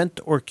can prevent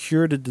or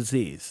cure the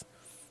disease.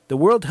 The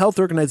World Health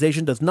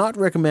Organization does not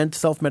recommend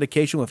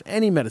self-medication with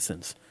any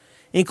medicines,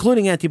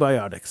 including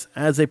antibiotics,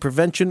 as a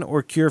prevention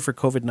or cure for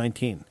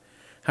COVID-19.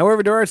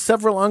 However, there are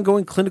several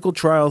ongoing clinical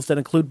trials that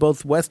include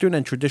both Western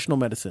and traditional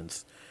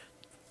medicines.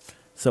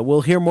 So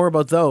we'll hear more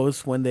about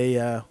those when they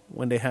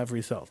have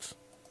results.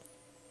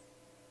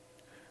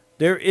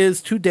 There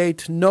is, to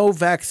date, no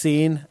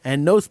vaccine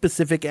and no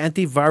specific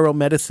antiviral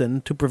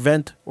medicine to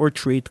prevent or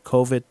treat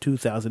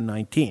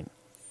COVID-2019.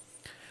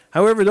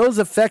 However, those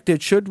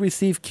affected should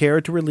receive care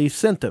to relieve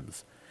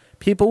symptoms.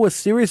 People with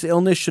serious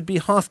illness should be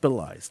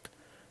hospitalized.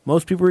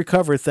 Most people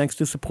recover thanks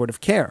to supportive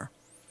care.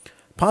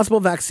 Possible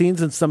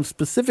vaccines and some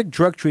specific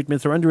drug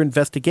treatments are under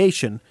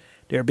investigation.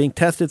 They are being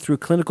tested through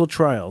clinical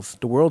trials.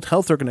 The World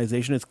Health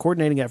Organization is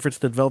coordinating efforts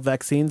to develop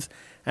vaccines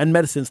and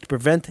medicines to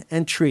prevent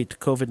and treat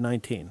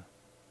COVID-19.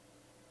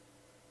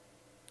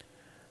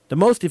 The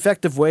most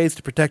effective ways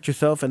to protect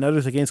yourself and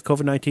others against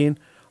COVID-19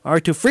 are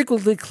to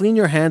frequently clean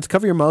your hands,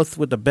 cover your mouth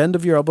with the bend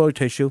of your elbow or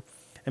tissue,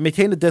 and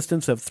maintain a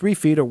distance of 3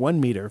 feet or 1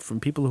 meter from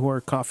people who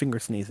are coughing or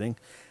sneezing,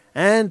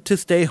 and to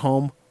stay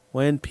home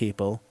when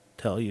people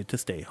tell you to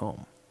stay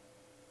home.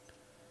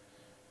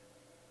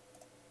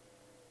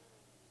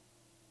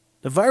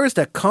 The virus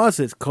that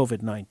causes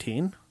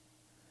COVID-19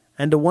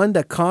 and the one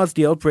that caused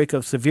the outbreak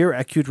of severe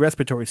acute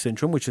respiratory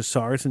syndrome, which is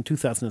SARS in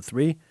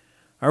 2003,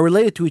 are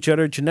related to each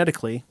other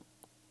genetically,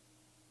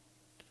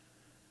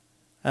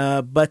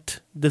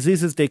 but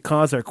diseases they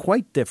cause are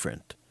quite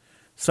different.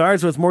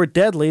 SARS was more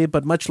deadly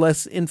but much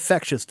less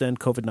infectious than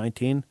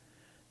COVID-19.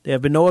 There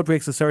have been no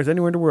outbreaks of SARS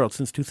anywhere in the world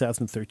since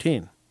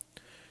 2013.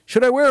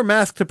 Should I wear a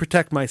mask to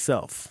protect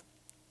myself?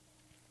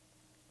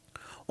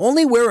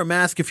 Only wear a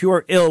mask if you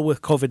are ill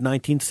with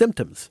COVID-19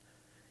 symptoms,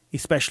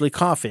 especially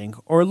coughing,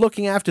 or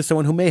looking after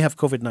someone who may have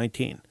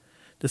COVID-19.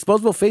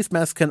 Disposable face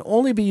masks can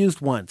only be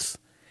used once.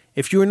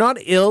 If you are not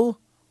ill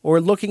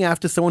or looking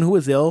after someone who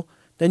is ill,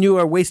 then you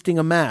are wasting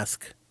a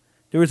mask.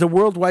 There is a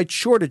worldwide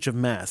shortage of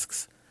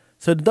masks.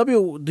 So the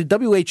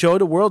WHO,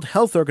 the World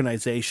Health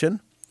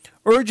Organization,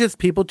 urges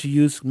people to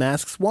use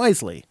masks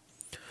wisely.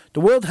 The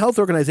World Health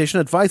Organization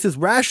advises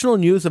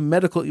rational use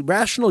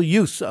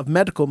of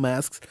medical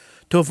masks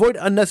to avoid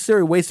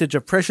unnecessary wastage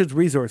of precious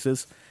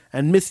resources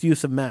and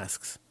misuse of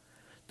masks.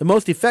 The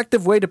most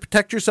effective way to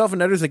protect yourself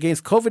and others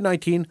against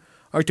COVID-19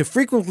 are to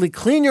frequently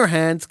clean your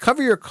hands,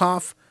 cover your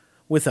cough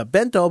with a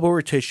bent elbow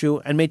or tissue,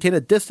 and maintain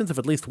a distance of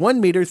at least 1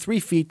 meter, 3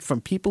 feet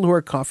from people who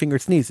are coughing or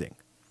sneezing.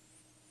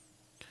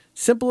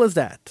 Simple as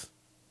that.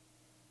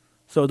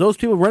 So those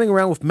people running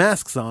around with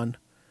masks on,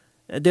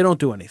 they don't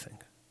do anything.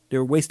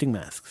 They're wasting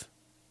masks.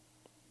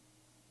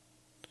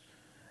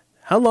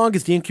 How long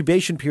is the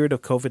incubation period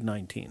of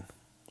COVID-19?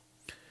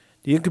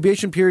 The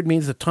incubation period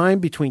means the time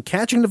between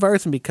catching the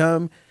virus and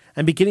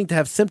beginning to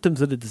have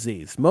symptoms of the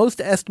disease. Most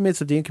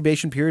estimates of the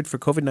incubation period for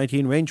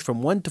COVID-19 range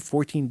from 1 to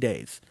 14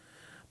 days.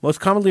 Most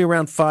commonly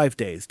around 5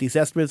 days. These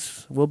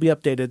estimates will be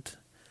updated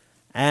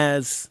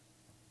as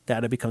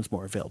data becomes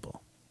more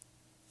available.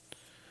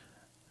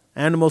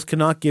 Animals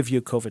cannot give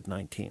you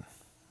COVID-19.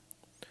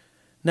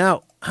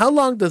 Now, how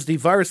long does the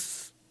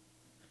virus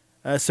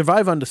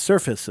survive on the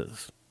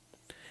surfaces?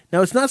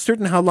 Now, it's not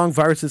certain how long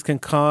viruses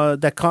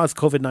that cause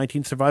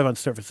COVID-19 survive on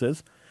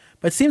surfaces,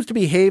 but it seems to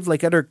behave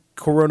like other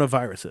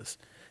coronaviruses.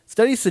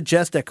 Studies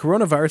suggest that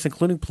coronavirus,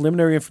 including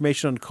preliminary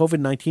information on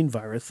COVID-19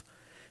 virus,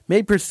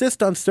 may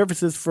persist on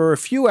surfaces for a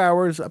few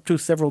hours up to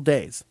several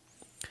days.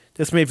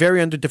 This may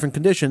vary under different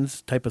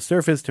conditions, type of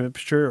surface,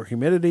 temperature, or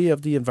humidity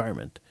of the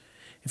environment.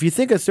 If you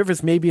think a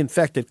surface may be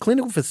infected, clean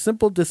it with a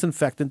simple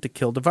disinfectant to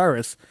kill the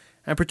virus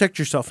and protect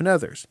yourself and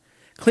others.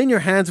 Clean your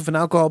hands with an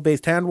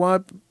alcohol-based hand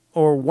wipe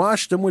or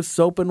wash them with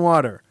soap and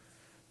water.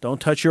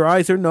 Don't touch your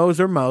eyes or nose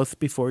or mouth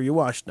before you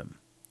wash them.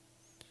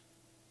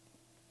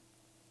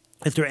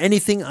 Is there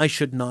anything I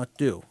should not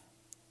do?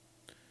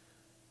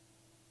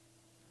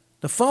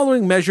 The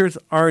following measures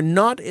are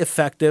not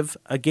effective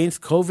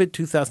against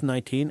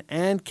COVID-2019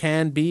 and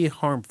can be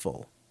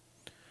harmful.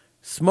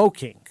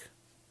 Smoking,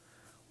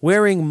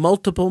 wearing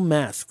multiple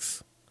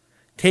masks,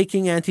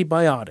 taking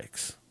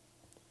antibiotics,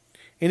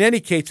 In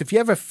any case, if you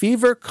have a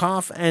fever,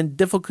 cough, and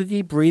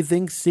difficulty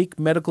breathing, seek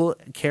medical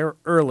care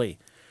early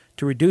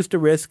to reduce the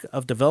risk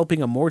of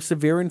developing a more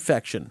severe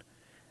infection.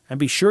 And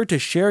be sure to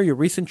share your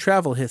recent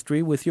travel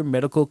history with your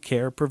medical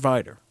care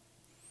provider.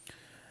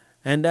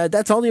 And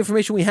that's all the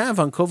information we have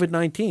on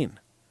COVID-19.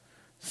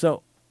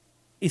 So,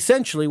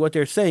 essentially what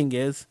they're saying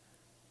is,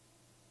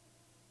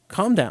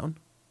 calm down.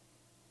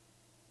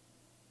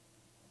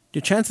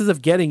 Your chances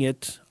of getting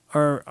it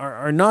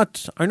are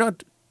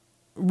not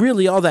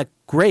really all that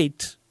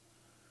great.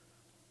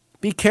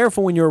 Be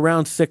careful when you're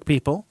around sick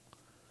people.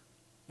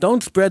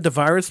 Don't spread the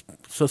virus,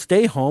 so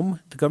stay home.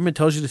 The government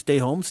tells you to stay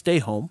home. Stay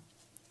home.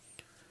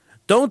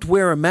 Don't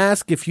wear a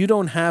mask if you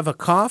don't have a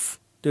cough.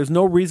 There's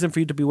no reason for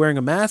you to be wearing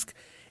a mask.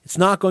 It's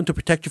not going to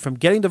protect you from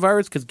getting the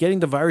virus, because getting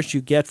the virus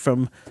you get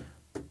from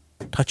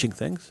touching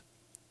things.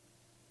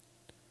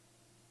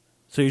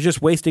 So you're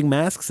just wasting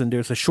masks, and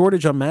there's a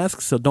shortage on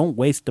masks, so don't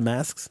waste the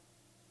masks.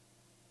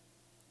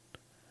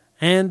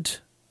 And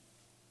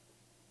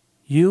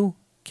you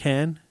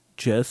can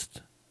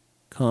just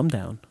calm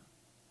down.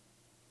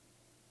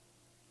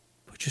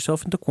 Put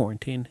yourself into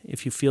quarantine.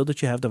 If you feel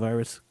that you have the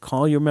virus,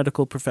 call your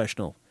medical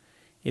professional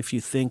if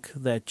you think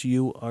that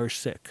you are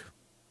sick.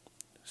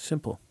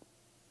 Simple.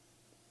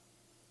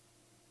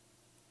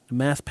 The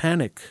mass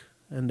panic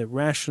and the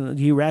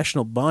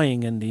irrational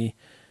buying and the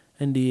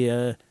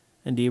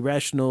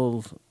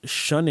irrational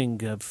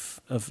shunning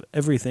of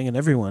everything and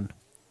everyone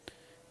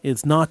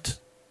is not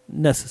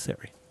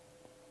necessary.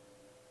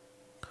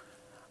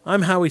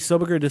 I'm Howie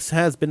Silberger. This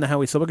has been the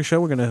Howie Silberger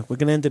Show. We're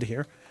gonna end it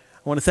here.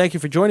 I want to thank you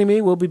for joining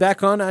me. We'll be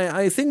back on.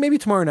 I think maybe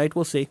tomorrow night.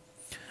 We'll see.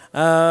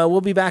 We'll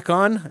be back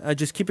on.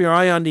 Just keep your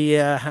eye on the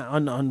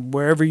on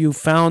wherever you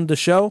found the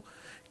show.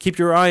 Keep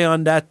your eye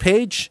on that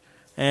page.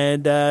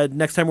 And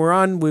next time we're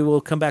on, we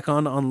will come back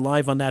on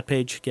live on that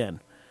page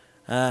again.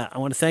 I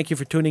want to thank you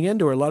for tuning in.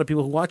 There were a lot of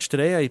people who watched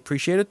today. I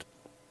appreciate it.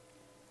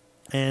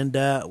 And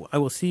I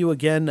will see you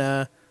again.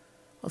 I'll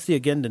see you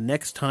again the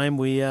next time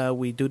we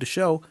do the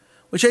show,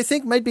 which I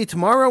think might be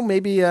tomorrow,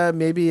 maybe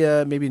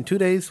in 2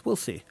 days. We'll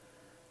see.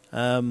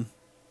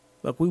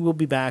 But we will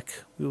be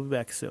back. We will be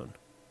back soon.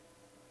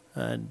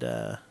 And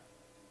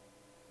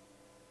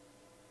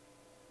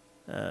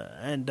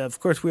of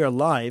course we are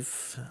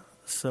live.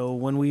 So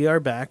when we are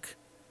back,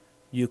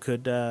 you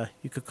could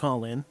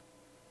call in.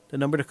 The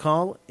number to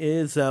call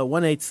is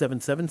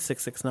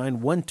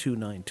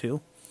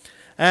 1-877-669-1292.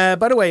 By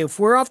the way, if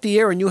we're off the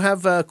air and you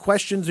have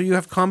questions or you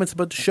have comments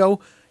about the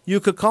show, you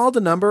could call the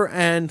number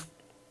and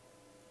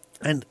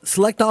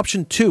select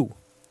option 2.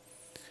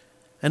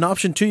 And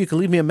option 2, you can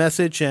leave me a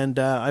message, and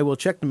I will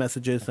check the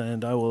messages,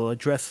 and I will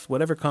address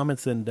whatever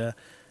comments and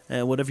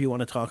whatever you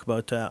want to talk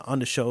about on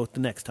the show the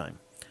next time.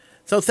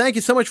 So thank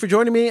you so much for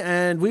joining me,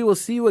 and we will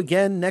see you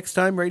again next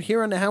time right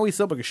here on the Howie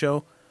Silberger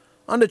Show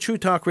on the True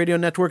Talk Radio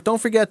Network.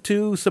 Don't forget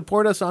to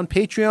support us on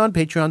Patreon,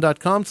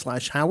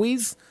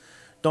 patreon.com/Howies.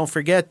 Don't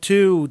forget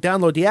to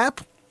download the app.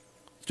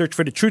 Search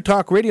for the True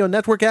Talk Radio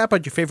Network app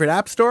at your favorite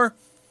app store.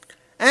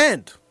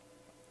 And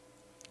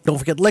don't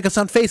forget to like us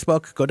on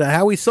Facebook. Go to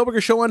Howie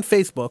Silberger Show on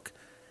Facebook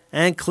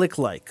and click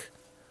like.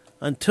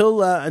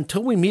 Until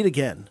we meet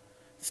again,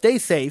 stay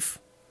safe.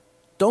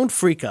 Don't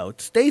freak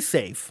out. Stay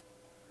safe.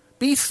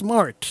 Be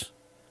smart.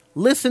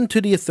 Listen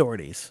to the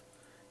authorities.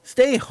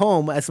 Stay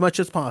home as much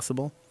as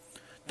possible.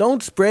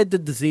 Don't spread the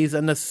disease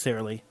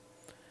unnecessarily.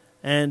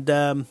 And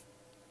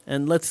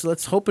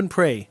let's hope and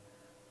pray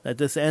that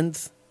this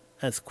ends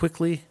as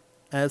quickly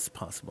as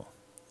possible.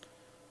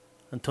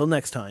 Until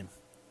next time,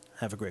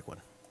 have a great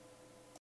one.